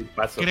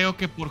creo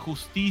que por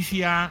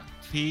justicia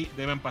sí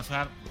deben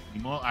pasar.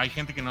 Hay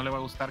gente que no le va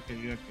a gustar que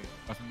diga que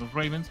pasen los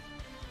Ravens.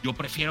 Yo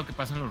prefiero que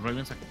pasen los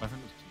Ravens a que pasen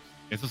los Chiefs.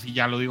 Eso sí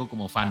ya lo digo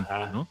como fan,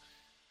 ¿no?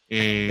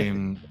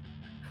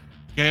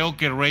 Creo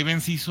que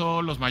Ravens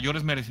hizo los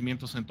mayores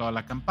merecimientos en toda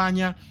la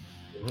campaña.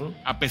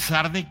 A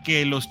pesar de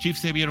que los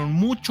Chiefs se vieron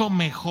mucho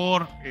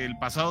mejor el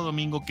pasado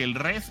domingo que el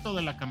resto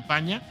de la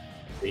campaña.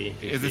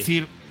 Es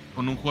decir,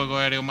 con un juego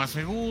aéreo más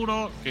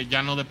seguro, que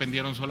ya no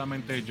dependieron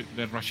solamente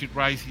de Rashid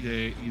Rice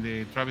y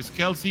de Travis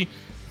Kelce,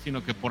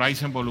 sino que por ahí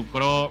se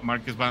involucró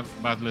Marcus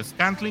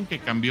Valdes-Scantling, que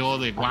cambió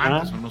de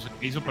guantes o no sé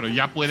qué hizo, pero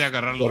ya puede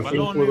agarrar los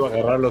balones. Por fin pudo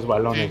agarrar los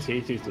balones,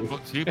 sí.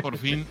 Sí, por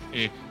fin.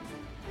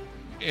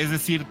 Es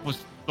decir,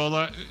 pues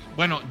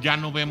ya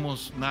no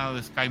vemos nada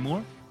de Sky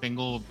Moore.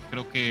 Tengo,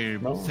 creo que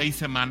 6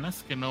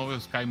 semanas que no veo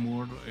Sky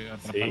Moore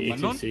atrapar el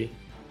balón. Sí.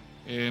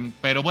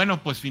 Pero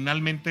bueno, pues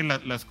finalmente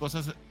las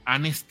cosas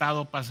han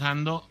estado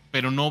pasando,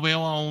 pero no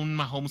veo a un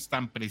Mahomes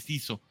tan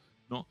preciso,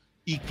 ¿no?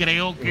 Y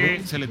creo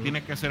que se le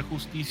tiene que hacer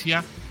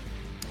justicia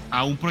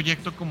a un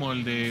proyecto como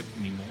el de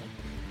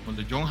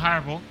John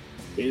Harbaugh,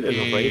 de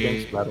los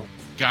Ravens, claro,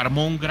 que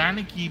armó un gran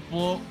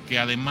equipo, que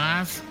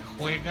además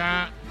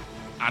juega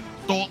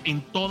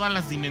en todas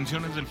las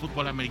dimensiones del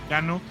fútbol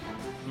americano,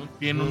 ¿no?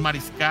 Tienen un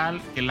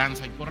mariscal que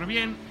lanza y corre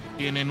bien,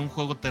 tienen un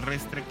juego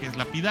terrestre que es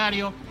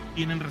lapidario,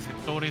 tienen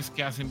receptores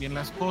que hacen bien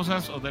las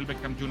cosas, Odell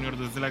Beckham Jr.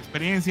 desde la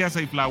experiencia,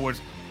 Zay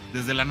Flowers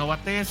desde la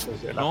novatez,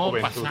 desde la ¿no?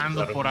 juventud,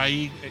 Pasando claro. por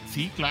ahí,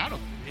 sí, claro,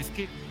 es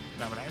que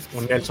la verdad es que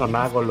un Nelson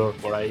Aguilar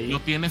por ahí. lo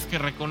tienes que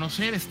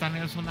reconocer, está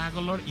Nelson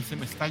Aguilar y se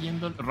me está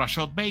yendo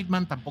Rashad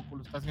Bateman, tampoco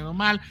lo está haciendo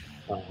mal.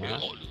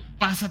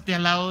 Pásate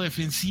al lado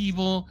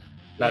defensivo,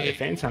 la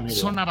defensa, amigo.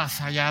 son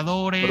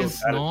avasalladores,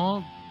 brutal,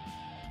 ¿no?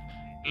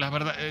 La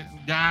verdad,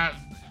 ya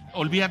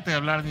olvídate de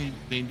hablar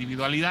de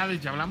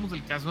individualidades, ya hablamos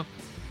del caso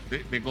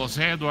de Gus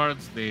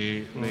Edwards,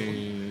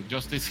 de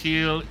Justice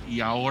Hill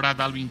y ahora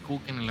Dalvin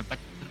Cook en el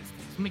ataque.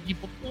 Es un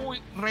equipo muy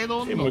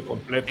redondo, sí, muy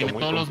completo, tiene muy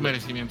todos completo. los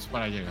merecimientos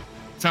para llegar.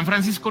 San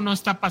Francisco no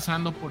está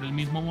pasando por el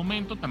mismo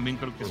momento, también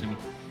creo que es un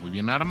equipo muy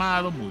bien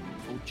armado, muy bien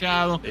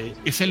coachado,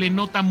 que se le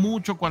nota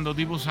mucho cuando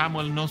Deebo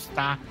Samuel no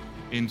está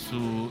en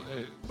su,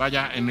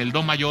 en el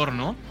do mayor,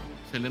 ¿no?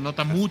 Se le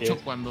nota mucho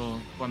cuando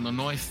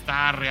no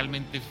está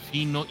realmente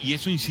fino y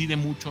eso incide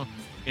mucho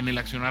en el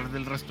accionar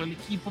del resto del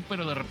equipo,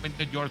 pero de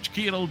repente George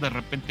Kittle, de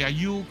repente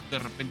Ayuk, de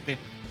repente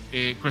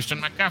Christian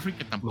McCaffrey,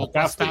 que tampoco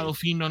ha estado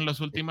fino en las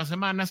últimas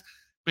semanas,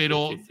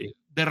 pero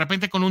de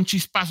repente con un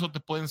chispazo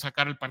te pueden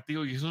sacar el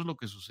partido y eso es lo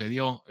que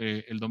sucedió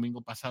el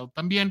domingo pasado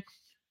también.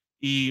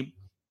 Y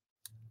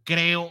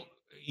creo,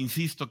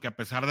 insisto, que a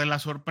pesar de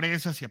las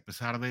sorpresas y a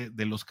pesar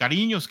de los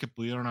cariños que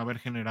pudieron haber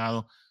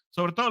generado,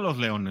 sobre todo los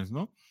Leones,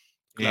 ¿no?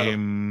 Claro.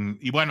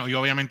 Y bueno, y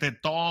obviamente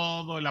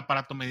todo el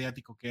aparato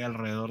mediático que hay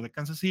alrededor de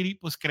Kansas City,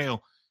 pues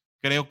creo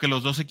que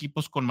los dos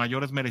equipos con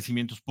mayores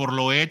merecimientos por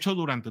lo hecho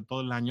durante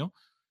todo el año,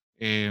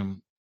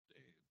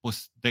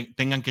 pues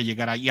tengan que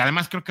llegar ahí. Y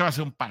además creo que va a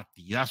ser un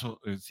partidazo,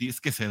 si es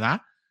que se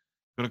da.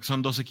 Creo que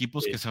son dos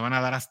equipos que se van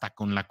a dar hasta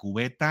con la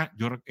cubeta.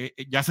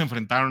 Ya se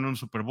enfrentaron en un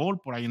Super Bowl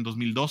por ahí en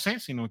 2012,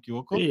 si no me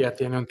equivoco. Sí, ya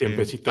tiene un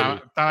tiempecito.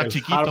 Estaba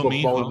chiquito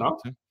mi hijo, ¿no?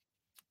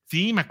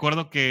 Sí, me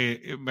acuerdo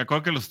que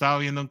lo estaba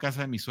viendo en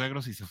casa de mis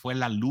suegros y se fue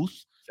la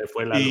luz. Se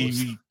fue la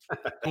luz.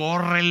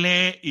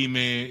 Córrele y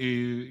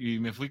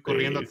me fui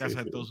corriendo a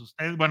casa de todos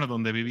ustedes, bueno,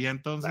 donde vivía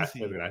entonces.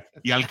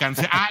 Gracias. Y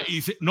alcancé.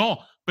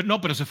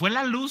 Pero se fue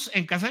la luz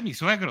en casa de mis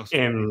suegros.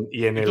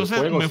 Entonces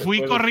el juego me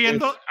fui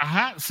corriendo,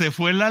 se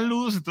fue la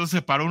luz, entonces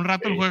se paró un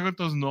rato el juego,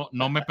 entonces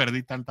no me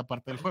perdí tanta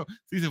parte del juego.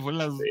 Sí, se fue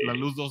la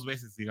luz 2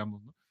 veces,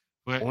 digamos, ¿no?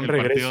 Fue un el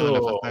regreso de la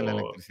falta de la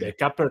electricidad. de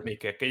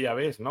Kaepernick aquella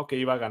vez, ¿no? Que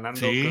iba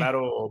ganando,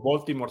 claro,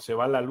 Baltimore, se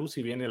va la luz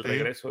y viene el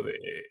regreso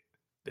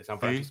de San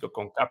Francisco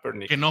con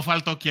Kaepernick. Que no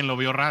faltó quien lo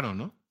vio raro,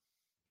 ¿no?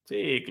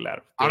 Sí,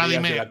 claro. Ahora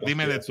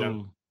dime de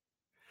tu...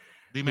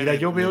 Mira,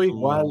 yo veo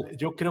igual,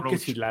 yo creo que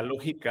si la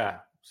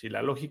lógica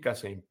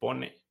se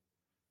impone,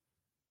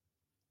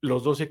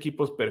 los dos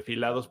equipos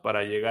perfilados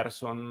para llegar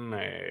son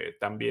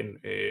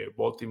también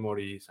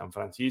Baltimore y San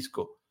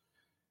Francisco.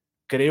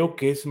 Creo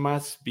que es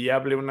más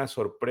viable una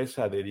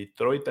sorpresa de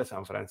Detroit a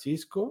San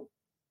Francisco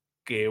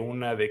que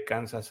una de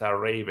Kansas a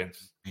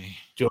Ravens.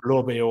 Yo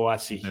lo veo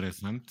así.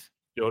 Interesante.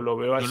 Yo lo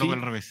veo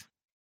al revés.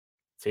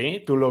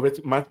 Sí, tú lo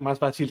ves más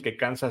fácil que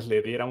Kansas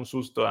le diera un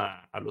susto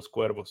a los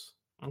Cuervos.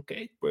 Ok,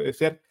 puede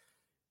ser.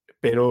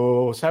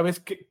 Pero,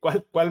 ¿sabes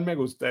cuál me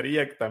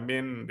gustaría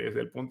también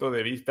desde el punto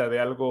de vista de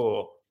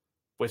algo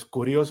pues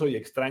curioso y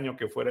extraño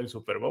que fuera el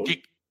Super Bowl?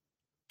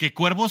 Que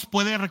Cuervos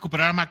puede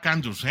recuperar a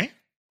McAndrews, ¿eh?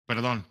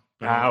 Perdón.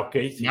 Ok,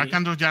 sí.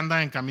 McAndrews ya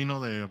anda en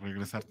camino de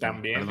regresar.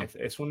 También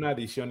es una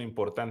adición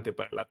importante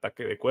para el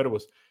ataque de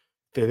Cuervos.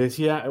 Te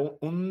decía,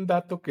 un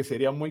dato que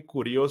sería muy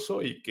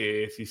curioso y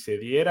que si se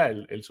diera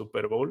el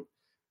Super Bowl,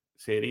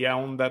 sería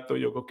un dato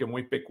yo creo que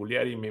muy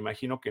peculiar y me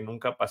imagino que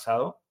nunca ha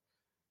pasado,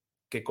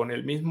 que con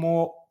el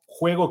mismo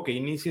juego que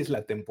inicies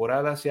la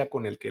temporada sea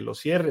con el que lo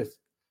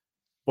cierres,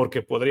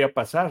 porque podría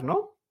pasar,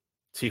 ¿no?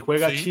 Si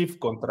juega Chiefs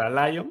contra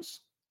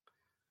Lions,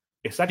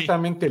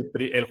 exactamente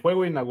el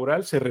juego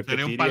inaugural se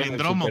repetiría en el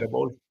Super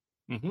Bowl.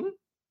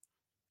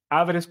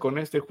 Abres con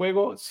este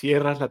juego,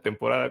 cierras la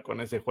temporada con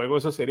ese juego.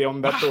 Eso sería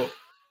un dato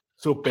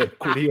súper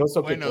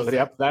curioso que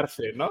podría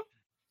darse, ¿no?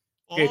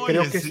 Que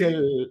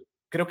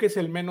creo que es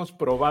el menos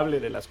probable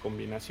de las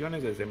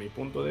combinaciones desde mi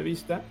punto de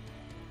vista.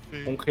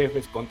 Un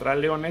Jefes contra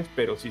Leones,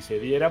 pero si se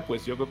diera,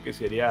 pues yo creo que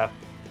sería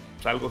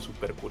algo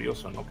súper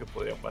curioso, ¿no? Que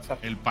podría pasar.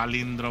 El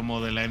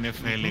palíndromo de la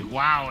NFL.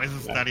 ¡Wow! Eso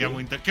estaría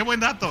muy interesante.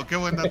 ¡Qué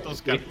buen dato,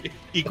 Oscar!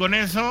 Y con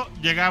eso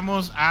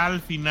llegamos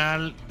al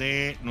final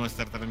de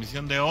nuestra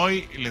transmisión de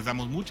hoy. Les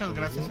damos muchas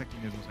gracias a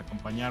quienes nos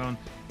acompañaron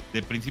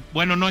de principio.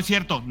 Bueno, no es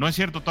cierto,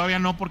 todavía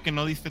no, porque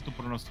no diste tu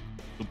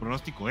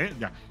pronóstico, ¿eh?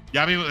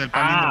 Ya vimos el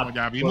palíndromo,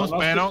 ya vimos,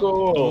 pero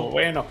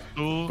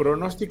tú,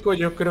 pronóstico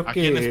yo creo ¿a que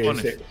quiénes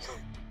pones?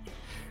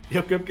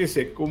 Yo creo que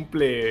se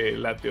cumple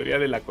la teoría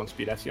de la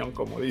conspiración,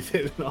 como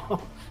dices,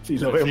 ¿no? Si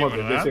lo vemos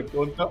desde ese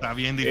punto. Está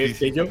bien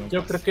difícil.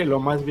 Yo creo que lo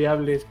más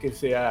viable es que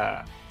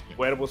sea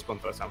Cuervos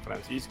contra San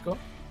Francisco.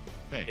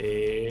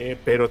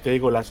 Pero te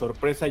digo, la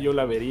sorpresa yo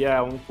la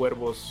vería un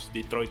Cuervos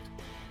Detroit.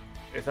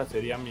 Esa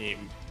sería mi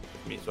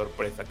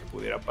sorpresa que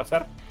pudiera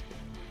pasar.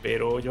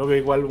 Pero yo veo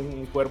igual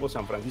un Cuervos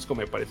San Francisco,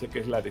 me parece que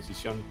es la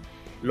decisión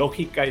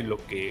lógica y lo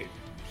que,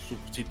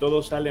 si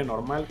todo sale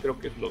normal, creo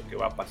que es lo que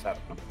va a pasar,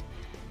 ¿no?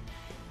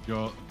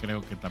 Yo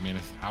creo que también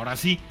es. Ahora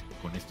sí,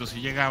 con esto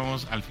sí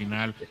llegamos al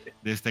final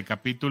de este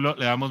capítulo.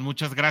 Le damos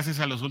muchas gracias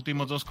a los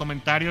últimos 2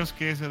 comentarios,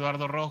 que es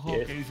Eduardo Rojo,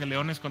 que dice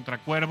Leones contra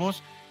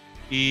Cuervos,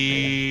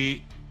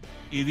 y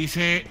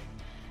dice,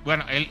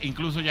 bueno, él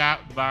incluso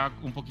ya va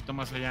un poquito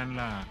más allá en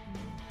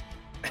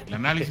el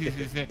análisis,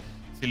 dice,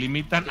 se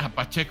limitan a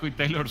Pacheco y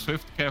Taylor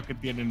Swift, creo que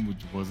tienen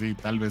mucho, pues sí,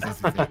 tal vez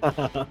así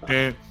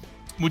sea.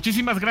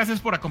 Muchísimas gracias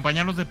por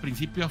acompañarnos de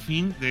principio a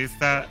fin de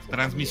esta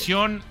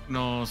transmisión.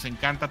 Nos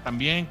encanta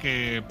también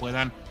que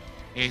puedan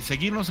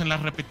seguirnos en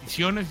las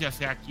repeticiones, ya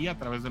sea aquí a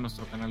través de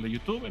nuestro canal de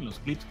YouTube, en los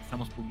clips que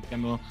estamos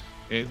publicando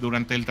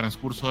durante el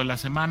transcurso de la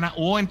semana,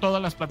 o en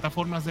todas las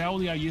plataformas de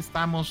audio. Ahí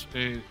estamos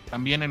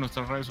también en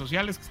nuestras redes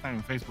sociales, que están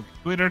en Facebook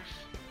y Twitter.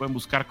 Pueden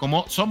buscar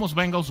como Somos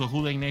Bengals o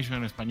WDNE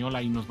en español.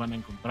 Ahí nos van a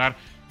encontrar,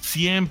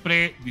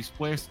 siempre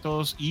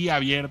dispuestos y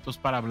abiertos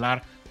para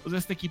hablar, pues, de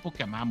este equipo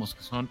que amamos,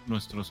 que son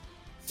nuestros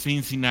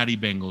Cincinnati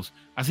Bengals.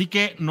 Así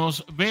que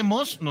nos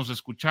vemos, nos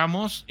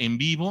escuchamos en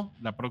vivo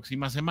la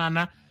próxima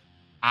semana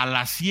a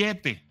las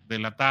 7 de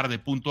la tarde,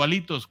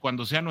 puntualitos,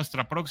 cuando sea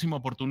nuestra próxima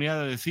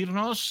oportunidad de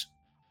decirnos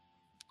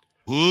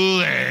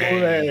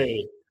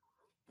 ¡Ude!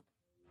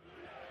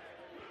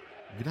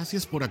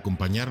 Gracias por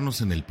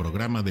acompañarnos en el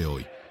programa de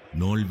hoy.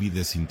 No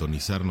olvides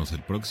sintonizarnos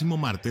el próximo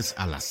martes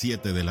a las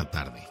 7 de la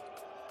tarde.